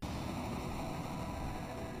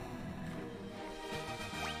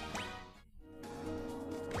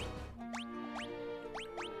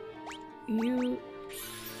 You...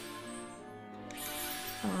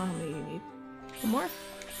 I don't know how many you need. One more?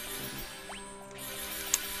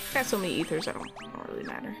 Got so many ethers, I don't really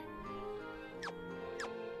matter.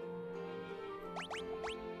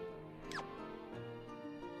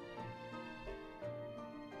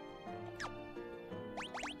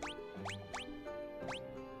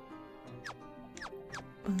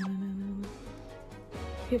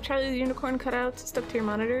 You have Charlie the Unicorn cutouts stuck to your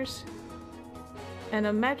monitors. And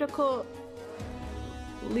a magical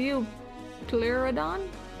Leopterodon?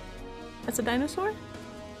 That's a dinosaur?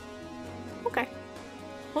 Okay.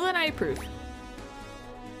 Well then I approve.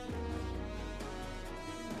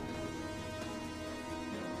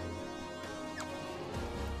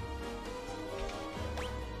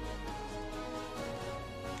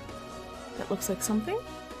 That looks like something.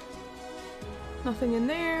 Nothing in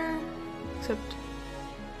there, except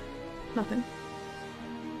nothing.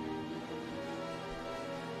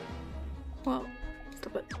 Well,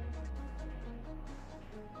 stop it.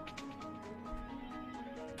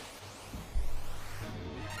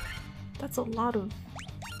 That's a lot of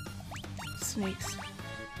snakes.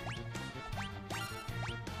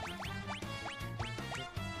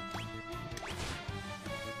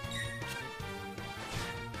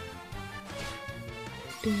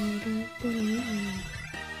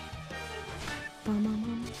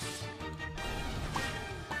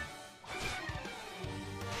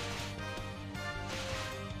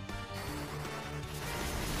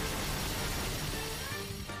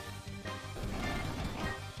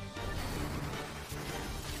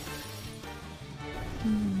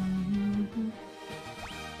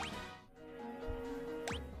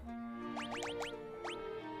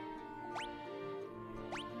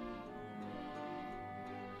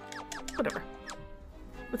 Whatever.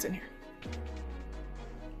 What's in here?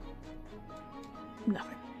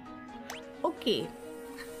 Nothing. Okay.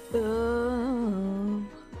 We'll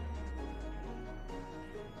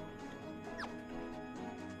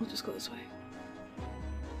just go this way.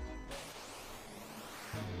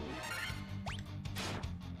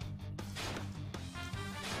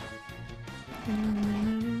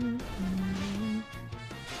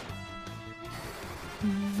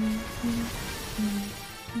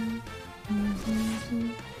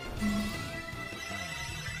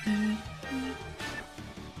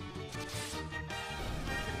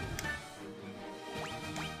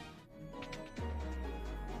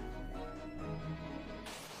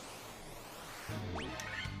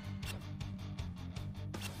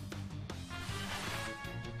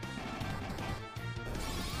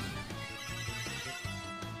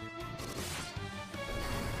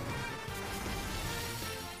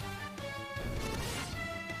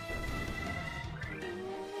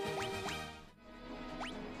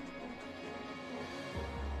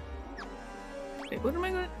 Wait, what am I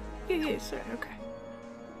going to... Yeah, sorry, okay.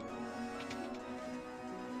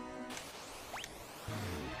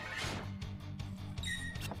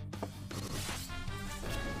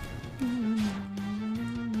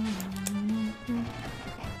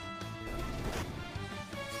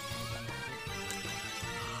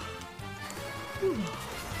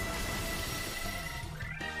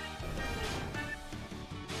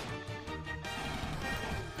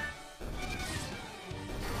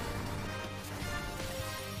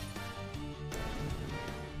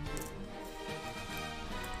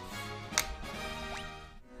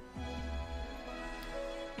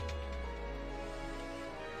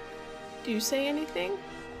 Do you say anything?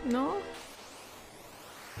 No?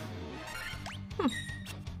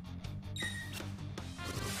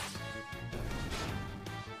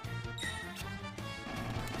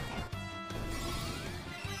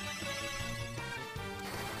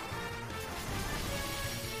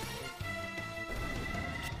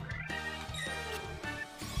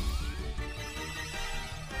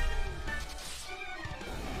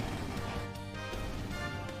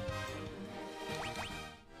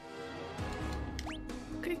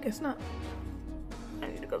 Okay, guess not. I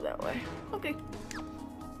need to go that way. Okay.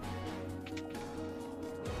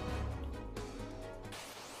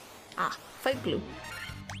 Ah, fight glue.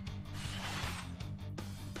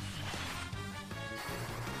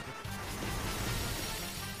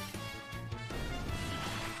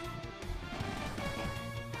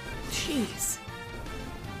 Jeez.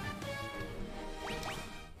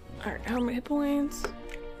 Alright, how many hit points?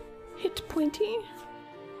 Hit pointy.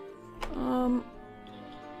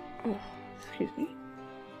 Oh, excuse me.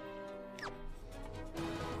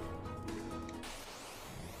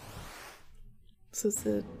 So it's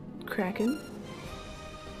the Kraken.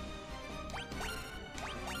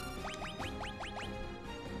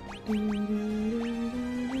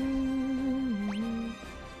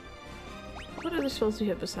 What other spells do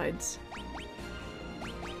you have besides?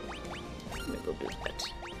 Maybe we'll do that.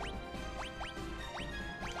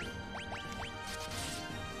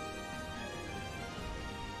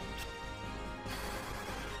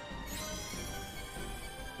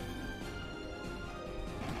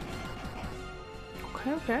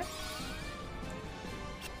 Okay.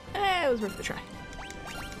 It was worth the try.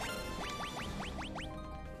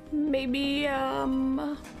 Maybe,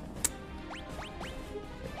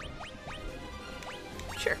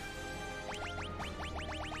 sure.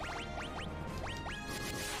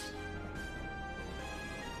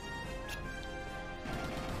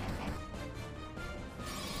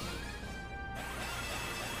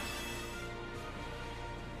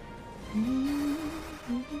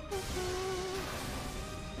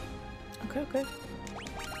 Okay.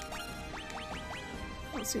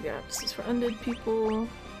 Let's see that. This is for undead people.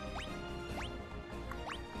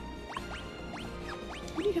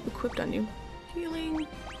 What do you have equipped on you? Healing.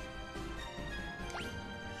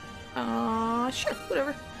 Sure,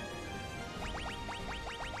 whatever.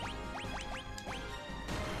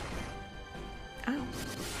 Ow.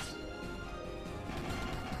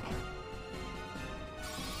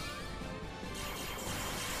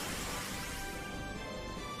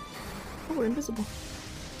 Oh, we're invisible.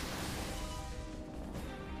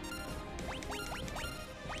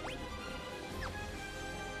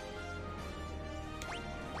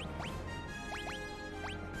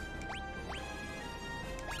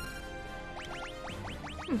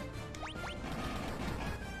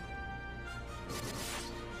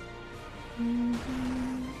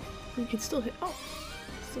 You can still hit. Oh,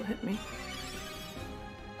 still hit me.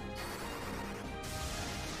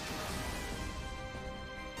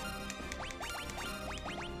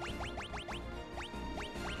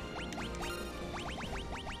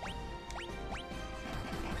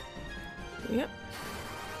 Yep.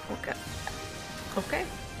 Okay. Okay.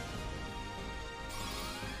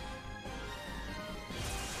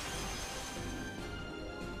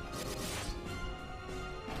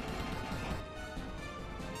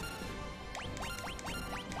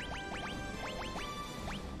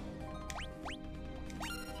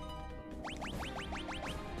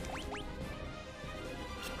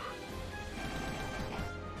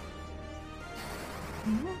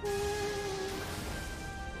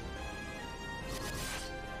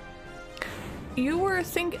 You were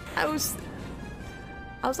thinking, I was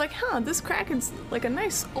like, huh, this Kraken's like a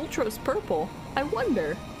nice ultros purple. I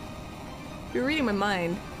wonder. You're reading my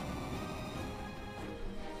mind.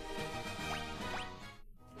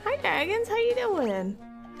 Hi dragons, how you doing?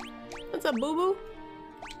 What's up, boo-boo?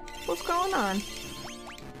 What's going on?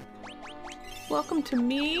 Welcome to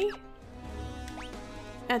me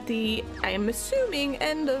at the, I am assuming,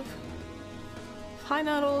 end of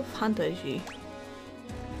Final Fantasy.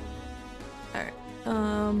 Alright,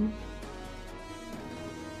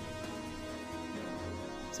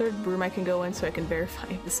 is there a room I can go in so I can verify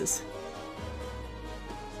this is...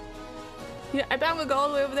 Yeah, I bet I'm gonna go all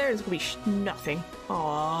the way over there, it's gonna be nothing. Oh,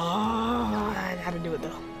 I gotta do it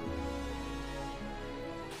though.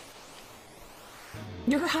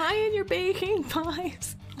 You're high and you're baking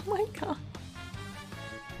pies. Oh my god.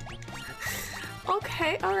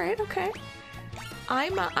 Okay, alright, okay.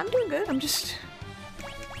 I'm doing good, I'm just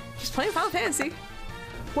playing Final Fantasy.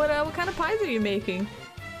 What kind of pies are you making?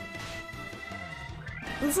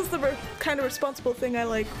 This is the kind of responsible thing I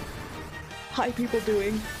like high people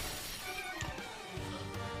doing.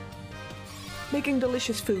 Making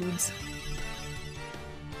delicious foods.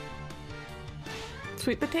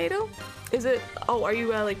 Sweet potato? Is it- oh, are you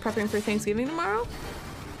like prepping for Thanksgiving tomorrow?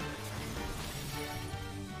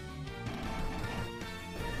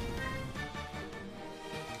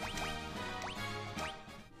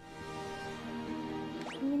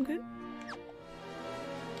 I'm good.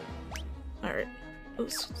 Alright,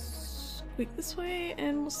 let's squeak this way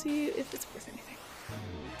and we'll see if it's worth anything.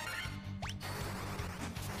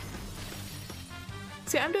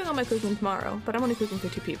 See, I'm doing all my cooking tomorrow, but I'm only cooking for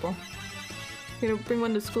 2 people. You're gonna bring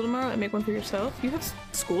one to school tomorrow and make one for yourself? You have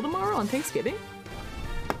school tomorrow on Thanksgiving?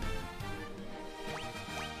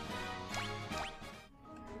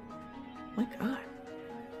 My god.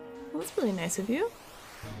 Well, that's really nice of you.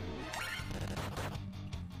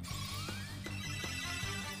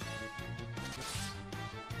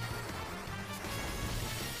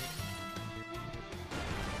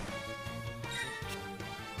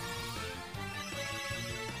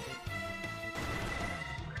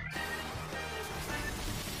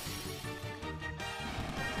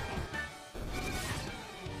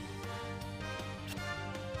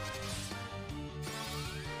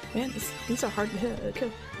 Man, these are hard to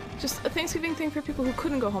kill. Just a Thanksgiving thing for people who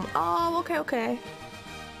couldn't go home. Oh, okay, okay.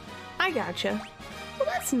 I gotcha. Well,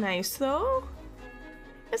 that's nice, though.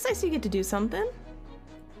 It's nice you get to do something.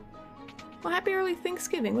 Well, happy early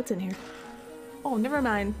Thanksgiving. What's in here? Oh, never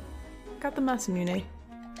mind. Got the Masamune.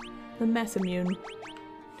 The Masamune.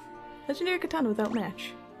 Legendary katana without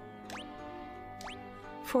match.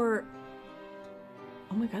 For...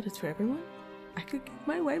 Oh my god, it's for everyone? I could give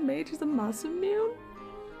my white mage as a Masamune?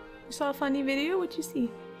 You saw a funny video? What'd you see?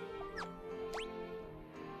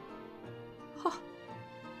 Huh.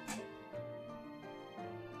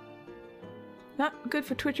 Not good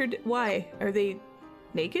for Twitch or why? Are they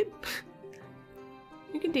naked?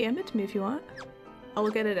 You can DM it to me if you want. I'll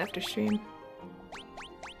look at it after stream.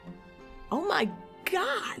 Oh my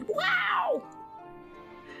god! Wow!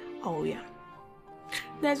 Oh yeah.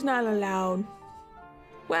 That's not allowed.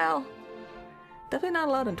 Well, definitely not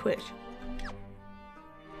allowed on Twitch.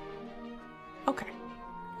 Okay.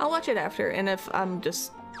 I'll watch it after, and if I'm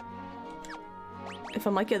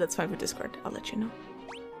like, yeah, that's fine for Discord, I'll let you know.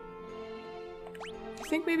 I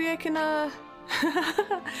think maybe I can,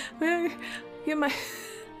 get my...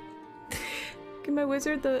 Get my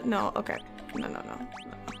wizard the... No, okay. No.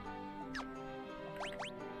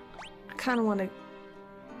 I kinda wanna...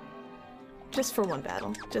 Just for one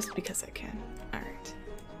battle. Just because I can. Alright.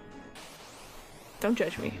 Don't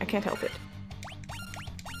judge me. I can't help it.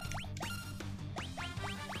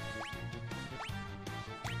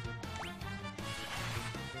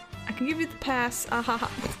 I can give you the pass. Ahaha.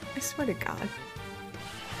 I swear to God.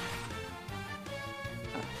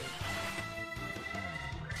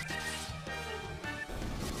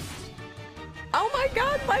 Oh my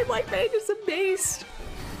god, my white mage is a beast!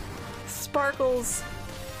 Sparkles.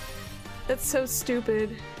 That's so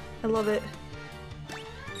stupid. I love it.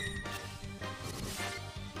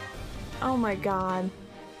 Oh my god.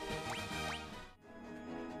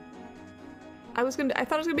 I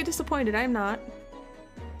thought I was gonna be disappointed. I'm not.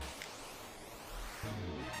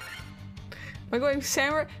 Am I going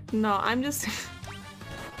samurai? No, I'm just...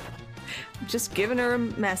 I'm just giving her a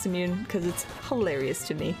Masamune because it's hilarious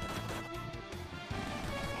to me.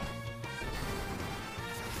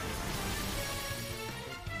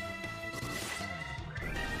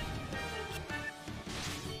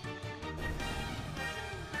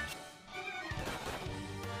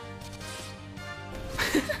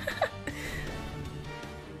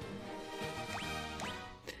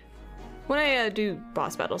 When I do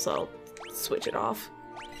boss battles, I'll switch it off.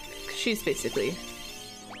 She's basically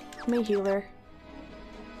my healer.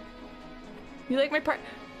 You like my part?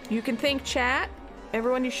 You can thank chat.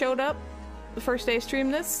 Everyone who showed up the first day I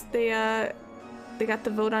streamed this, they got to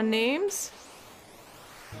vote on names.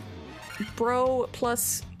 Bro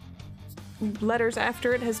plus letters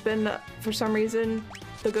after it has been, for some reason,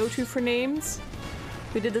 the go-to for names.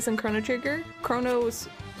 We did this in Chrono Trigger. Chrono's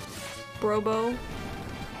Brobo.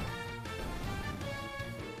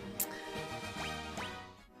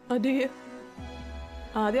 Oh, do you?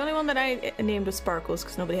 The only one that I named was Sparkles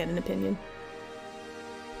because nobody had an opinion.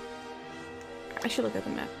 I should look at the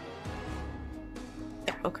map.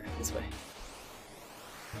 Yeah, okay, this way.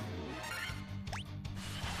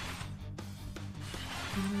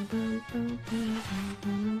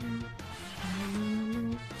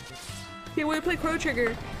 Yeah, we played Chrono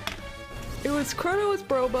Trigger. It was Chrono was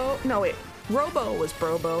Brobo. No, wait. Robo was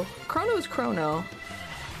Brobo. Chrono was Chrono.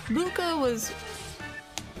 Luca was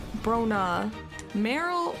Brona.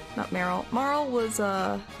 Meryl, not Meryl. Marl was,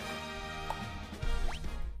 I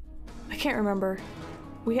can't remember.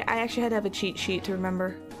 I actually had to have a cheat sheet to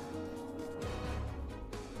remember.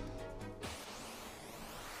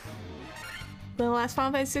 The last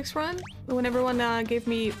Final Fantasy VI run, when everyone gave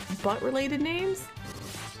me butt-related names.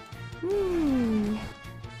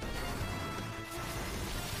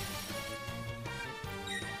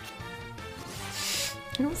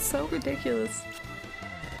 It was so ridiculous.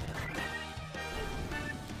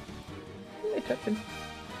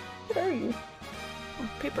 What are you? Oh,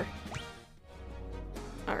 paper.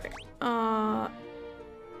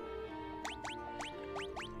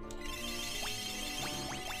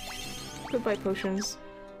 Goodbye, potions.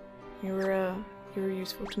 You were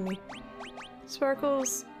useful to me.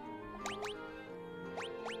 Sparkles.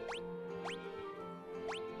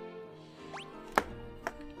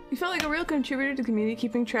 You felt like a real contributor to the community,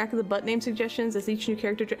 keeping track of the butt name suggestions as each new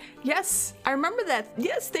character. Yes, I remember that.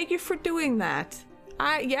 Yes, thank you for doing that.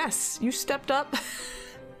 Yes, you stepped up.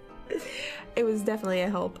 It was definitely a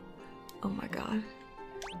help. Oh my god.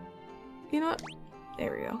 You know what?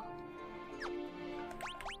 There we go.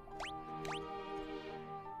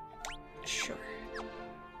 Sure.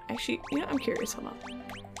 Actually, you know, I'm curious. Hold on.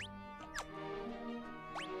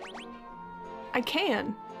 I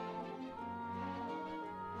can.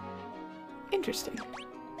 Interesting.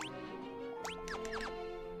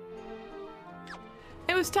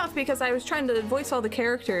 It was tough because I was trying to voice all the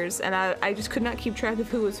characters and I just could not keep track of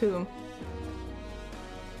who was whom.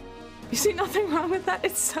 You see nothing wrong with that?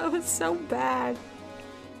 It's so bad.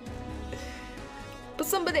 But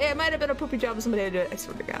somebody, it might have been a poopy job of somebody to do it, I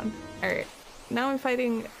swear to God. Alright, now I'm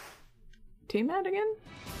fighting T-Mad again?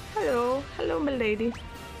 Hello, hello milady.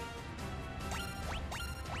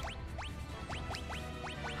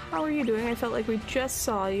 How are you doing? I felt like we just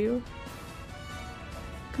saw you.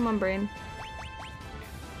 Come on, brain.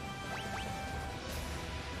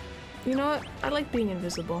 You know what? I like being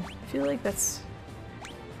invisible. I feel like that's...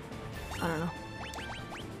 I don't know.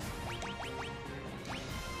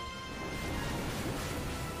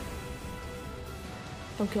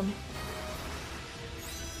 Don't kill me.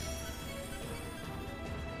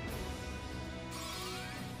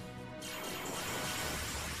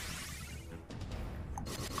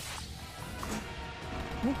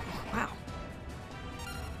 Oh, wow.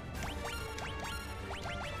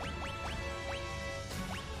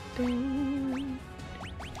 Ding.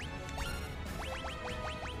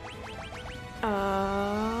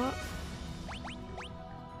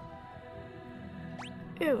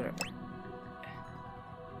 Yeah, whatever.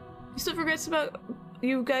 You still regrets about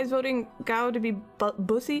you guys voting Gao to be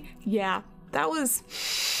bussy? Yeah, that was...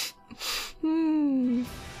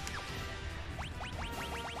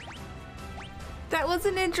 That was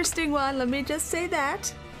an interesting one, let me just say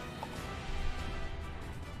that.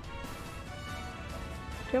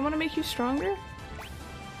 Do I want to make you stronger?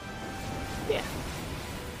 Yeah.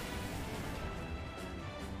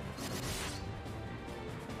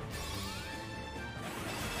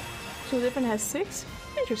 So different has 6?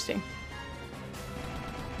 Interesting.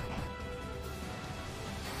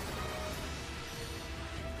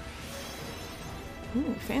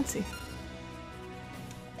 Ooh, fancy.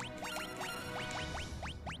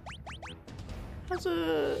 How's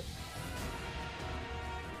a...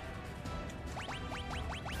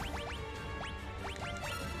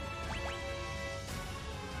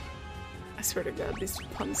 I swear to God, these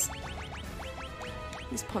puns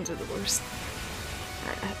are the worst.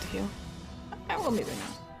 Alright, I have to heal. Well, maybe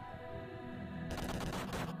not.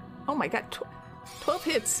 Oh my god, 12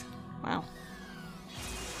 hits! Wow.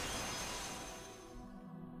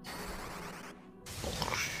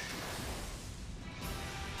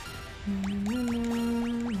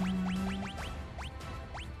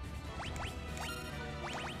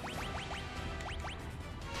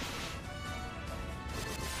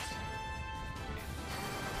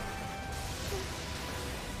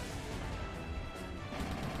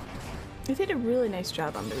 They did a really nice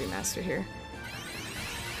job on the remaster here.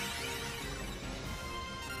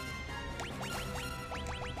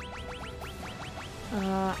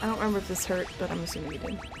 I don't remember if this hurt, but I'm assuming it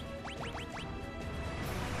did.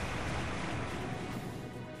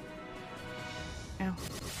 Ow.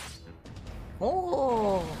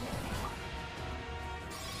 Oh!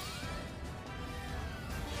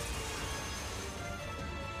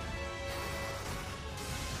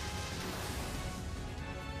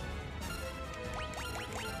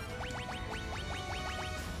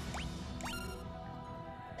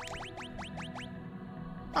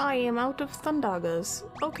 I am out of Thundagas.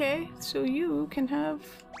 Okay, so you can have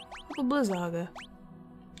a Blizzaga.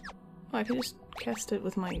 Oh, I can just cast it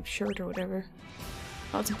with my shirt or whatever.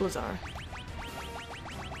 Oh, it's a Blizzar.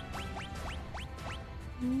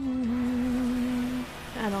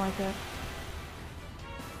 I don't like that.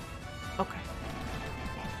 Okay.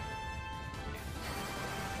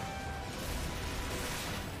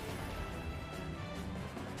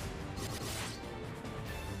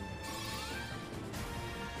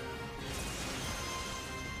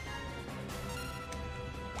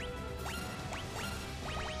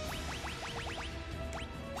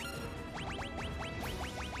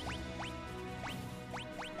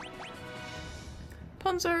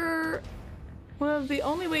 Puns are one of the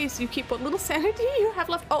only ways you keep what little sanity you have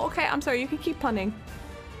left. Oh, okay, I'm sorry, you can keep punning.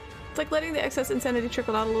 It's like letting the excess insanity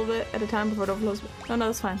trickle out a little bit at a time before it overflows. No, no,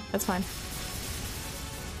 that's fine. That's fine.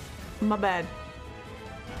 My bad.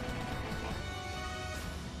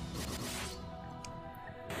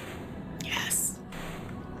 Yes.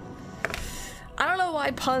 I don't know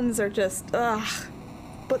why puns are just, ugh.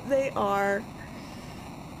 But they are.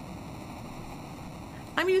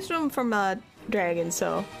 I'm used to them from Dragon,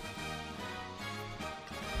 so.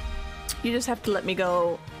 You just have to let me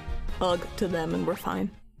go ugh to them and we're fine.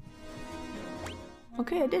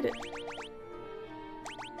 Okay, I did it.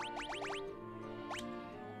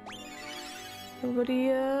 Everybody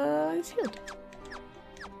is healed.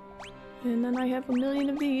 And then I have a million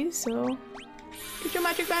of these, so get your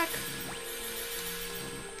magic back.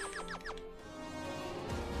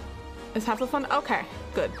 Is half the fun? Okay,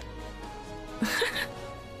 good.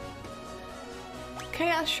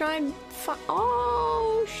 Chaos Shrine.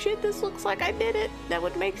 Oh shit, this looks like I did it. That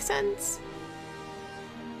would make sense.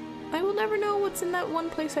 I will never know what's in that one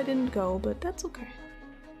place I didn't go, but that's okay.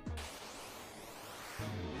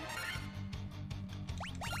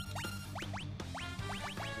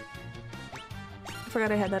 I forgot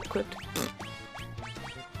I had that equipped.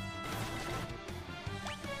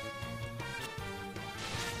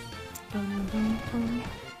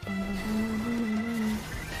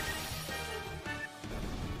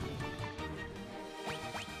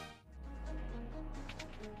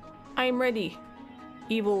 I'm ready.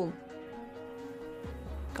 Evil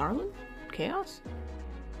Garland? Chaos?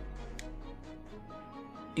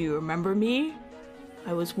 Do you remember me?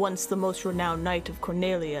 I was once the most renowned knight of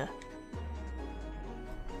Cornelia.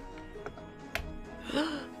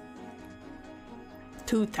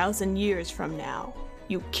 2,000 years from now,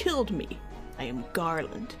 you killed me. I am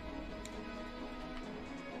Garland.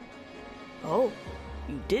 Oh,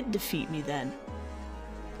 you did defeat me then.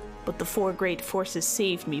 But the four great forces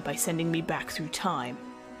saved me by sending me back through time.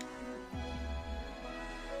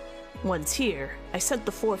 Once here, I sent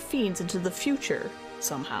the four fiends into the future,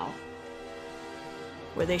 somehow,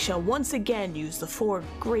 where they shall once again use the four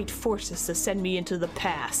great forces to send me into the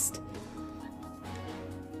past.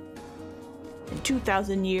 In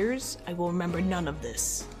 2,000 years, I will remember none of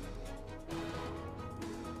this.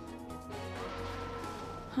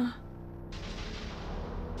 Huh.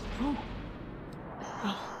 Oh.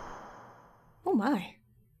 Oh. Oh my.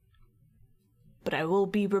 But I will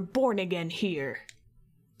be reborn again here.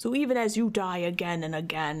 So even as you die again and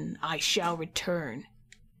again, I shall return.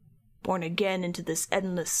 Born again into this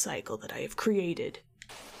endless cycle that I have created.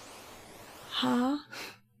 Huh?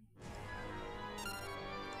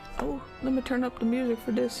 Oh, let me turn up the music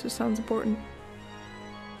for this. It sounds important.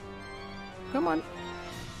 Come on.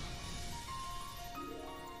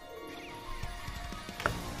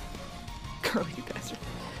 Girl, you bastard.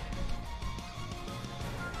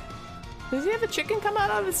 Does he have a chicken come out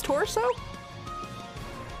of his torso?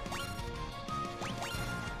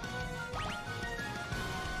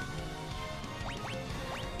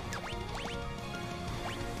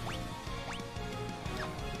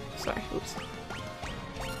 Sorry, oops.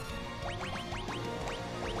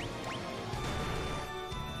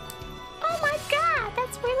 Oh my god,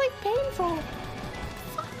 that's really painful.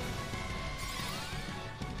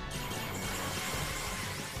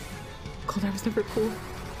 Cold, I was never cool.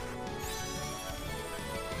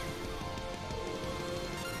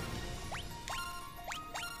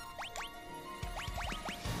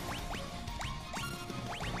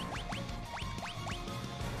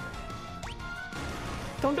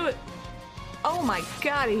 Don't do it. Oh my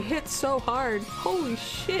god, he hit so hard. Holy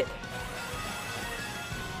shit.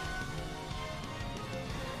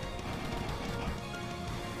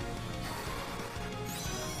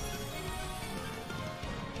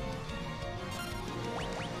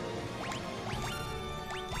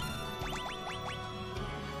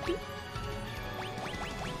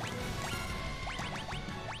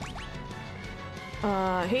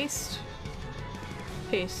 Haste.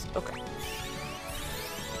 Haste, okay.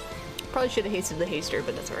 Probably should have hasted the haster,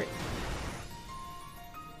 but that's alright.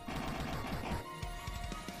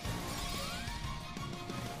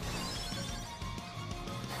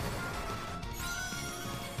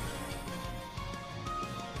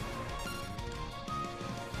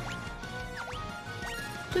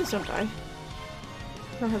 Please don't die.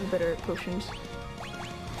 I don't have better potions.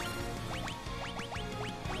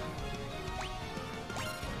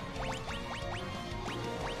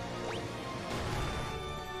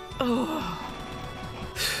 Oh.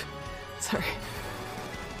 Sorry.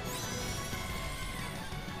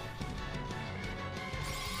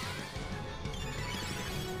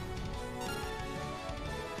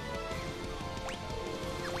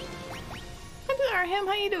 Hi there, Ham.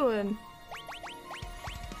 How you doing?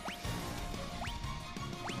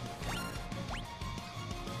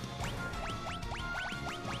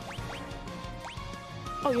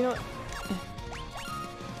 Oh, you know what?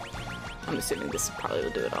 I'm assuming this probably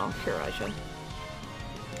will do it all. Kiraja.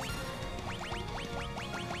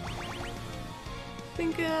 I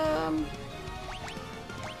think, yeah,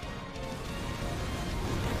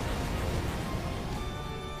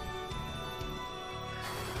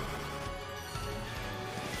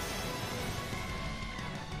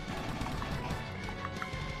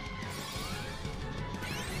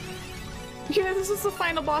 this is the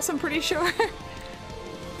final boss, I'm pretty sure.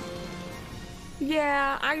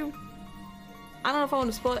 Yeah, I don't know if I want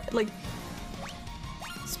to spoil, like,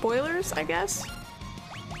 spoilers, I guess?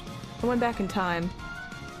 I went back in time.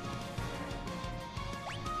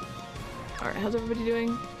 Alright, how's everybody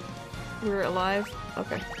doing? We're alive?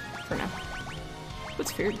 Okay, for now.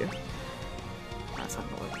 What's fear do? That's not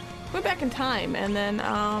gonna work. Went back in time, and then,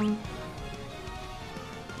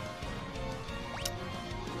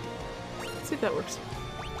 let's see if that works.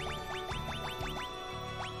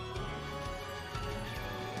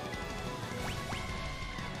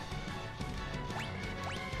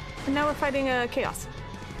 And now we're fighting Chaos.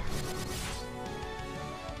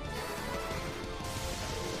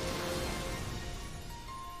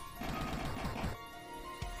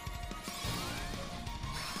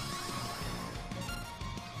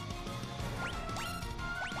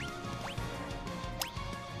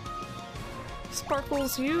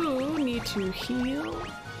 Sparkles, you need to heal.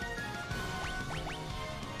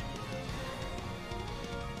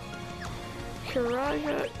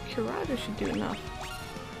 Kiraja should do enough.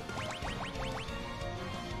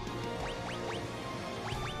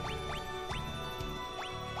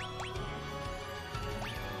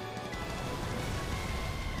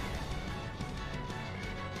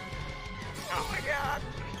 Oh my god.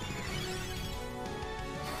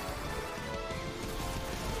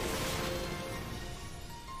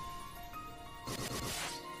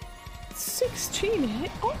 16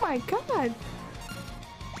 hit? Oh my god!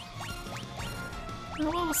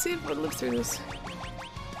 Well, we'll see if we live through this.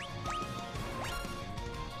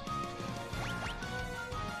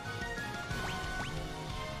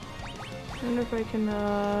 I wonder if I can,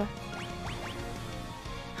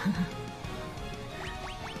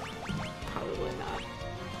 probably not.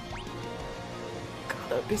 God,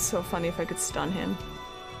 that would be so funny if I could stun him.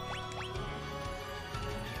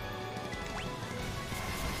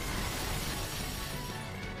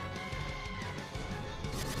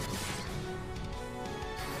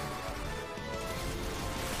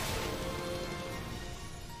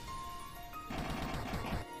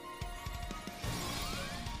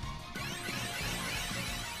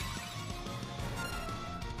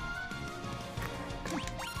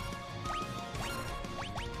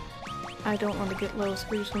 I don't want to get low, so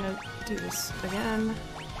we're just gonna do this again.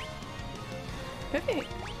 Maybe.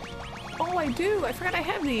 Oh, I do! I forgot I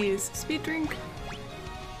have these! Speed drink.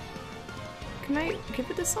 Can I give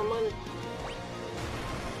it to someone?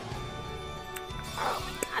 Oh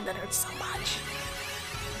my god, that hurts so much!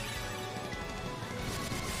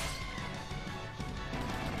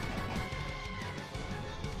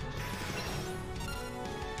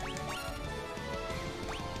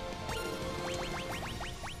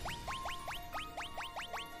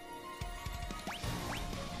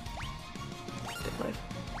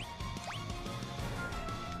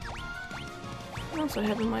 I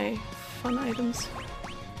have in my fun items.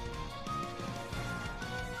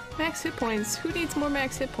 Max hit points. Who needs more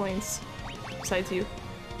max hit points? Besides you.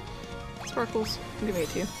 Sparkles, I'm giving it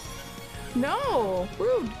to you. No!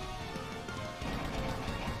 Rude!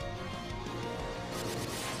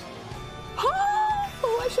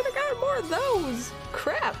 Oh! I should have gotten more of those!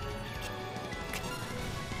 Crap!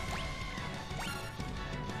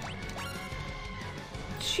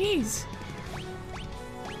 Jeez!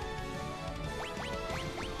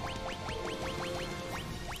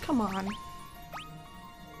 Come on.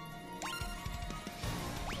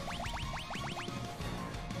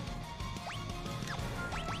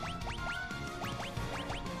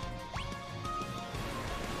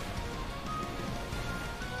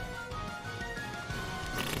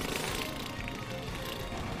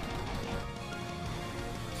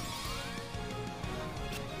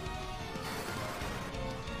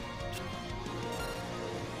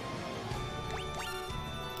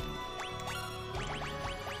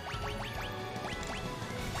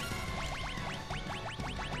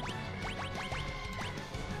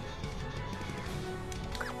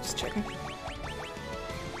 Checking.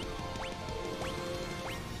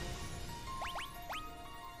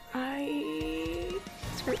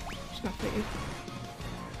 Screw it. Just not for you.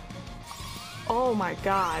 Oh my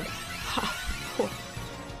god.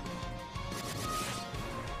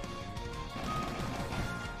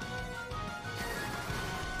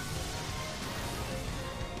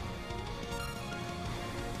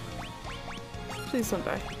 Please don't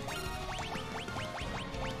die.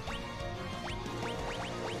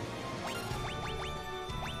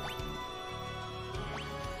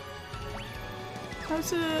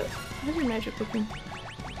 How's your magic looking?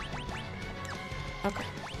 Okay.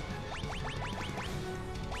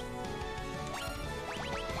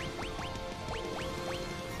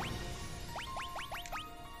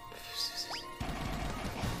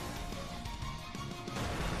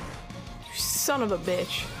 You son of a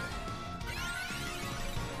bitch.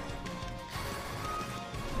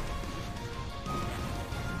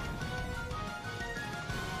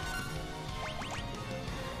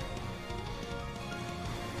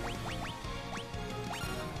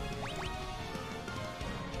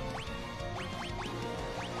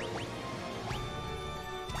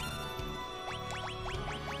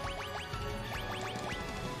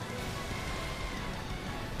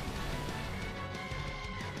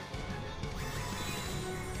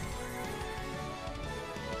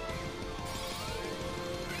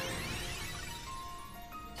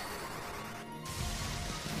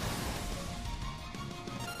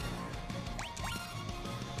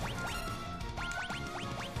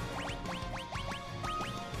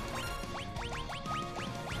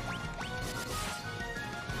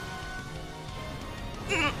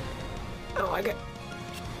 Oh, I got.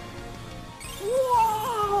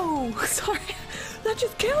 Whoa! Sorry, that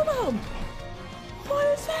just killed him. What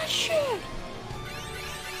is that shit?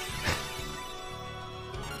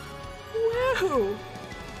 Whoa!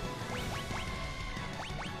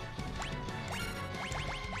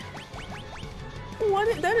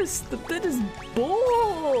 What? That is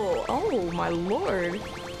bull. Oh my lord!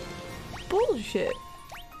 Bullshit.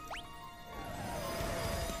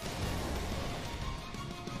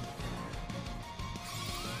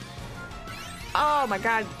 Oh my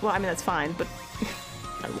god. Well, I mean, that's fine, but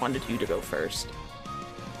I wanted you to go first.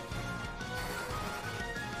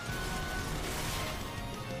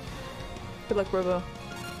 Good luck, Robo.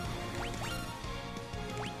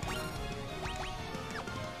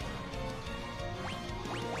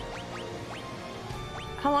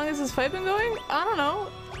 How long has this fight been going? I don't know.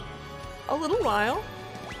 A little while.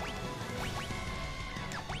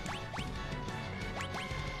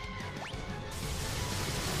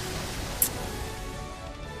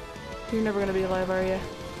 You're never gonna be alive, are you?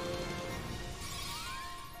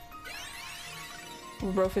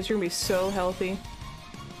 Brofist, you're gonna be so healthy.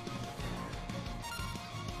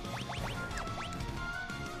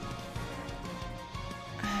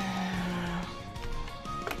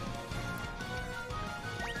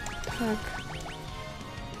 Fuck.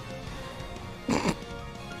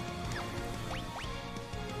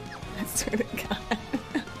 I swear to God.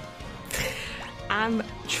 I'm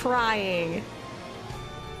trying.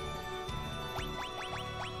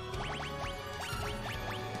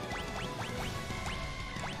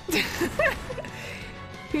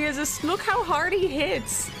 Here's a look how hard he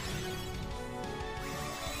hits.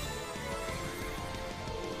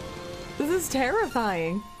 This is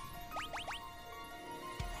terrifying.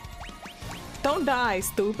 Don't die,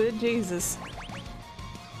 stupid. Jesus.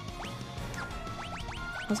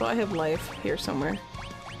 Also, I have life here somewhere.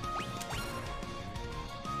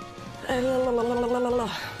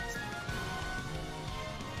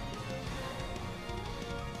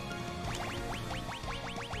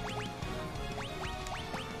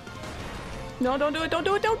 No, don't do it, don't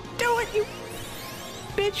do it, don't do it, you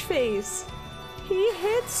bitch face. He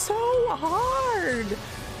hits so hard.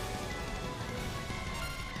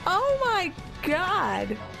 Oh my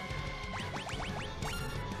god.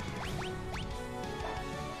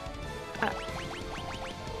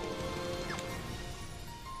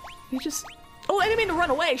 You just... Oh, I didn't mean to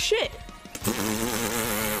run away, shit.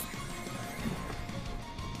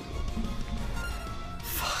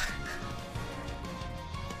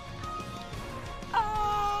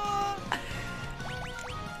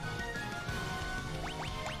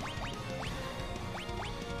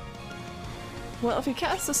 Well, if he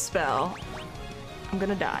casts a spell, I'm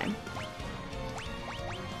gonna die.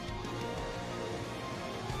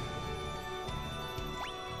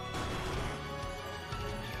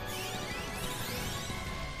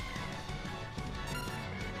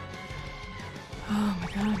 Oh my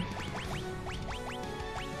god.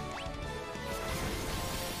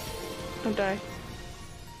 Don't die.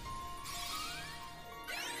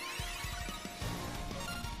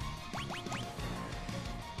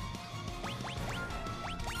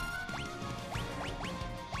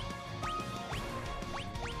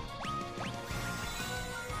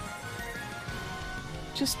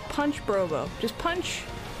 Just punch Brobo. Just punch.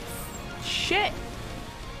 Shit.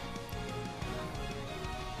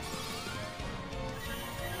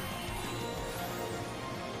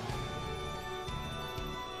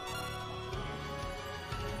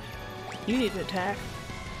 You need to attack.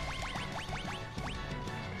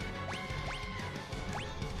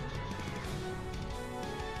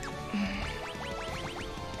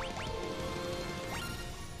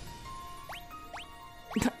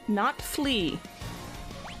 Not flee.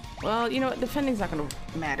 Well, you know what? Defending's not gonna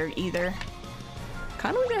matter either.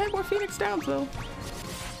 Kinda wish I had more Phoenix Downs though.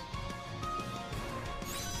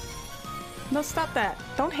 No, stop that.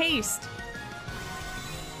 Don't haste.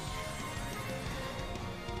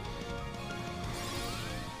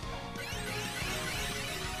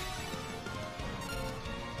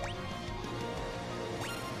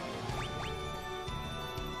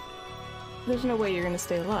 There's no way you're gonna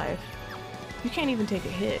stay alive. You can't even take a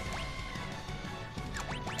hit.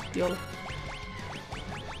 YOLO.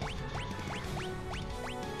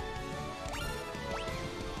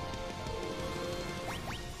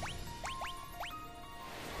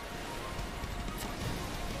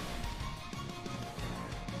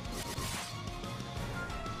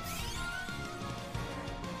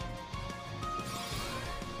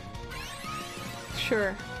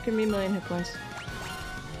 Sure, give me a million hit points.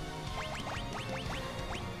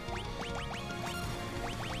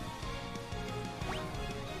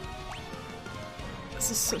 This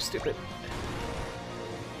is so stupid.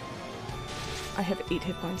 I have 8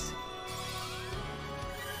 hit points.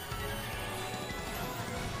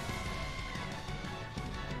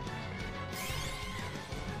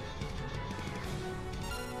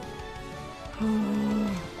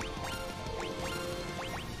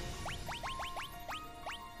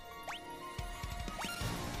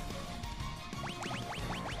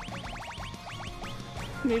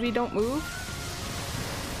 Maybe don't move.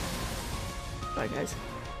 Bye, guys.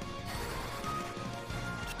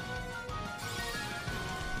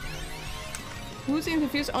 Woozy and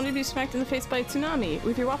confused, only to be smacked in the face by a tsunami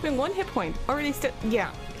with your whopping 1 hit point. Already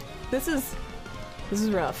yeah. This is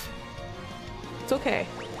rough. It's okay.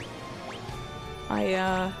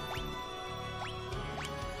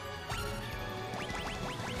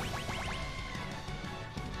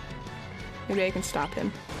 Maybe I can stop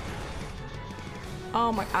him.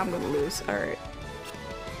 Oh my, I'm gonna lose. Alright.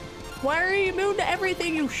 Why are you immune to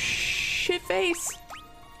everything, you shit face?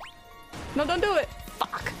 No, don't do it.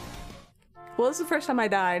 Fuck. Well, this is the first time I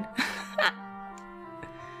died.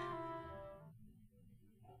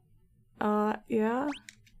 Yeah.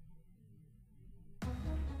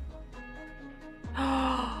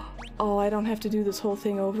 Oh, I don't have to do this whole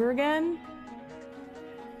thing over again?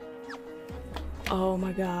 Oh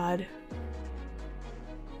my god.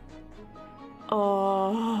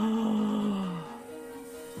 Oh.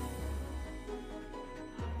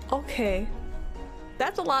 Okay.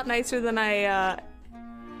 That's a lot nicer than I,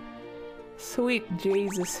 Sweet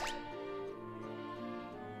Jesus.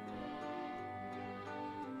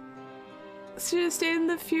 Should have stayed in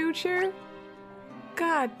the future?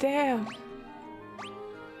 God damn.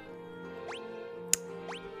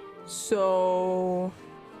 So...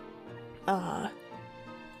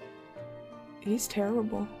 he's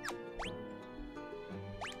terrible.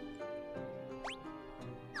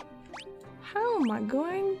 How am I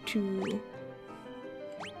going to...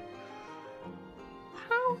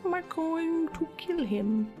 How am I going to kill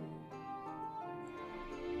him?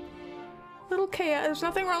 Little chaos. There's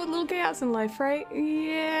nothing wrong with little chaos in life, right?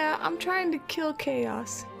 Yeah, I'm trying to kill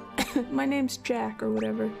chaos. My name's Jack or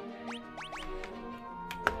whatever.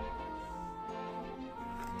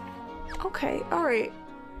 Okay, alright.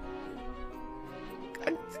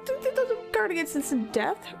 Guard against instant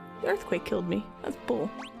death? The earthquake killed me. That's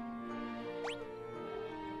bull.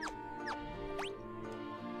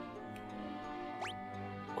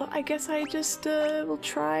 Well, I guess I just, will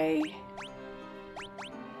try...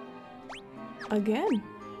 again.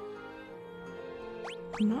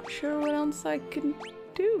 I'm not sure what else I can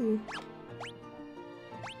do.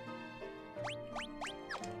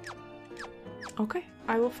 Okay,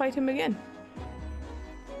 I will fight him again.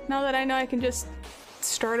 Now that I know I can just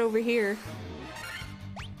start over here.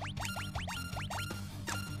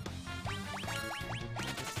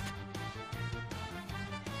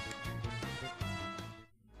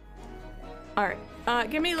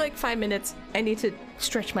 Alright, give me like 5 minutes. I need to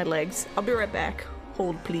stretch my legs. I'll be right back.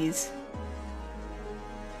 Hold, please.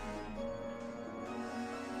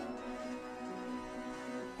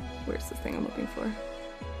 Where's the thing I'm looking for?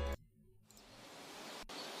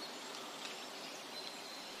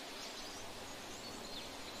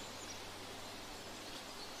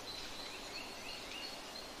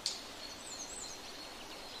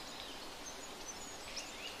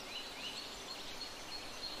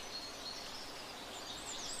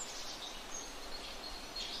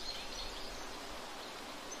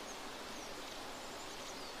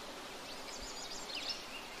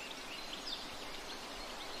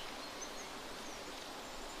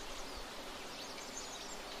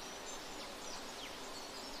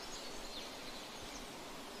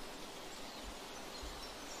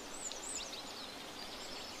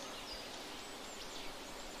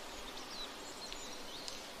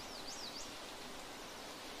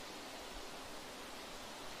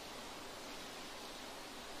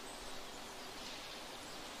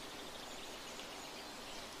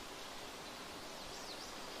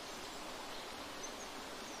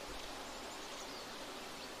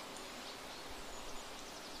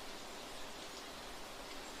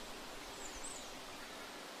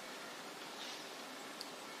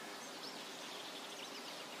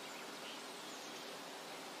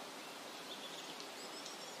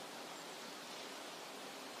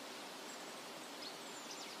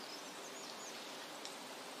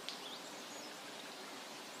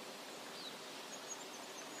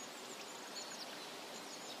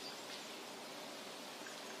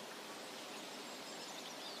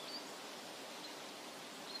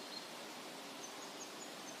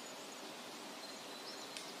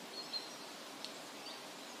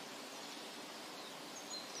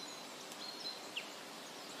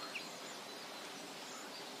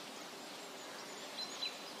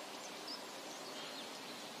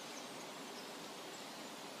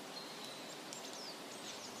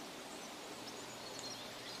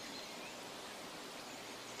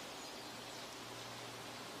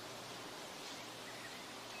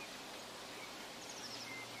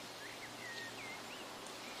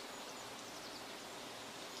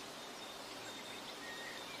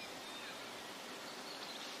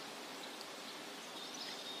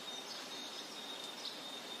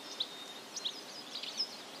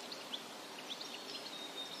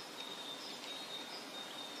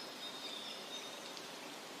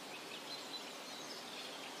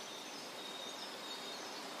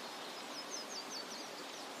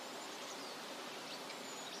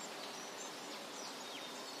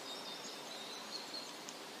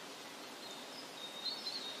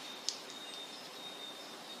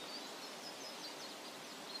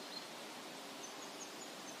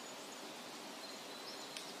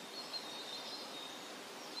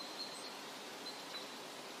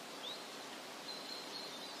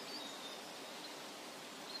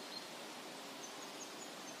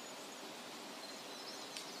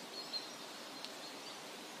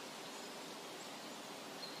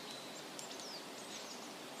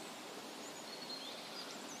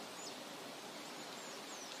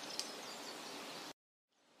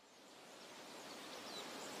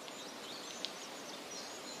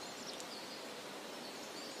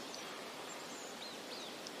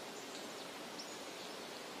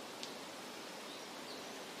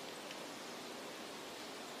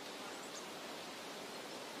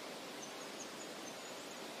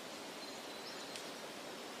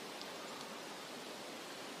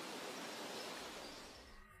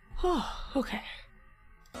 Oh, okay.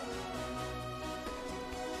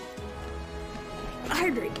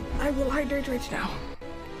 Hydrate. I will hydrate right now.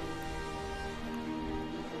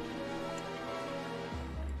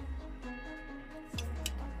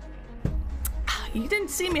 You didn't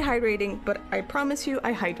see me hydrating, but I promise you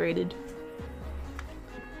I hydrated.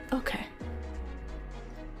 Okay.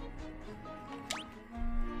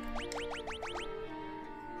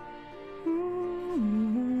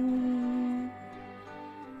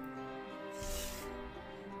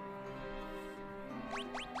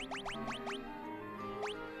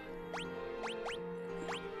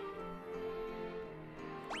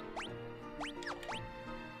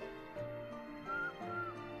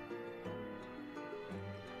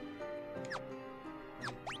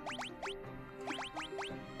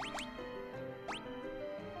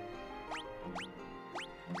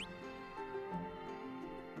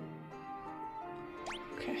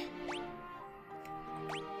 Okay.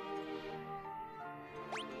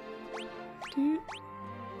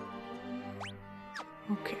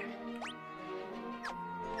 Okay.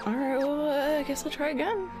 Alright, well, I guess I'll try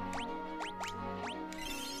again.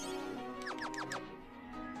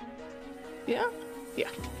 Yeah? Yeah.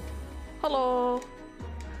 Hello.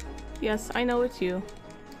 Yes, I know it's you.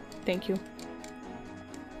 Thank you.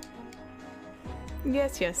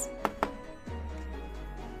 Yes, yes.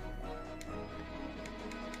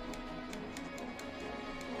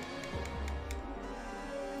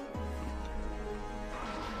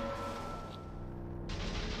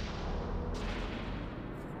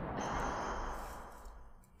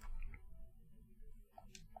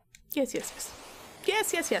 Yes, yes, yes.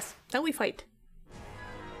 Yes, yes, yes. Now we fight.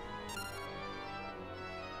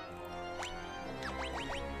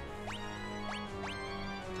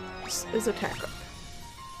 This is attack up.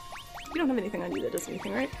 You don't have anything on you that does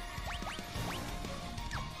anything, right?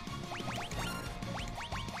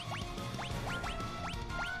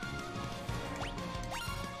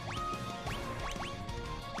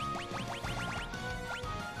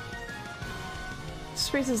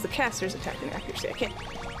 This raises the caster's attack and accuracy. I can't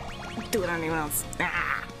do it on anyone else.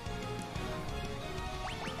 Ah!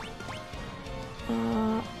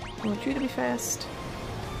 I want you to be fast.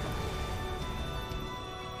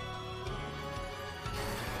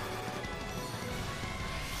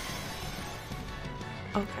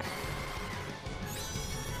 Okay.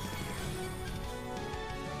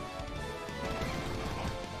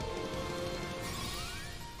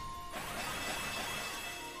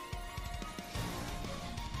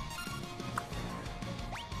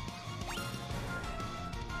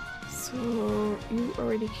 So you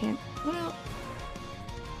already can't. Well.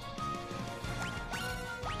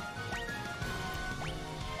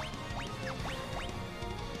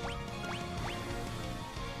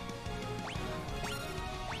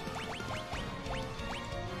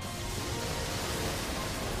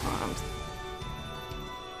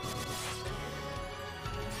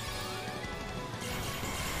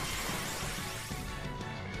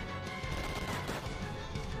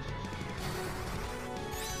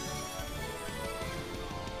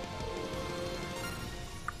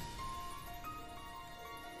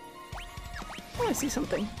 I see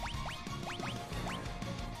something.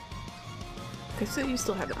 Okay, so you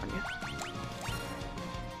still have it on you.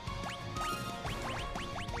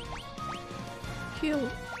 Heal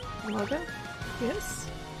Lava? Yes?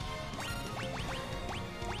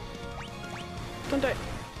 Don't die.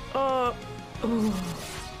 Oh.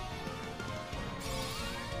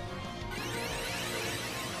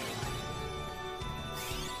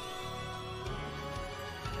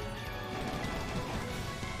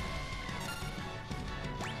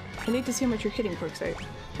 I need to see how much you're hitting quirks. I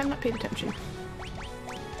have not paid attention.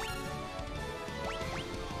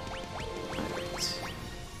 Alright.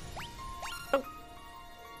 Oh!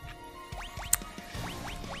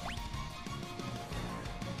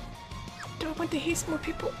 Do I want to haste more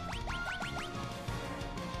people?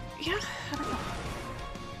 Yeah? I don't know.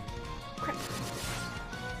 Crap.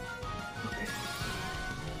 Okay.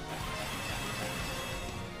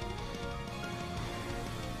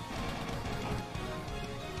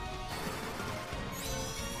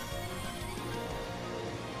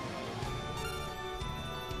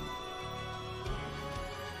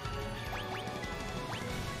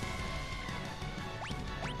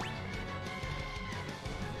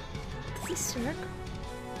 This work?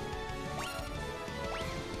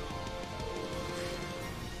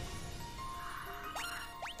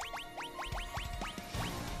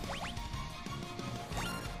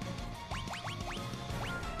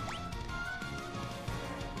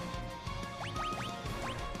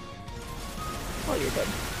 Oh, you're dead.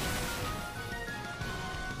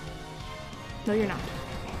 No, you're not.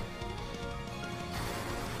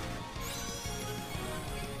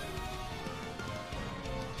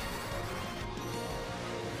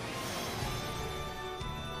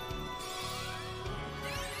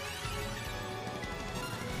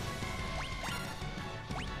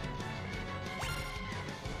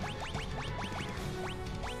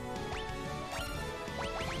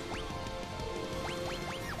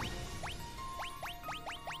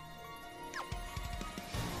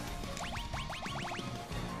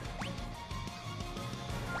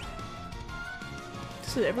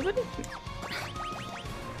 This is everybody?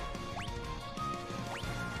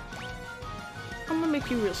 I'm gonna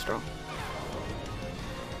make you real strong.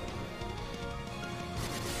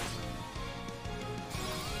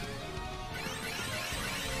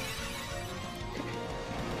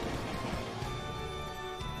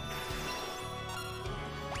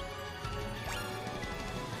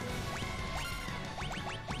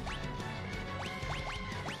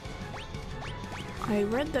 I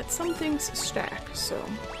read that some things stack, so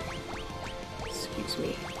excuse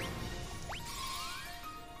me.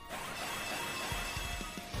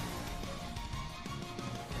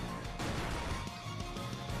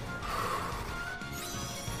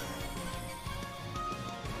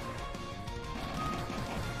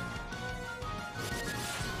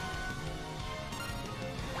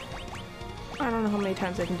 I don't know how many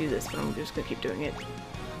times I can do this, but I'm just gonna keep doing it.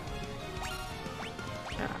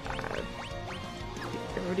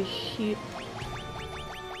 Already heat.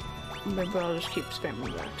 Maybe I'll just keep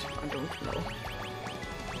spamming that. I don't know.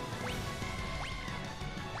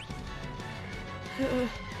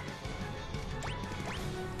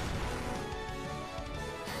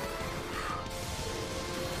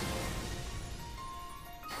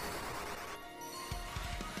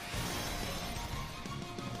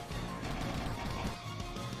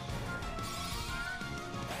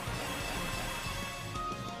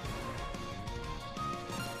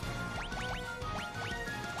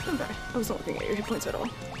 Okay, I wasn't looking at your hit points at all.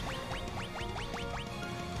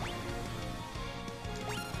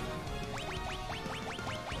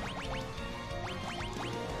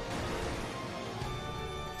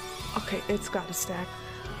 Okay, it's got a stack.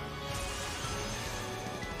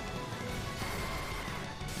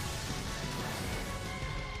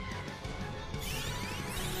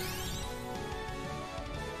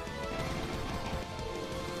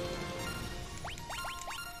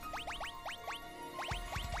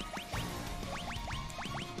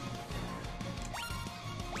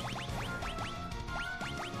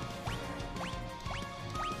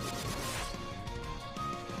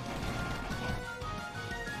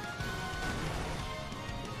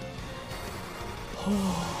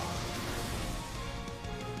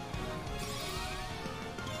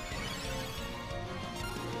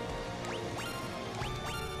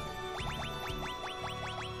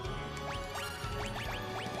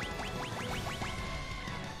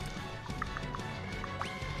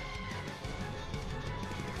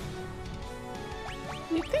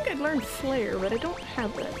 You'd think I'd learn Flare, but I don't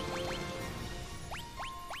have that.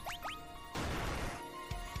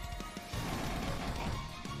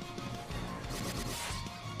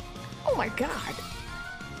 Oh my god!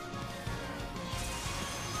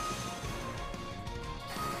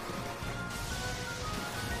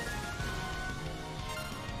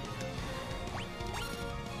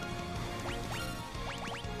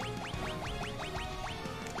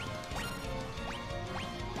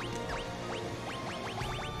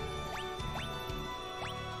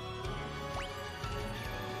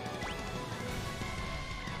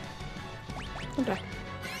 Don't die.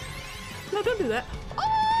 No, don't do that.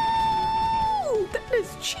 Oh! That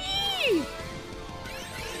is cheap!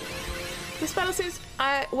 This battle says,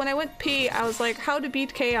 when I went pee, I was like, how to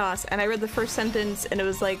beat chaos, and I read the first sentence and it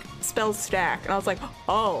was like, spells stack, and I was like,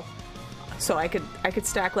 oh. So I could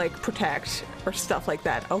stack like protect or stuff like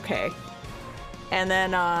that. Okay. And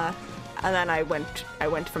then I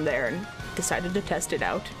went from there and decided to test it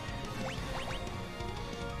out.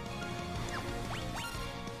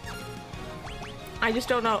 I just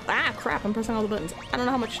don't know. Ah, crap, I'm pressing all the buttons. I don't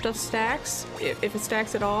know how much stuff stacks, if it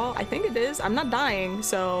stacks at all. I think it is. I'm not dying,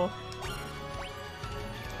 so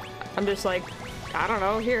I'm just like, I don't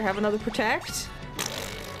know. Here, have another protect.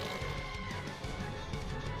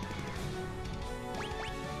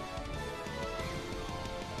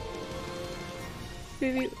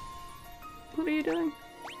 Baby, what are you doing?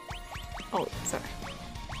 Oh, sorry.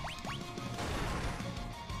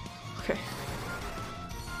 Okay.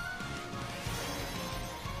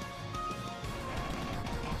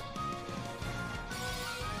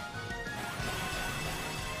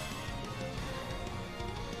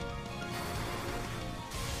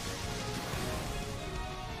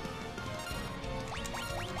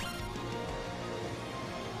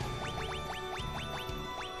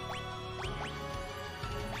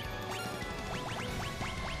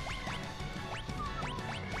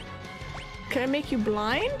 Can I make you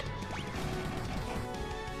blind?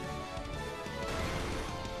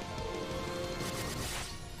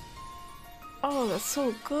 Oh, that's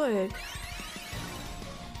so good.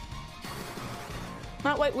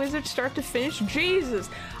 not White Wizard start to finish? Jesus.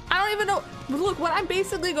 I don't even know. Look, what I'm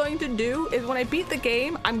basically going to do is when I beat the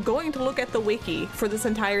game, I'm going to look at the wiki for this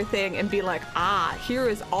entire thing and be like, ah, here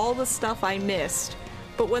is all the stuff I missed.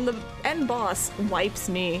 But when the end boss wipes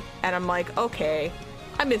me and I'm like, okay,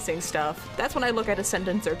 I'm missing stuff, that's when I look at a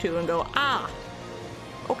sentence or two and go, ah,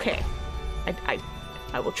 okay.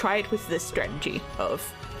 I will try it with this strategy of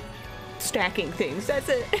stacking things. That's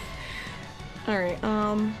it. Alright,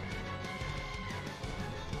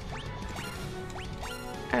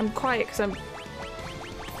 I'm quiet because I'm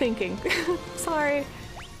thinking. Sorry.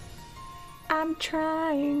 I'm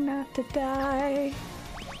trying not to die.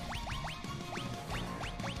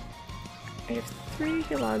 I have 3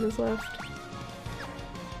 Hilagas left.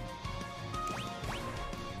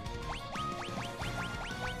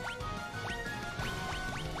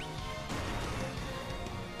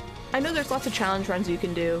 I know there's lots of challenge runs you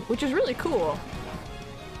can do, which is really cool.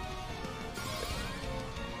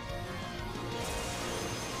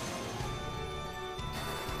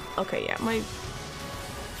 Okay, yeah, my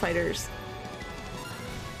fighter's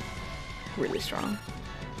really strong.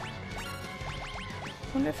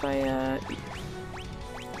 Wonder if I,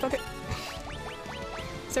 okay.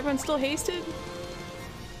 Is everyone still hasted?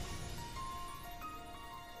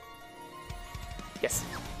 Yes.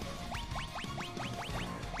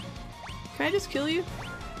 Can I just kill you?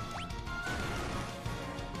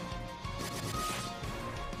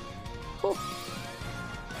 Cool.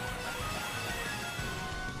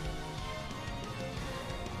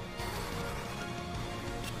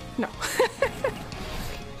 No.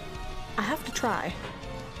 I have to try.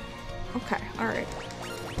 Okay, alright.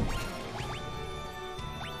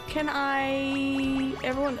 Can I...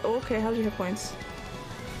 Everyone... Oh, okay, how's your hit points?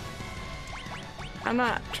 I'm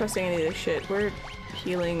not trusting any of this shit. We're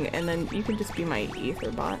healing, and then you can just be my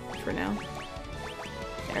ether bot for now.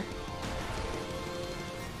 There.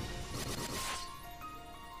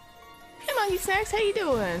 Hey Monkey Snacks, how you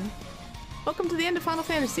doing? Welcome to the end of Final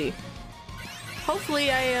Fantasy.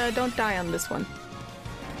 Hopefully I don't die on this one.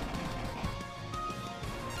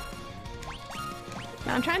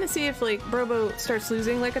 Now I'm trying to see if like Brobo starts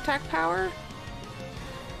losing like attack power,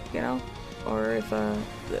 you know, or if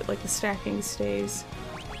like the stacking stays.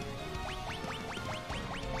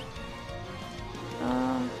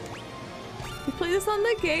 You play this on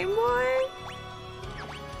the Game Boy?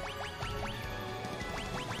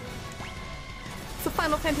 It's the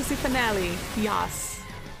Final Fantasy finale. Yas.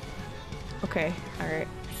 Okay, alright.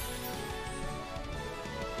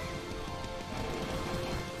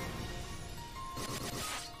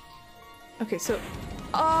 Okay, so...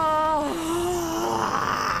 Oh!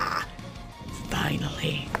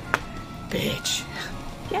 Finally. Bitch.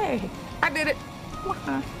 Yay! I did it!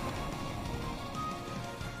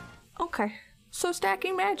 Okay. So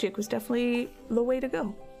stacking magic was definitely the way to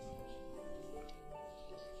go.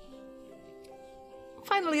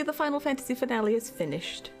 Finally, the Final Fantasy finale is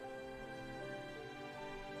finished.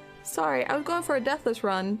 Sorry, I was going for a deathless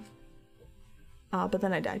run. But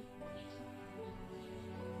then I died.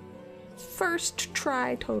 First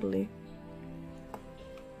try, totally.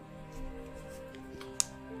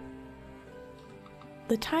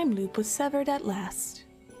 The time loop was severed at last.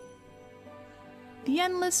 The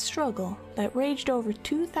endless struggle that raged over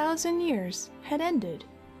 2,000 years had ended,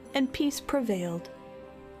 and peace prevailed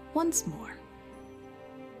once more.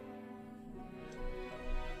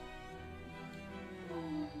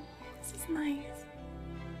 This is nice.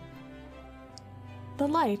 The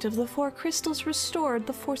light of the 4 crystals restored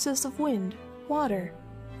the forces of wind, water,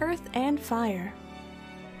 earth, and fire.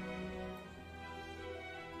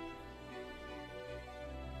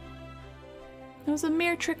 It was a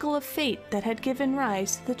mere trickle of fate that had given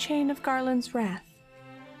rise to the chain of Garland's wrath.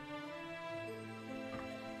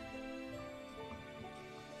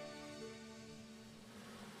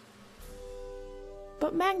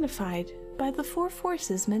 But magnified by the 4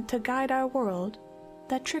 forces meant to guide our world,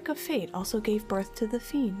 that trick of fate also gave birth to the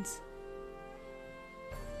fiends.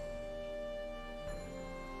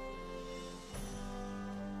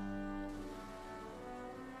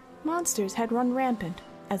 Monsters had run rampant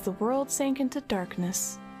as the world sank into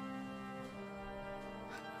darkness.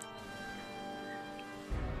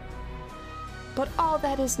 But all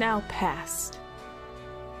that is now past.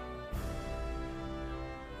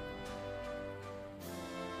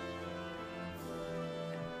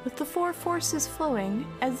 With the 4 forces flowing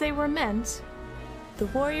as they were meant, the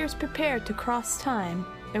warriors prepared to cross time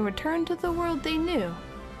and return to the world they knew.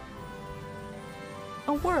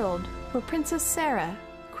 A world where Princess Sarah,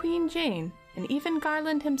 Queen Jane, and even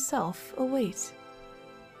Garland himself await.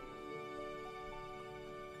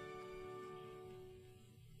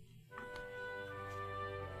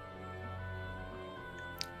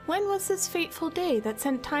 When was this fateful day that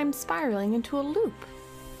sent time spiraling into a loop?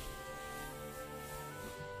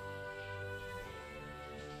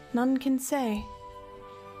 None can say.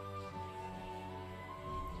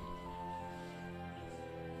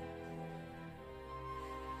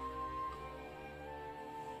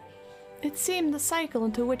 It seemed the cycle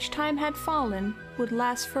into which time had fallen would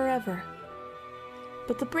last forever.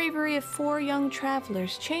 But the bravery of 4 young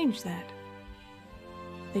travelers changed that.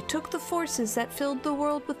 They took the forces that filled the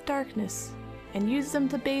world with darkness and used them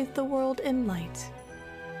to bathe the world in light.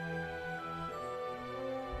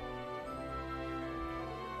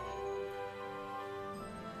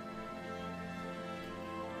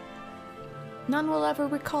 None will ever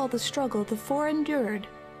recall the struggle the 4 endured,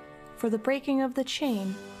 for the breaking of the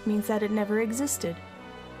chain means that it never existed.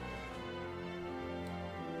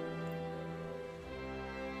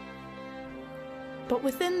 But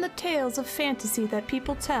within the tales of fantasy that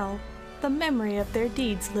people tell, the memory of their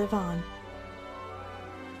deeds live on.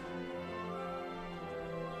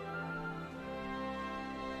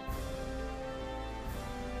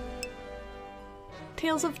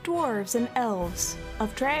 Tales of dwarves and elves,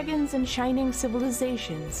 of dragons and shining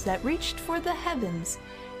civilizations that reached for the heavens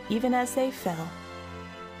even as they fell.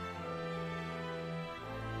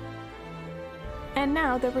 And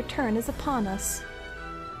now their return is upon us.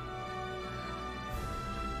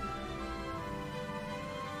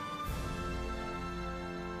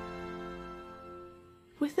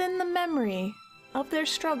 Within the memory of their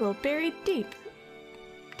struggle buried deep,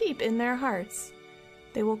 deep in their hearts,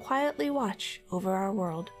 they will quietly watch over our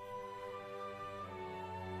world.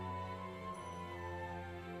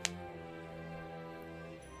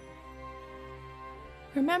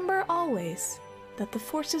 Remember always that the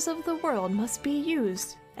forces of the world must be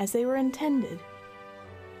used as they were intended.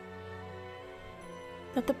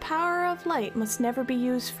 That the power of light must never be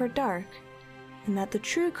used for dark, and that the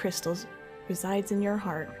true crystals resides in your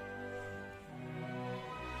heart.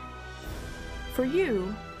 For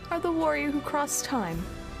you are the warrior who crossed time.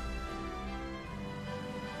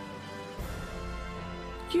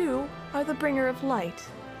 You are the bringer of light.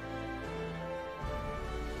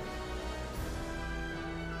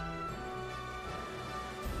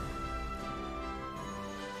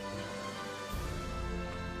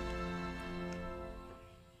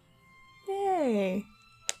 Yay!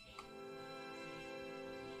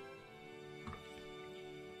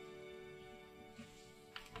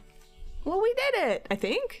 Well, we did it, I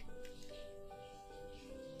think.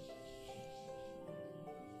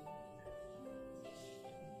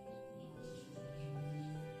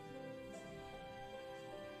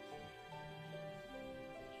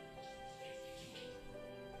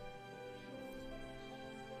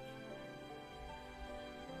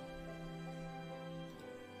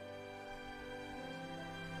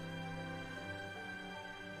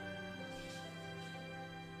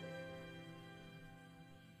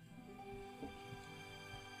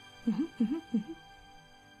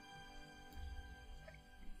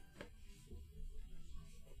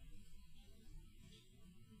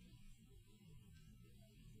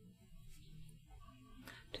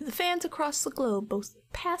 To the fans across the globe, both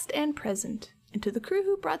past and present, and to the crew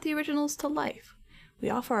who brought the originals to life, we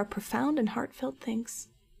offer our profound and heartfelt thanks.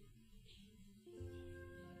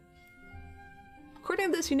 According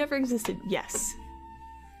to this, you never existed. Yes.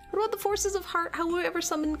 What about the forces of heart? Whoever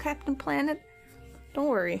summoned Captain Planet? Don't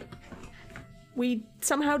worry. We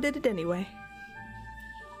somehow did it anyway.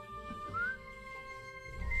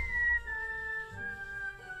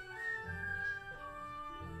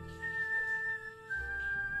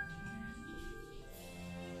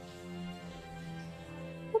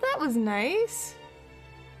 Well, that was nice.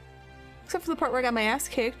 Except for the part where I got my ass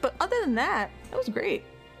kicked, but other than that, that was great.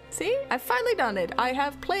 See? I've finally done it. I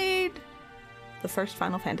have played the first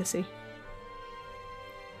Final Fantasy.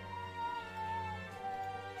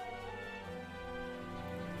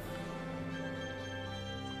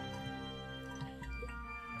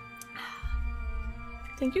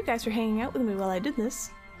 Thank you guys for hanging out with me while I did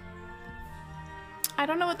this. I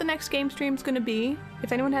don't know what the next game stream's gonna be.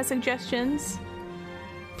 If anyone has suggestions,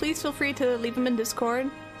 please feel free to leave them in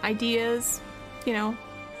Discord. Ideas, you know.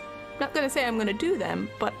 Not gonna say I'm gonna do them,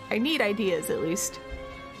 but I need ideas at least.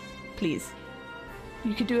 Please.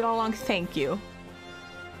 You could do it all along. Thank you.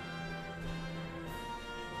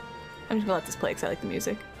 I'm just gonna let this play because I like the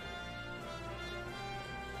music.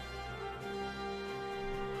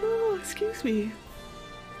 Oh, excuse me.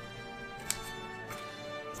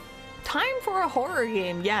 Time for a horror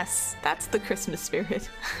game. Yes, that's the Christmas spirit.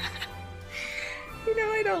 You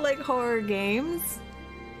know, I don't like horror games.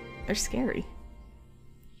 They're scary.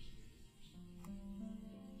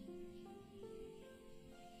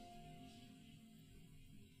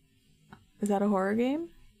 Is that a horror game?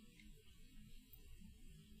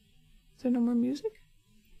 Is there no more music?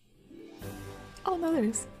 Oh, no, there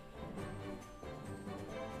is.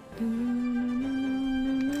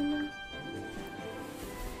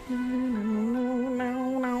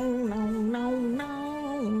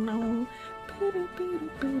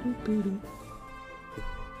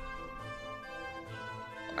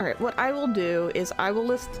 Alright, what I will do is I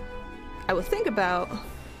will think about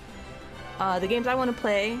the games I want to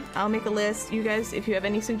play. I'll make a list. You guys, if you have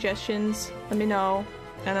any suggestions, let me know,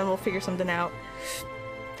 and then we'll figure something out.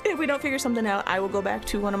 If we don't figure something out, I will go back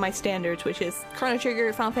to one of my standards, which is Chrono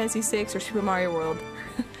Trigger, Final Fantasy VI, or Super Mario World.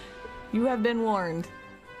 You have been warned.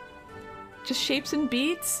 Just shapes and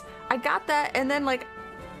beats. I got that, and then, like,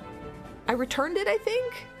 I returned it, I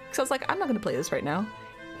think? Because I was like, I'm not going to play this right now.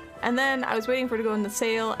 And then I was waiting for it to go in the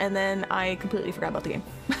sale, and then I completely forgot about the game.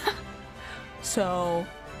 So,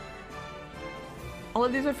 all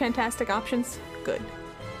of these are fantastic options. Good.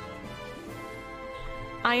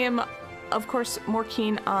 I am, of course, more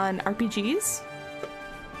keen on RPGs.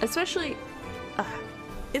 Especially,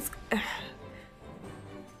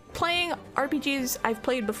 playing RPGs I've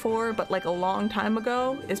played before, but like a long time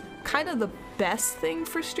ago, is kind of the best thing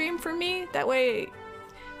for stream for me. That way,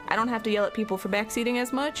 I don't have to yell at people for backseating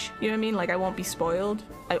as much. You know what I mean? Like, I won't be spoiled.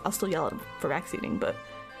 I'll still yell at them for backseating, but...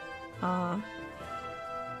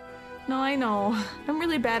 No, I know. I'm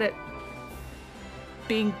really bad at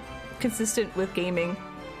being consistent with gaming.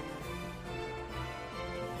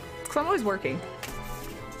 Because I'm always working.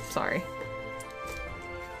 Sorry.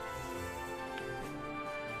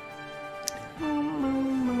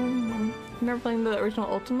 Never playing the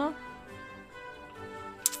original Ultima?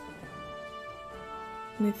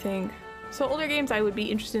 Let me think. So older games I would be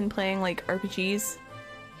interested in playing, like RPGs.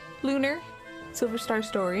 Lunar, Silver Star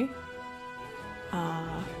Story.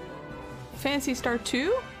 Phantasy Star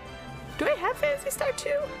 2? Do I have Phantasy Star 2?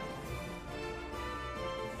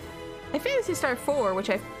 I have Phantasy Star 4, which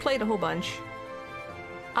I've played a whole bunch.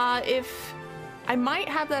 If I might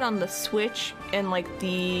have that on the Switch and like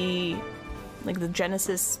the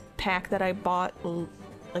Genesis pack that I bought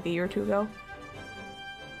like a year or two ago.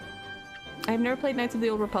 I've never played Knights of the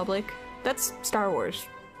Old Republic. That's Star Wars,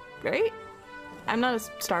 right? I'm not a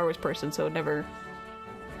Star Wars person, so it never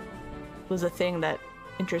was a thing that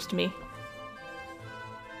interested me.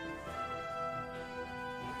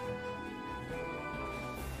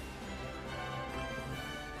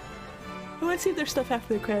 I want to see if there's stuff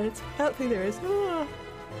after the credits. I don't think there is. Oh.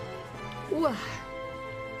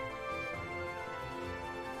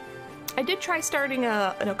 I did try starting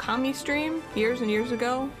an Okami stream years and years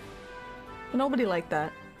ago, but nobody liked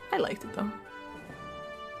that. I liked it though.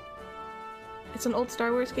 It's an old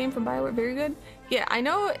Star Wars game from BioWare, very good. Yeah, I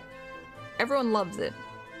know everyone loves it.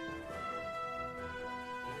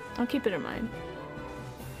 I'll keep it in mind.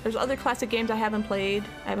 There's other classic games I haven't played.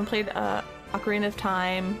 I haven't played Ocarina of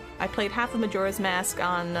Time. I played half of Majora's Mask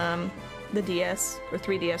on the DS, or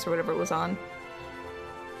 3DS, or whatever it was on.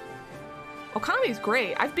 Okami's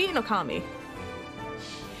great. I've beaten Okami.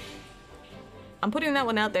 I'm putting that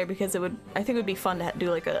one out there because I think it would be fun to do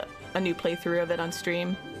like a new playthrough of it on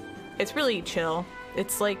stream. It's really chill.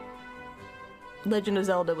 It's like Legend of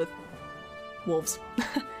Zelda with wolves.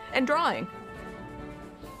 And drawing.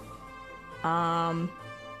 Yeah,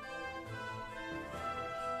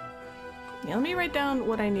 let me write down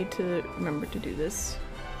what I need to remember to do this.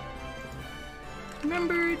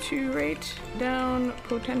 Remember to write down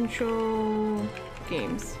potential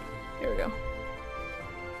games. There we go.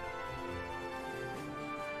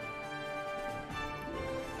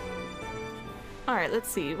 Alright, let's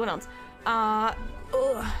see. What else? I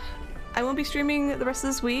won't be streaming the rest of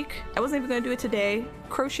this week. I wasn't even gonna do it today.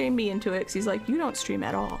 Crochet me into it because he's like, you don't stream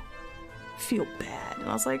at all. Feel bad. And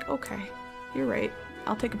I was like, okay, you're right.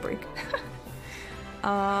 I'll take a break.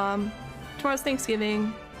 Tomorrow's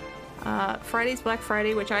Thanksgiving. Friday's Black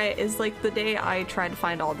Friday, which is like the day I try to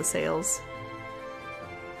find all the sales.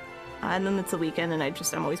 And then it's the weekend, and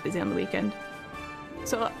I'm always busy on the weekend.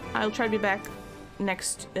 So I'll try to be back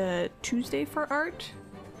next Tuesday for art.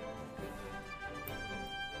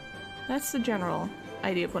 That's the general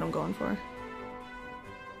idea of what I'm going for.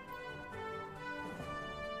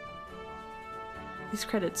 These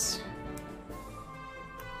credits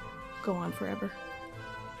go on forever.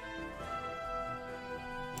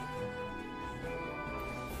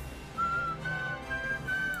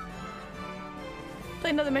 Play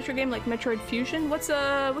another Metro game like Metroid Fusion? What's it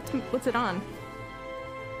on?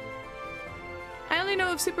 I only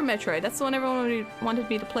know of Super Metroid. That's the one everyone wanted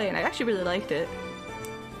me to play, and I actually really liked it.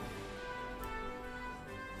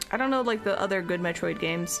 I don't know like the other good Metroid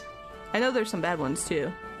games. I know there's some bad ones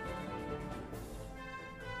too.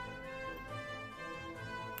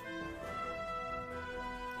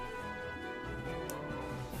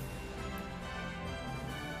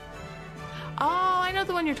 I know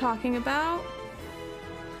the one you're talking about.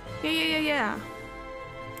 Yeah.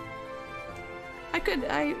 I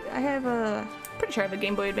have a, pretty sure I have a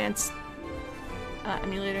Game Boy Advance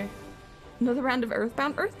emulator. Another round of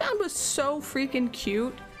Earthbound. Earthbound was so freaking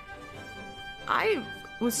cute. I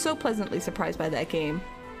was so pleasantly surprised by that game.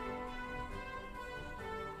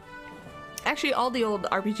 Actually, all the old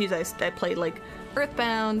RPGs I played, like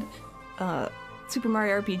Earthbound, Super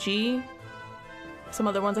Mario RPG, some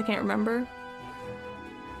other ones I can't remember.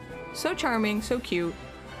 So charming, so cute.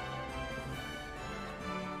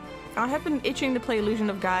 I have been itching to play Illusion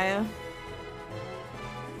of Gaia.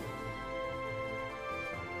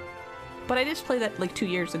 But I just played that like 2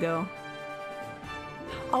 years ago.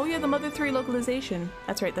 Oh yeah, the Mother 3 localization.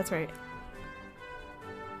 That's right, that's right.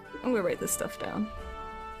 I'm gonna write this stuff down,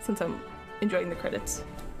 since I'm enjoying the credits.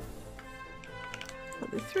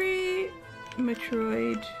 Mother 3,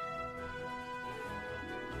 Metroid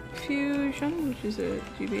Fusion, which is a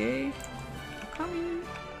GBA. Okami.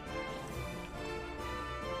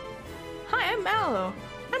 Hi, I'm Mallow.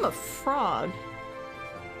 I'm a frog.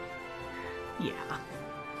 Yeah.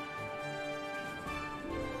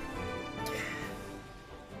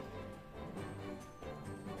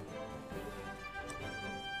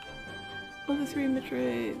 Mother 3,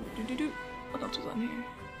 Metroid. What else was on here?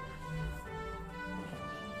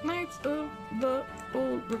 Knights of the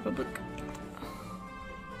Old Republic.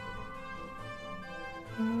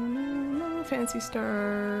 Fantasy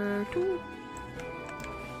Star 2.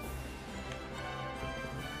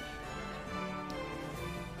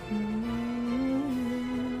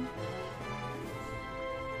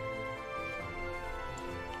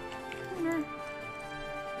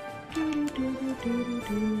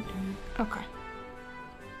 Okay.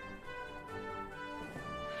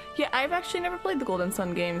 Yeah, I've actually never played the Golden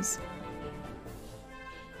Sun games.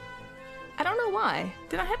 I don't know why.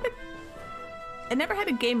 Did I have a... I never had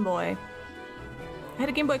a Game Boy. I had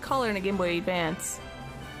a Game Boy Color and a Game Boy Advance.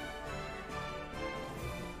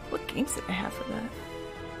 What games did I have for that?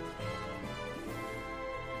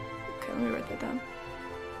 Okay, let me write that down.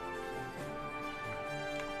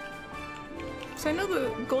 So I know the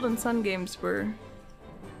Golden Sun games were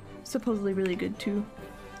supposedly really good too.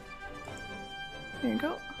 There you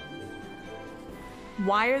go.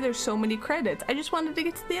 Why are there so many credits? I just wanted to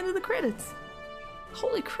get to the end of the credits.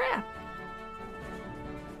 Holy crap.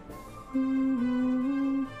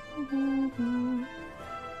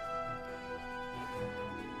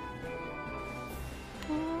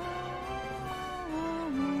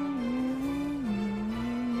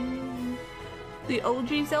 The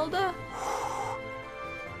OG Zelda?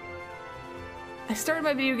 I started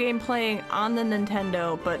my video game playing on the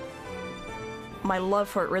Nintendo, but my love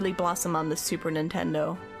for it really blossomed on the Super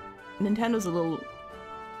Nintendo. Nintendo's a little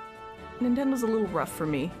rough for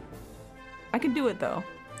me. I can do it though.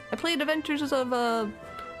 I played Adventures of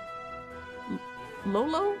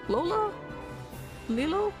Lilo?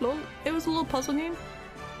 It was a little puzzle game.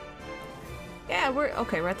 Yeah, we're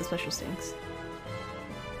at the special stinks.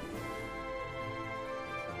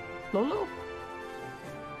 Lolo.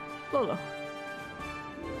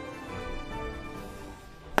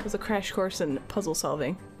 It was a crash course in puzzle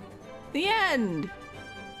solving. The end!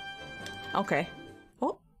 Okay.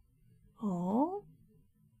 Oh.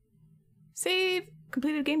 Save!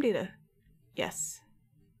 Completed game data. Yes.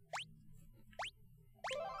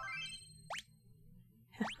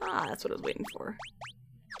 Ah, that's what I was waiting for.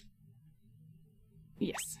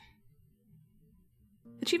 Yes.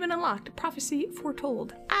 Achievement unlocked. Prophecy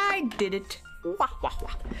foretold. I did it. Wah, wah,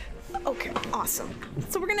 wah. Okay, awesome.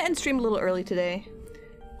 So we're gonna end stream a little early today.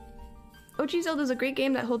 OG Zelda is a great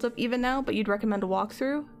game that holds up even now, but you'd recommend a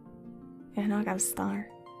walkthrough? Yeah, now I got a star.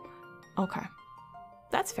 Okay.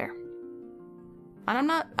 That's fair.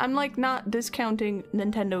 And I'm like not discounting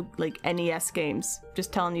Nintendo like NES games.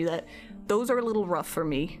 Just telling you that those are a little rough for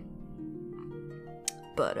me.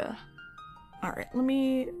 But alright, let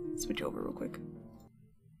me switch over real quick.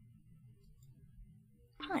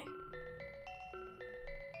 Hi.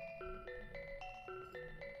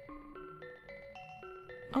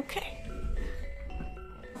 Okay.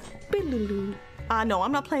 No,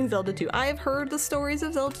 I'm not playing Zelda 2. I have heard the stories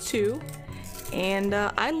of Zelda 2, and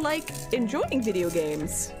I like enjoying video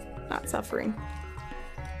games, not suffering.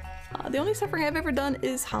 The only suffering I've ever done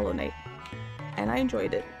is Hollow Knight, and I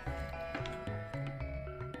enjoyed it.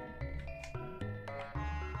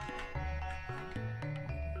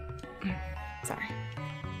 Sorry.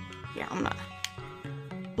 Yeah, I'm not.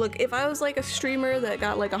 Look, if I was like a streamer that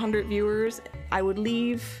got like 100 viewers, I would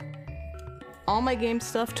leave all my game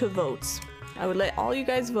stuff to votes. I would let all you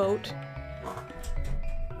guys vote,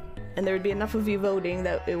 and there would be enough of you voting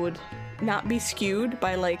that it would not be skewed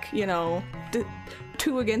by like, you know,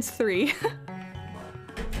 2 against 3.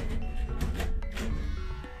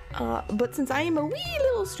 But since I am a wee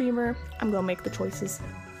little streamer, I'm gonna make the choices.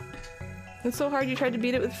 It's so hard. You tried to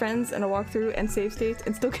beat it with friends and a walkthrough and save states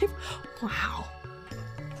and still gave. Wow.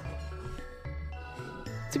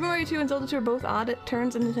 Super Mario 2 and Zelda 2 are both odd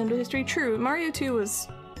turns in Nintendo history. True, Mario 2 was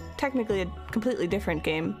technically a completely different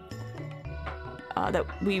game that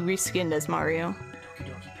we reskinned as Mario. Doki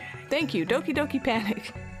Doki Panic. Thank you, Doki Doki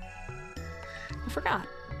Panic. I forgot.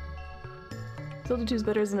 Zelda 2 is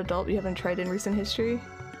better as an adult. You haven't tried in recent history.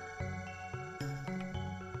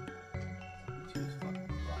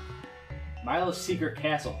 Milo's Secret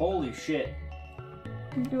Castle. Holy shit.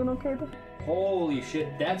 You doing okay though? Holy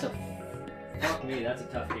shit. That's a... Fuck me, that's a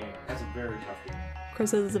tough game. That's a very tough game.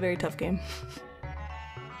 Chris says it's a very tough game.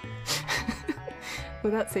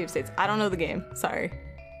 Without save states. I don't know the game. Sorry.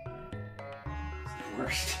 It's the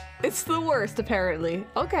worst. It's the worst, apparently.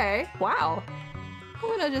 Okay. Wow.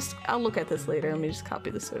 I'll look at this later. Let me just copy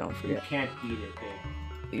this so I don't You forget. can't beat it,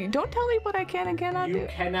 babe. Don't tell me what I can and cannot do. You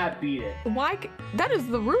cannot beat it. Why? That is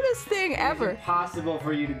the rudest thing ever. It's impossible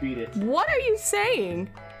for you to beat it. What are you saying?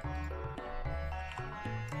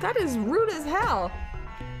 That is rude as hell.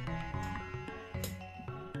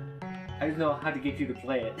 I just know how to get you to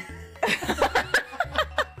play it.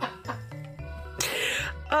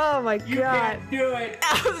 Oh my You god. can't do it.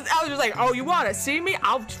 I was just like, oh, you want to see me?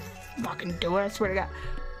 I'll fucking do it. I swear to God.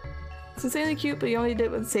 It's insanely cute, but you only did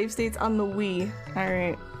it with save states on the Wii.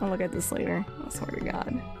 Alright, I'll look at this later. I swear to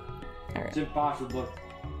God. Alright. It's impossible.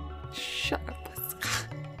 Shut up.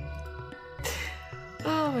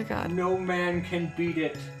 Oh my god. No man can beat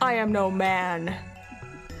it. I am no man.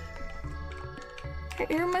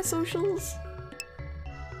 Here are my socials.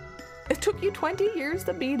 It took you 20 years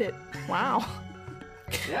to beat it. Wow.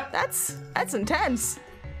 Yeah. That's intense.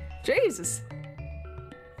 Jesus.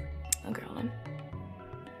 Okay, hold on.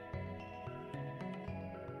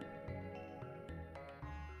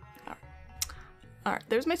 Alright,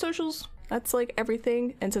 there's my socials. That's like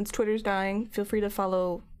everything. And since Twitter's dying, feel free to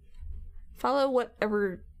follow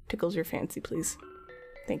whatever tickles your fancy, please.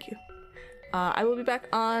 Thank you. I will be back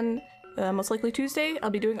on most likely Tuesday. I'll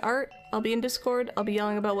be doing art. I'll be in Discord. I'll be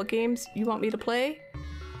yelling about what games you want me to play.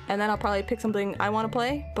 And then I'll probably pick something I want to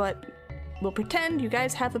play, but we'll pretend you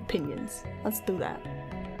guys have opinions. Let's do that.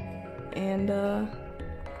 And,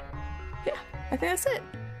 yeah, I think that's it.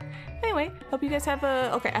 Anyway, hope you guys have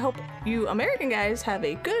I hope you American guys have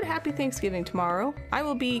a good, happy Thanksgiving tomorrow. I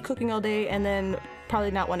will be cooking all day and then probably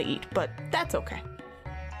not want to eat, but that's okay.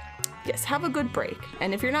 Yes, have a good break.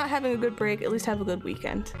 And if you're not having a good break, at least have a good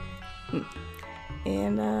weekend.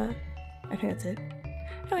 And, I think that's it.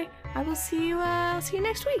 Anyway, I will see you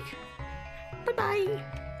next week.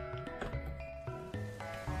 Bye-bye.